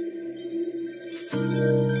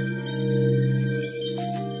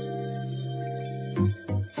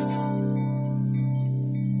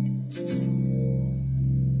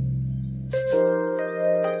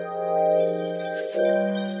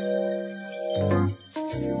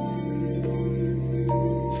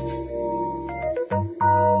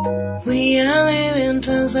 We are living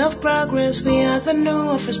tons of progress. We are the new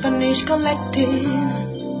of Spanish collective.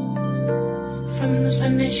 From the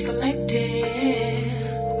Spanish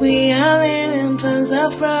collective. We are living tons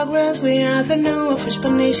of progress. We are the new of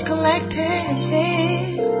Spanish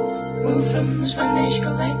collective. From the Spanish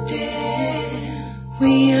collective.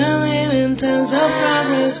 We are living tons of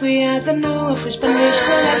progress. We are the new of Spanish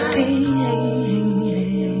collective.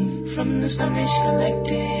 From the Spanish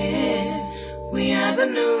collective. We are the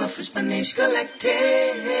new of Spanish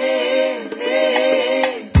collective.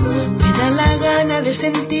 Me da la gana de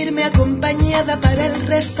sentirme acompañada para el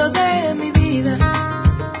resto de mi vida.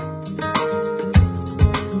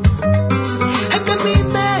 A mí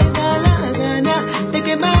me da la gana de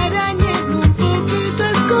que me arañen un poquito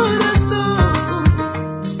el corazón,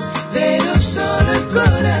 pero solo el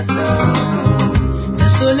corazón. La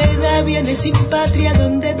soledad viene sin patria,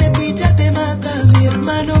 donde te pilla te mata mi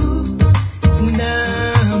hermano.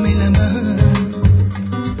 Dame la mano.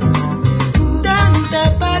 Tanta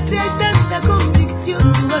patria y tanta convicción,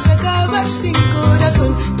 tú vas a acabar sin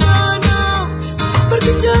corazón. Yo no,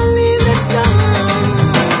 porque yo libre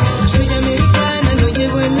soy. Soy americana, no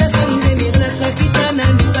llevo en la sangre ni raza gitana,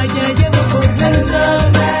 ni vaya llevo por dentro.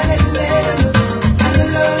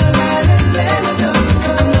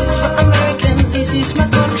 I'm not American, this is my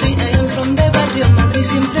country. I am from the barrio Madrid,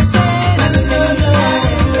 siempre sé.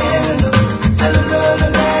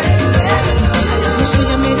 No soy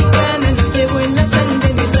americana, no llevo en la sangre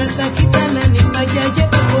ni raza gitana, ni vaya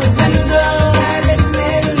llevo por dentro.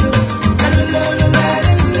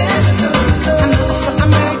 I'm also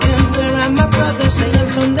American, where are my brothers? I am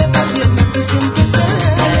from the barrio Madrid, siempre sé.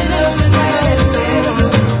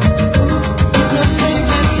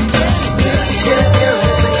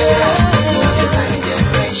 No soy Spanish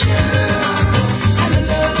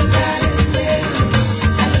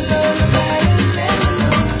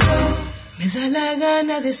Me da la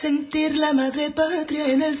gana de sentir la madre patria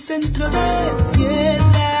en el centro del cielo.